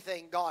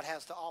anything God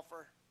has to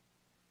offer.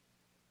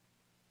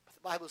 But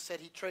the Bible said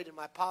he traded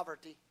my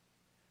poverty.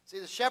 See,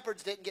 the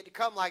shepherds didn't get to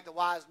come like the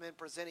wise men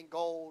presenting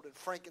gold and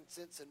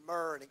frankincense and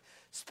myrrh and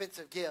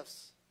expensive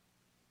gifts.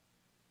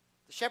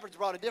 The shepherds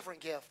brought a different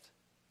gift.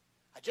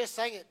 I just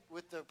sang it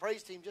with the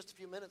praise team just a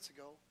few minutes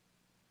ago.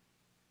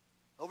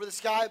 Over the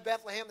sky of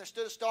Bethlehem there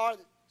stood a star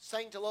that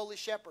sang to lowly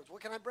shepherds.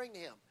 What can I bring to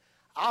him?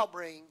 I'll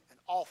bring an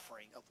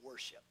offering of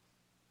worship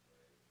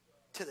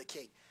to the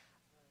King.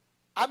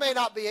 I may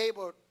not be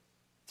able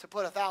to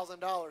put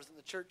 $1,000 in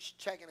the church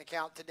checking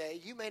account today.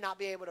 You may not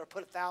be able to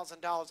put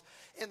 $1,000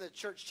 in the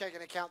church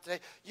checking account today.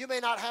 You may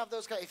not have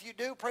those. If you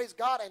do, praise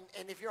God.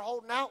 And if you're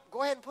holding out,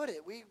 go ahead and put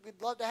it. We'd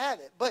love to have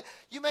it. But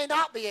you may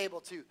not be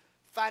able to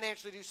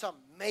financially do some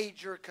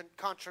major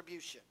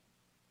contribution.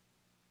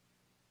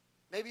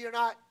 Maybe you're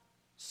not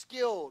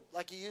skilled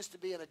like you used to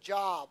be in a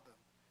job,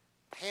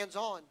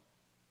 hands-on.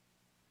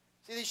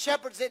 See, these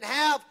shepherds didn't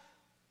have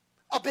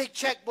a big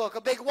checkbook,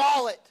 a big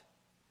wallet.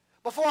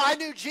 Before I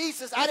knew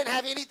Jesus, I didn't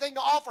have anything to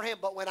offer him.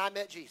 But when I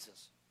met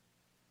Jesus,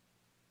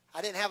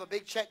 I didn't have a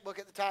big checkbook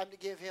at the time to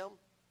give him.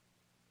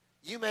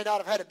 You may not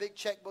have had a big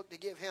checkbook to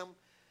give him.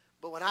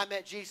 But when I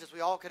met Jesus,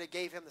 we all could have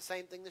gave him the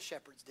same thing the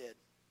shepherds did.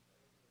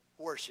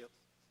 Worship.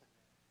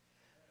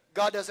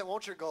 God doesn't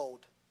want your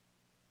gold,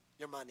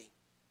 your money.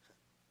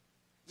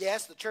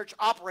 Yes, the church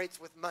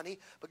operates with money,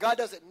 but God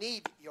doesn't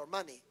need your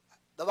money.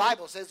 The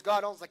Bible says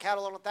God owns the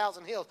cattle on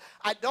 1,000 hills.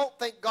 I don't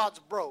think God's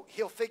broke.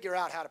 He'll figure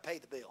out how to pay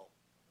the bill.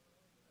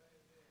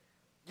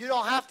 You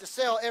don't have to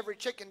sell every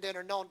chicken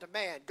dinner known to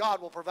man.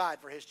 God will provide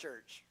for his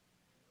church.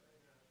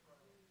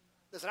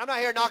 Listen, I'm not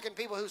here knocking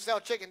people who sell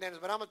chicken dinners,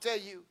 but I'm going to tell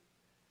you,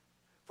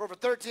 for over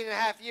 13 and a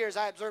half years,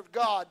 I observed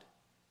God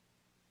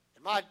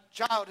in my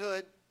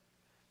childhood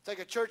take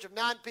a church of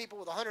 9 people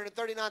with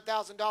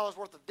 $139,000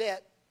 worth of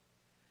debt.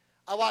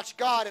 I watched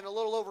God in a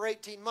little over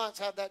 18 months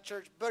have that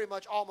church pretty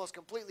much almost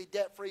completely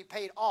debt-free,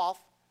 paid off.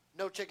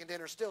 No chicken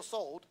dinner, still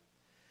sold.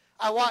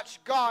 I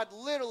watched God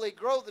literally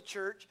grow the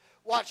church.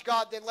 Watch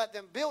God then let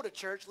them build a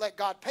church, let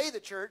God pay the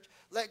church,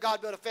 let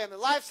God build a family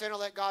life center,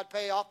 let God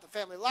pay off the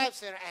family life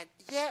center, and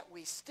yet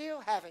we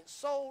still haven't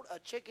sold a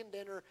chicken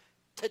dinner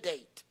to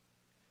date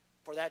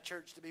for that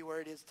church to be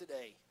where it is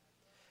today.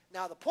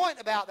 Now, the point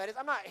about that is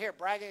I'm not here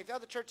bragging. If the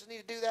other churches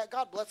need to do that,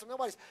 God bless them.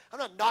 I'm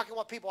not knocking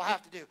what people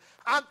have to do.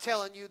 I'm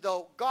telling you,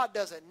 though, God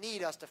doesn't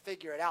need us to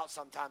figure it out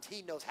sometimes.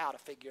 He knows how to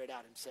figure it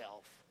out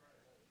himself.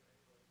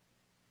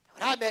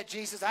 When I met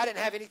Jesus, I didn't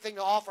have anything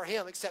to offer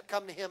him except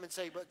come to him and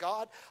say, but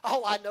God,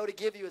 all I know to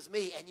give you is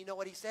me. And you know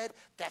what he said?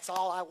 That's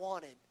all I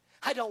wanted.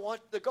 I don't want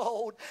the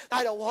gold.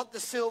 I don't want the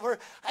silver.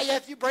 Hey,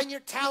 if you bring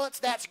your talents,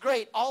 that's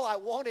great. All I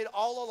wanted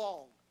all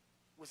along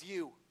was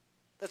you.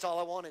 That's all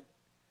I wanted.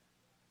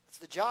 That's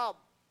the job.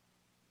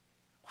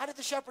 Why did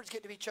the shepherds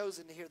get to be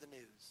chosen to hear the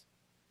news?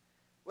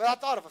 Well, I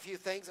thought of a few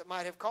things that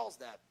might have caused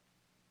that.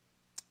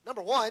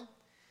 Number one,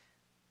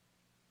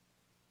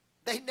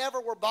 they never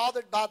were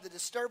bothered by the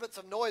disturbance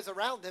of noise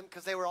around them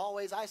because they were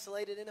always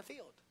isolated in a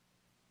field.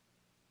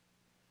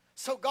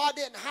 So God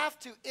didn't have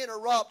to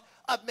interrupt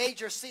a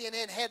major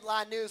CNN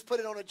headline news, put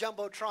it on a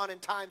Jumbotron in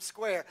Times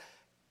Square.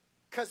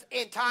 Because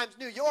in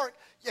New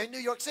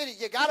York City,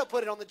 you got to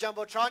put it on the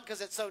Jumbotron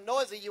because it's so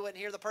noisy you wouldn't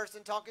hear the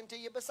person talking to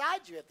you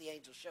beside you if the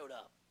angel showed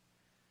up.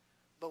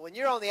 But when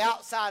you're on the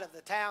outside of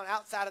the town,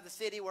 outside of the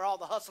city where all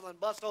the hustle and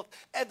bustle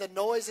and the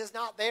noise is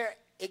not there,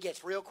 it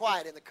gets real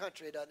quiet in the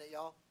country, doesn't it,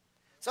 y'all?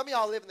 Some of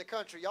y'all live in the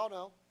country, y'all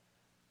know.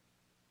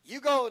 You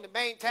go in the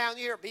main town,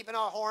 you hear beeping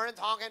on horns,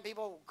 honking,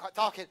 people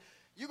talking.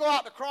 You go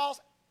out the cross,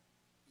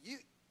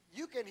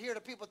 you can hear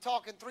the people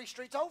talking 3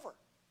 streets over.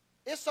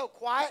 It's so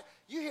quiet,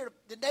 you hear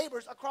the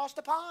neighbors across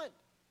the pond.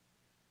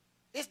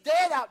 It's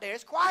dead out there.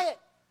 It's quiet.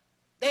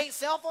 They ain't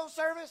cell phone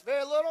service,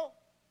 very little.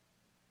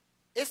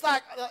 It's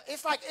like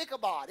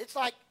Ichabod. It's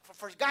like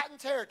forgotten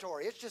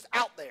territory. It's just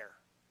out there.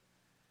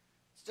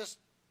 It's just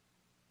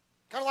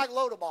kind of like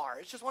Lodabar.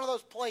 It's just one of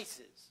those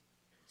places.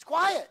 It's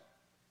quiet.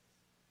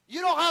 You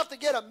don't have to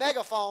get a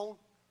megaphone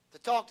to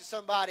talk to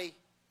somebody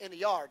in the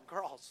yard and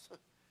cross.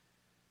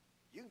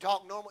 You can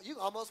talk normal. You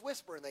can almost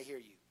whisper and they hear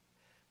you.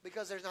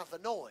 Because there's not the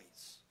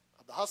noise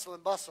of the hustle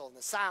and bustle and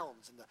the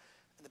sounds and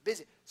the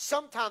busy.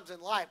 Sometimes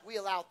in life we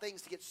allow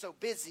things to get so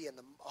busy and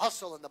the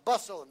hustle and the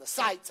bustle and the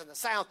sights and the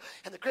sounds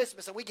and the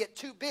Christmas, and we get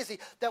too busy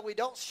that we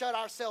don't shut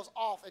ourselves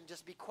off and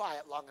just be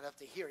quiet long enough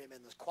to hear him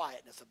in the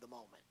quietness of the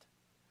moment.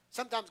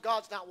 Sometimes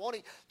God's not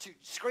wanting to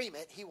scream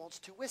it. He wants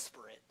to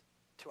whisper it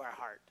to our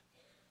heart.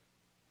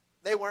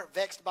 They weren't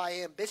vexed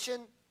by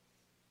ambition.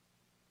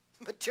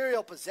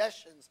 Material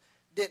possessions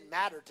didn't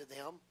matter to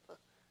them.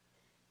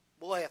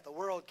 Boy, if the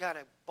world kind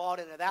of bought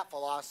into that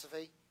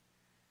philosophy,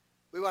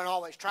 we weren't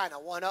always trying to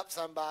one-up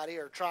somebody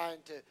or trying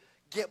to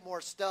get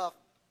more stuff,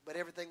 but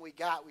everything we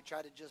got, we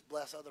try to just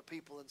bless other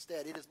people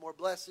instead. It is more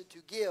blessed to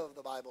give,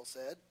 the Bible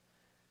said,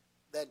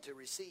 than to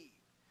receive.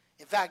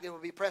 In fact, it will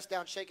be pressed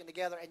down, shaken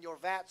together, and your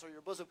vats or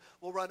your bosom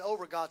will run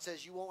over. God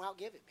says you won't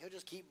outgive him. He'll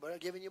just keep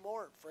giving you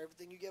more for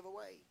everything you give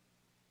away.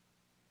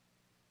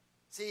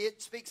 See,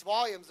 it speaks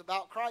volumes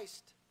about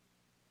Christ.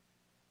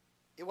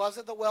 It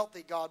wasn't the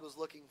wealthy God was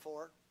looking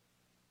for.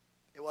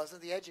 It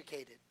wasn't the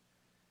educated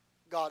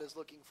God is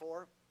looking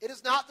for. It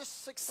is not the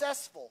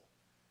successful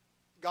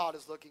God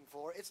is looking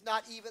for. It's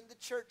not even the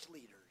church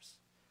leaders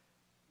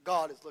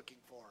God is looking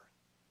for.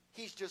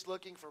 He's just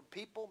looking for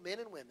people, men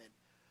and women,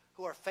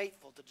 who are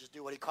faithful to just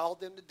do what he called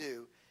them to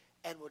do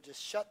and will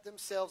just shut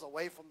themselves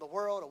away from the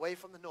world, away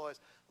from the noise,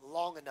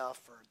 long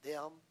enough for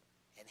them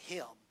and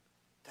him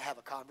to have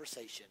a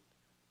conversation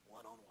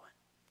one-on-one.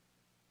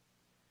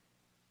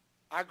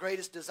 Our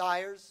greatest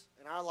desires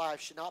in our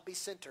lives should not be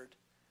centered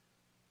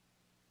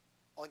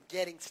on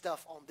getting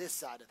stuff on this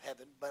side of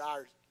heaven, but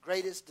our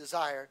greatest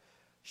desire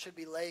should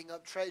be laying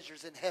up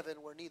treasures in heaven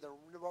where neither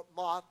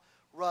moth,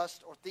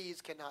 rust, or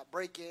thieves cannot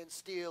break in,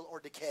 steal, or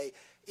decay.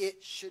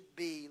 It should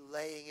be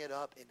laying it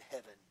up in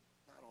heaven,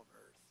 not on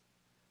earth.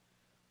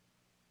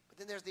 But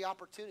then there's the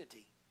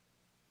opportunity.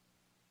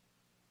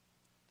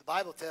 The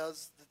Bible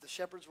tells that the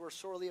shepherds were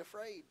sorely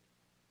afraid.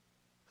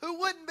 Who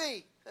wouldn't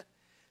be?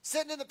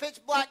 Sitting in the pitch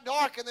black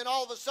dark, and then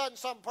all of a sudden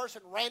some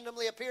person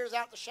randomly appears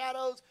out the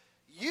shadows.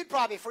 You'd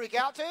probably freak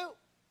out too.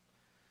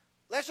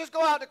 Let's just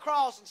go out to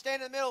cross and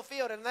stand in the middle of the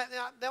field, and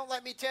don't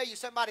let me tell you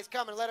somebody's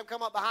coming. Let them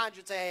come up behind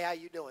you and say, hey, how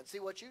you doing?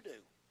 See what you do.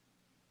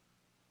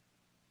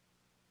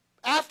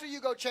 After you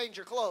go change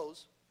your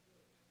clothes,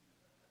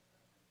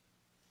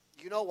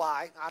 you know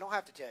why. I don't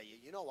have to tell you.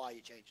 You know why you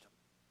changed them.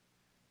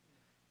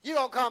 You're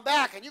going to come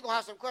back, and you're going to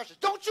have some questions.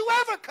 Don't you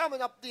ever come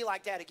up and be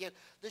like that again.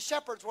 The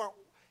shepherds weren't,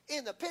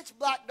 in the pitch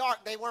black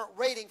dark, they weren't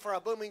waiting for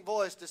a booming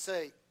voice to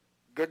say,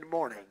 good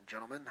morning,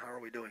 gentlemen. How are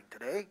we doing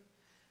today?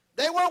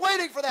 They weren't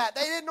waiting for that.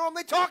 They didn't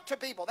normally talk to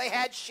people. They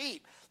had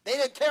sheep. They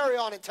didn't carry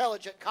on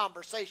intelligent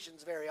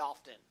conversations very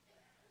often.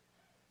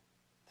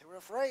 They were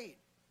afraid.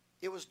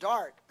 It was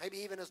dark, maybe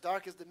even as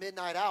dark as the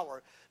midnight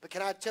hour. But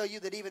can I tell you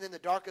that even in the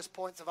darkest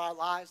points of our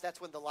lives, that's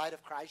when the light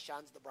of Christ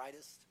shines the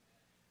brightest?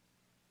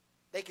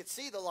 They could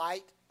see the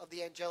light of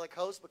the angelic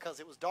host because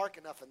it was dark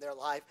enough in their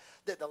life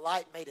that the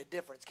light made a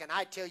difference. Can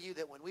I tell you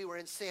that when we were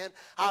in sin,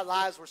 our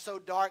lives were so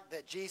dark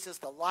that Jesus,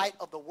 the light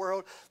of the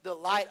world, the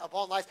light of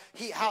all lights,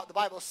 the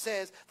Bible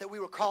says that we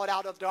were called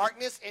out of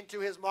darkness into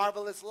his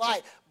marvelous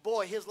light.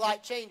 Boy, his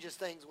light changes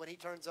things when he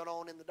turns it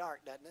on in the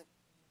dark, doesn't it?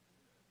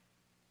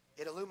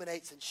 It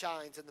illuminates and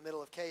shines in the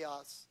middle of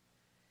chaos.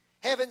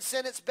 Heaven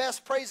sent its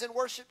best praise and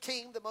worship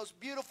team. The most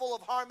beautiful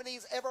of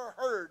harmonies ever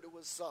heard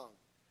was sung.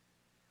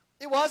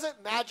 It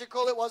wasn't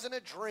magical. It wasn't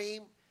a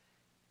dream.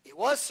 It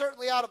was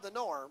certainly out of the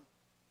norm.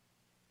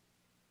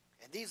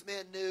 And these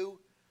men knew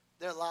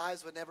their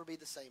lives would never be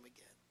the same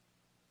again.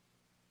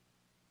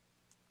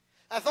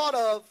 I thought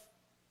of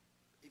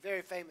a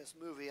very famous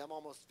movie. I'm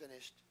almost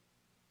finished.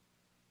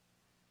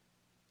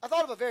 I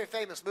thought of a very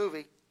famous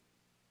movie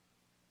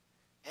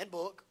and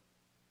book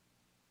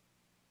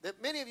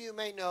that many of you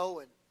may know,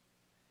 and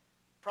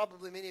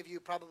probably many of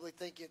you probably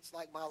think it's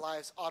like my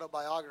life's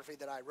autobiography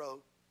that I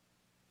wrote.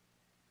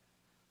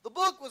 The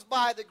book was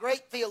by the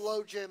great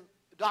theologian,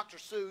 Dr.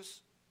 Seuss,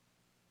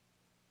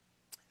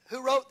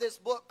 who wrote this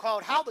book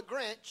called How the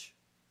Grinch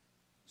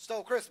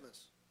Stole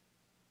Christmas.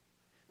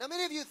 Now,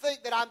 many of you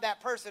think that I'm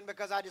that person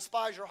because I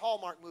despise your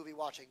Hallmark movie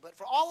watching. But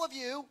for all of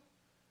you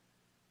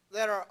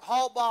that are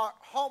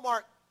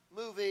Hallmark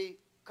movie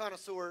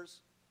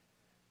connoisseurs,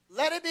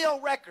 let it be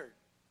on record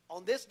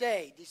on this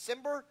day,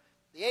 December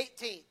the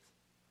 18th,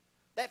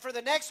 that for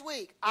the next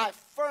week, I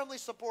firmly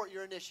support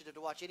your initiative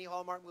to watch any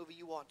Hallmark movie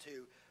you want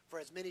to for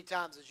as many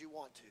times as you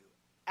want to.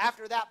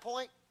 After that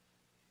point,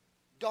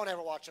 don't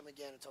ever watch them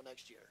again until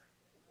next year.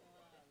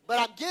 But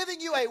I'm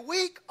giving you a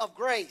week of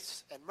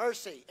grace and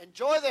mercy.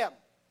 Enjoy them.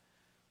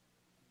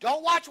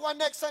 Don't watch one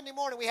next Sunday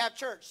morning we have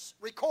church.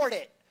 Record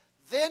it.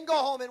 Then go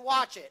home and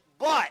watch it.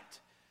 But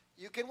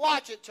you can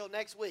watch it till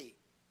next week.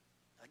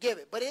 I'll give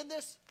it. But in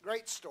this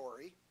great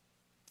story,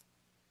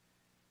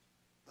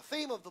 the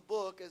theme of the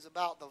book is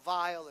about the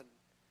vile and,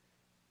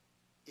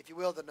 if you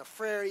will, the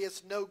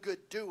nefarious,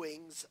 no-good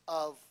doings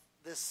of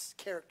this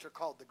character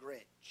called the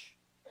Grinch.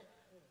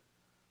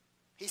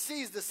 He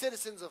sees the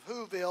citizens of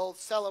Whoville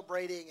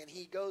celebrating, and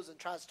he goes and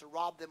tries to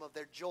rob them of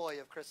their joy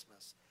of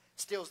Christmas.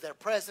 Steals their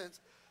presents,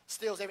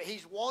 steals everything.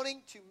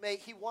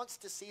 He wants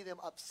to see them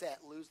upset,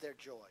 lose their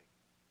joy.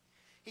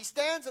 He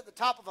stands at the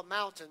top of a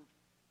mountain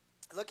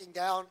looking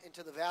down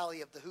into the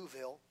valley of the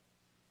Whoville,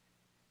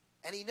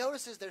 and he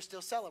notices they're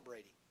still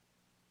celebrating.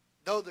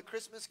 Though the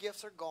Christmas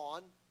gifts are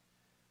gone,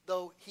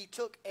 though he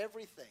took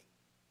everything,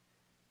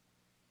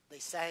 they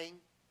sang,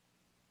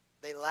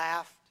 they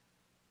laughed,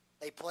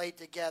 they played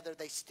together.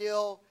 They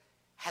still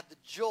had the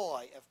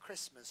joy of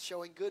Christmas,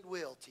 showing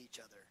goodwill to each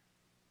other.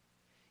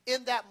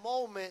 In that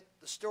moment,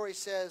 the story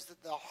says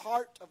that the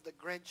heart of the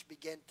Grinch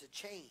began to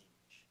change.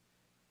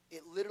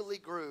 It literally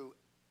grew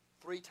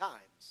 3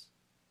 times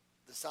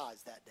the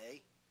size that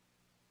day.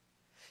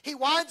 He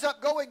winds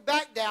up going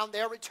back down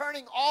there,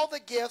 returning all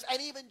the gifts,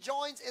 and even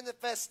joins in the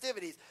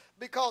festivities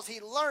because he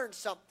learned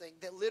something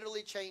that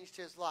literally changed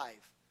his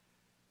life.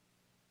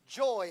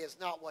 Joy is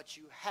not what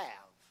you have,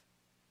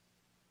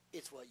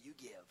 it's what you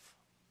give.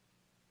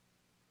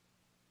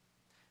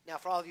 Now,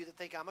 for all of you that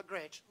think I'm a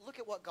Grinch, look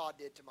at what God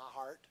did to my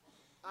heart.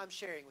 I'm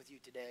sharing with you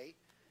today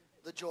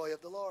the joy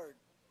of the Lord.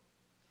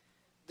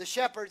 The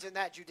shepherds in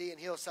that Judean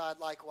hillside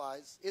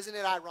likewise. Isn't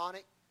it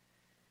ironic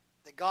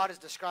that God is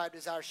described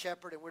as our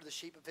shepherd and we're the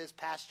sheep of his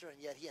pasture, and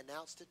yet he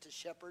announced it to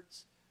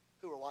shepherds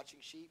who were watching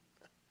sheep?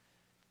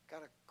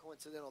 Kind of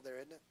coincidental there,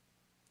 isn't it?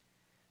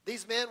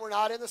 These men were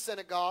not in the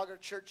synagogue or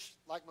church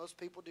like most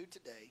people do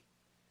today.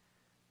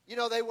 You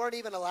know, they weren't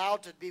even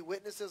allowed to be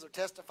witnesses or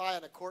testify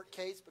in a court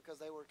case because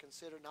they were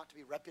considered not to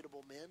be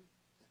reputable men.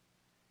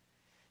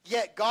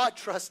 Yet God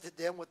trusted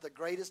them with the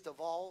greatest of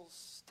all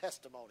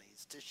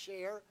testimonies to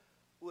share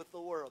with the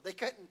world. They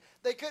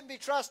couldn't be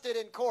trusted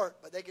in court,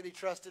 but they could be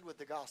trusted with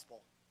the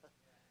gospel.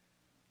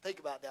 Think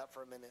about that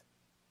for a minute.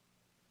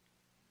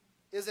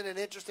 Isn't it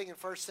interesting in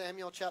 1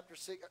 Samuel chapter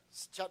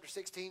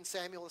 16,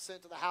 Samuel is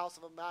sent to the house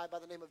of a man by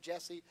the name of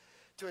Jesse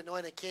to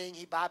anoint a king.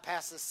 He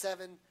bypasses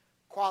 7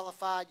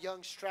 qualified,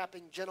 young,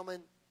 strapping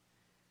gentlemen.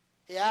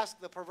 He asked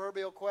the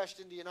proverbial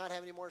question, do you not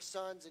have any more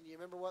sons? And you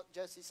remember what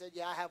Jesse said?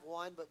 Yeah, I have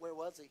one, but where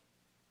was he?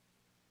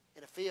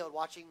 In a field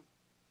watching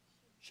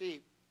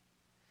sheep.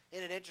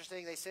 Isn't it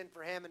interesting? They send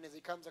for him, and as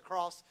he comes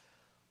across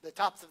the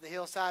tops of the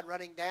hillside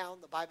running down,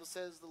 the Bible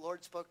says the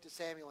Lord spoke to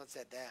Samuel and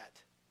said,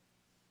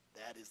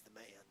 that is the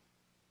man.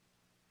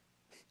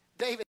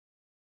 David,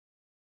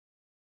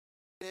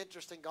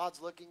 interesting,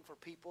 God's looking for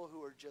people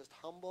who are just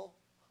humble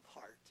of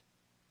heart.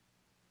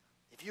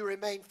 If you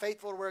remain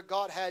faithful to where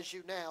God has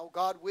you now,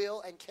 God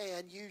will and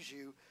can use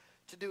you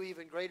to do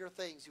even greater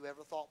things you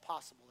ever thought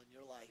possible in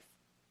your life.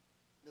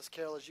 Miss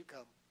Carol, as you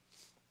come.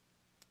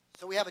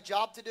 So we have a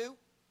job to do.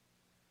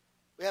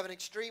 We have an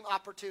extreme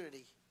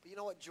opportunity. But you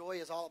know what joy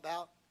is all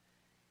about?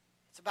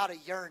 It's about a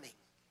yearning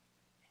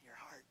in your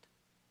heart.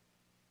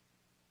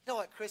 You know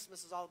what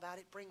Christmas is all about?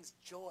 It brings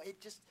joy.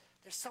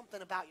 There's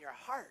something about your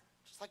heart.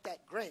 Just like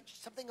that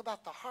Grinch. Something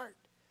about the heart.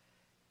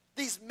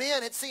 These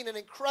men had seen an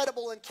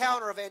incredible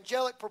encounter of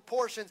angelic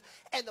proportions,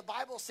 and the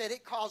Bible said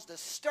it caused a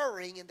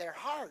stirring in their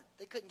heart.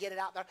 They couldn't get it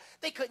out there.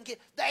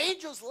 The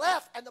angels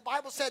left, and the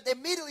Bible said, they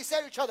immediately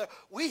said to each other,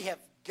 we have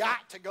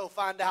got to go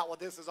find out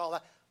what this is all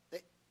about.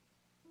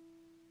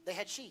 They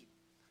had sheep.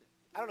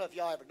 I don't know if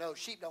y'all ever know,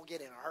 sheep don't get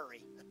in a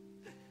hurry.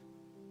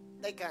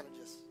 They kind of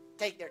just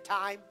take their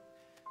time.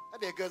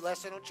 That'd be a good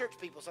lesson on church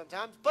people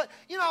sometimes. But,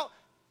 you know,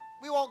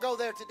 we won't go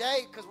there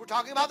today because we're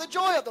talking about the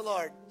joy of the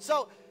Lord.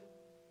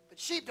 But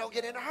sheep don't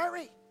get in a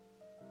hurry.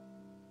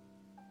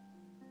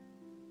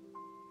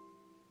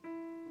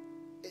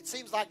 It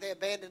seems like they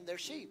abandoned their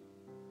sheep,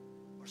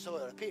 or so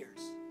it appears.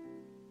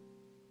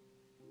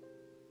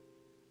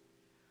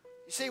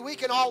 You see, we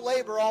can all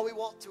labor all we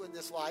want to in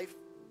this life,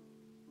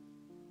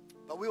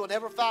 but we will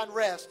never find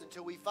rest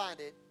until we find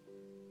it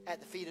at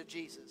the feet of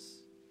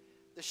Jesus.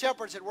 The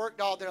shepherds had worked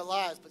all their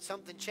lives, but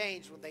something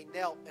changed when they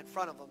knelt in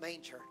front of a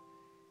manger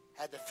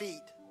at the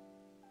feet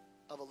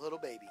of a little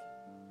baby.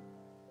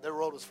 Their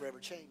world was forever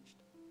changed.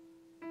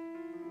 You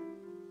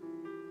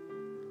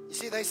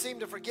see, they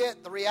seemed to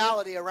forget the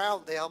reality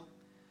around them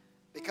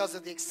because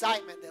of the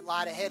excitement that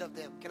lied ahead of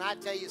them. Can I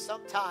tell you,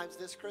 sometimes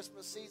this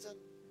Christmas season,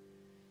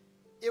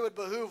 it would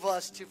behoove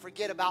us to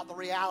forget about the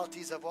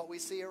realities of what we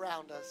see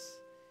around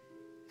us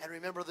and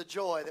remember the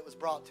joy that was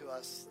brought to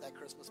us that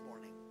Christmas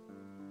morning.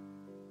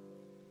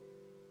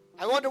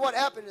 I wonder what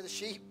happened to the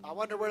sheep. I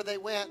wonder where they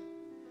went.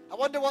 I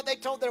wonder what they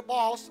told their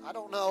boss. I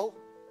don't know.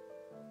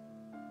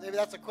 Maybe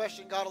that's a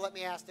question God will let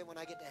me ask them when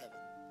I get to heaven.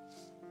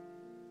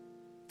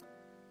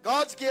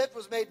 God's gift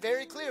was made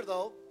very clear,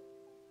 though.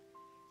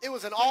 It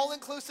was an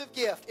all-inclusive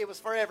gift. It was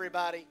for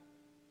everybody,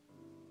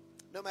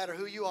 no matter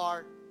who you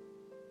are.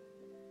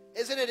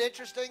 Isn't it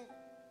interesting?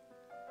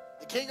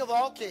 The King of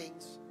all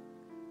kings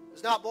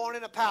was not born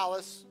in a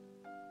palace,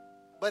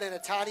 but in a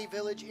tiny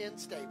village inn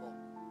stable.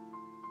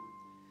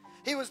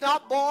 He was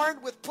not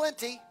born with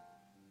plenty,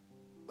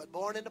 but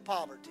born into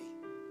poverty.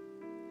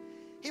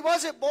 He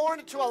wasn't born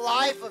into a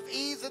life of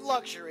ease and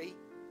luxury,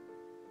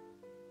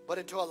 but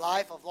into a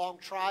life of long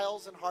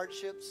trials and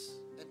hardships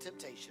and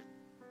temptation.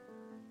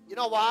 You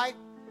know why?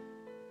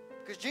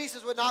 Because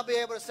Jesus would not be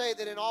able to say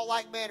that in all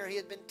like manner he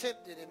had been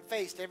tempted and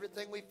faced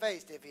everything we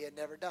faced if he had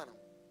never done them.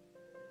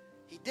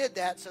 He did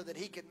that so that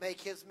he could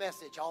make his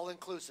message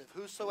all-inclusive.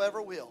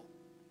 Whosoever will,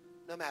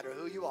 no matter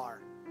who you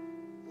are,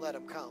 let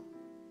him come.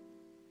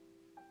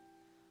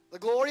 The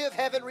glory of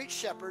heaven reached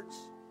shepherds.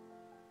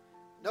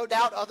 No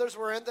doubt others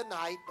were in the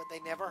night, but they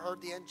never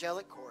heard the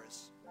angelic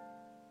chorus.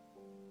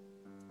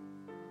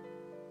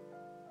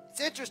 It's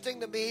interesting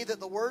to me that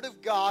the Word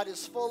of God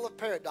is full of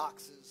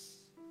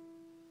paradoxes.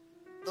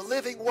 The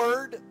living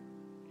Word,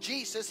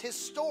 Jesus, his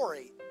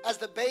story as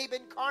the babe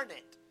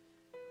incarnate,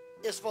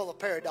 is full of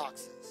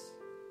paradoxes.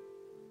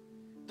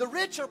 The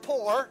rich are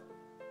poor,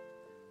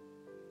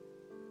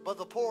 but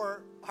the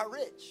poor are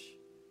rich.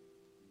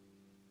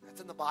 That's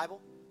in the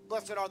Bible.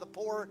 Blessed are the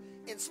poor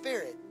in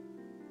spirit,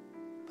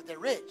 but they're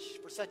rich,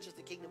 for such is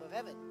the kingdom of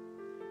heaven.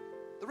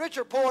 The rich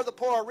are poor, the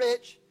poor are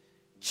rich.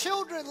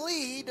 Children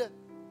lead,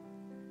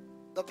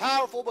 the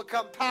powerful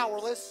become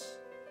powerless.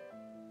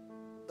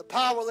 The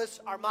powerless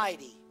are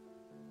mighty.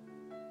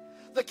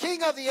 The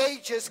King of the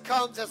ages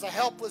comes as a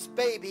helpless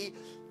baby.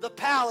 The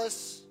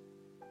palace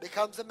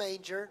becomes a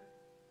manger.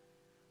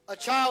 A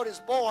child is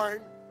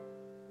born,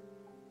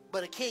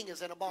 but a king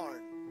is in a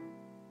barn.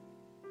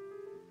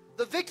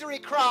 The victory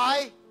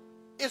cry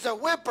is a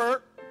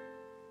whimper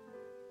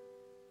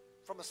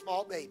from a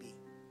small baby.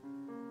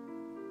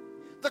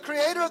 The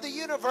creator of the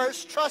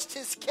universe trusts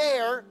his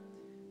care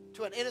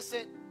to an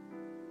innocent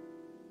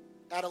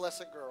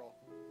adolescent girl.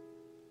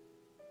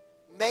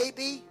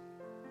 Maybe,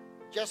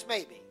 just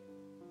maybe,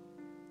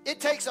 it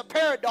takes a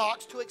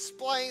paradox to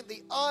explain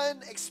the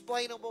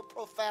unexplainable,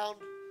 profound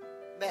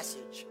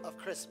message of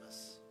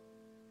Christmas.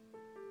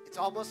 It's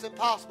almost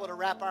impossible to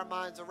wrap our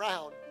minds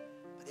around,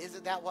 but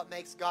isn't that what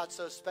makes God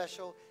so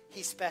special?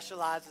 He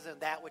specializes in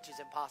that which is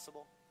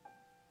impossible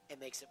and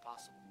makes it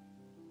possible.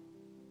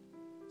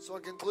 So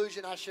in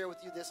conclusion, I share with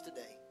you this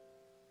today.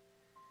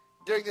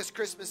 During this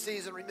Christmas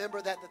season,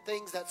 remember that the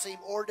things that seem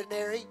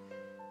ordinary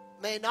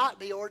may not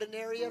be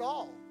ordinary at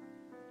all.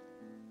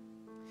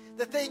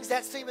 The things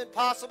that seem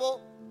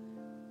impossible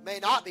may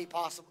not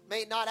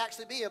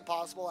actually be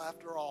impossible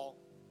after all.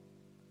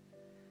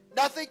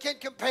 Nothing can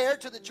compare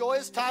to the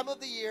joyous time of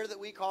the year that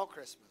we call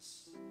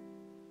Christmas.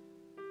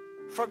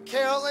 From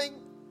caroling,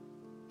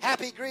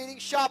 happy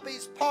greetings,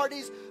 shoppings,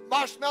 parties,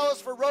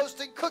 marshmallows for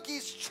roasting,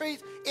 cookies,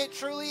 treats, it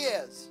truly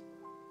is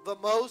the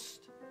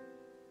most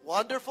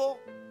wonderful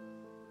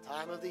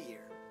time of the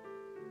year.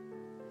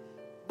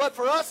 But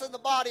for us in the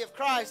body of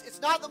Christ, it's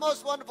not the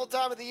most wonderful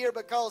time of the year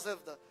because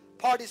of the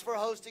parties for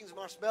hostings,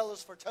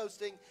 marshmallows for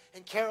toasting,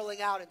 and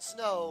caroling out in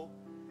snow.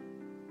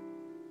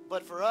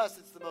 But for us,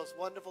 it's the most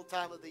wonderful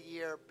time of the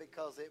year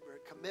because it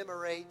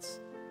commemorates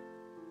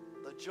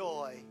the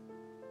joy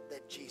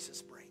that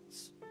Jesus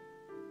brings.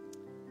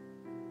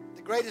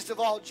 The greatest of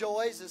all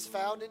joys is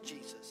found in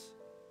Jesus.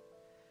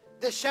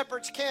 This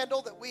shepherd's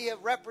candle that we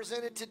have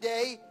represented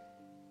today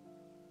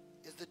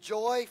is the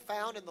joy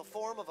found in the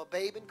form of a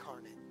babe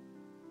incarnate.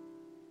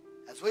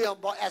 As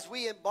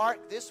we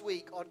embark this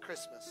week on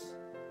Christmas,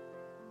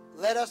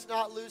 let us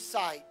not lose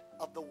sight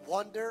of the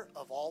wonder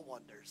of all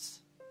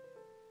wonders.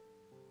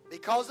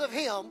 Because of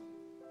him,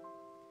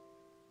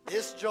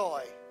 this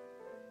joy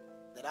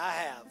that I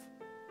have,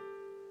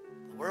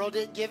 the world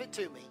didn't give it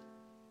to me.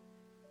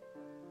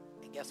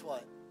 And guess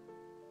what?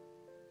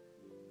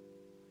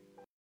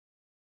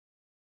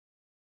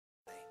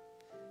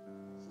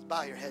 Just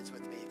bow your heads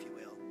with me, if you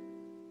will.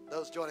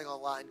 Those joining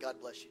online, God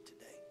bless you today.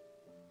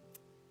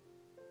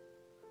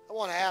 I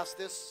want to ask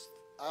this.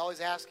 I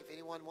always ask if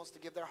anyone wants to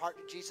give their heart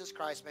to Jesus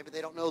Christ. Maybe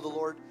they don't know the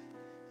Lord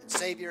and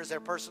Savior as their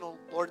personal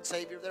Lord and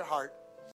Savior of their heart.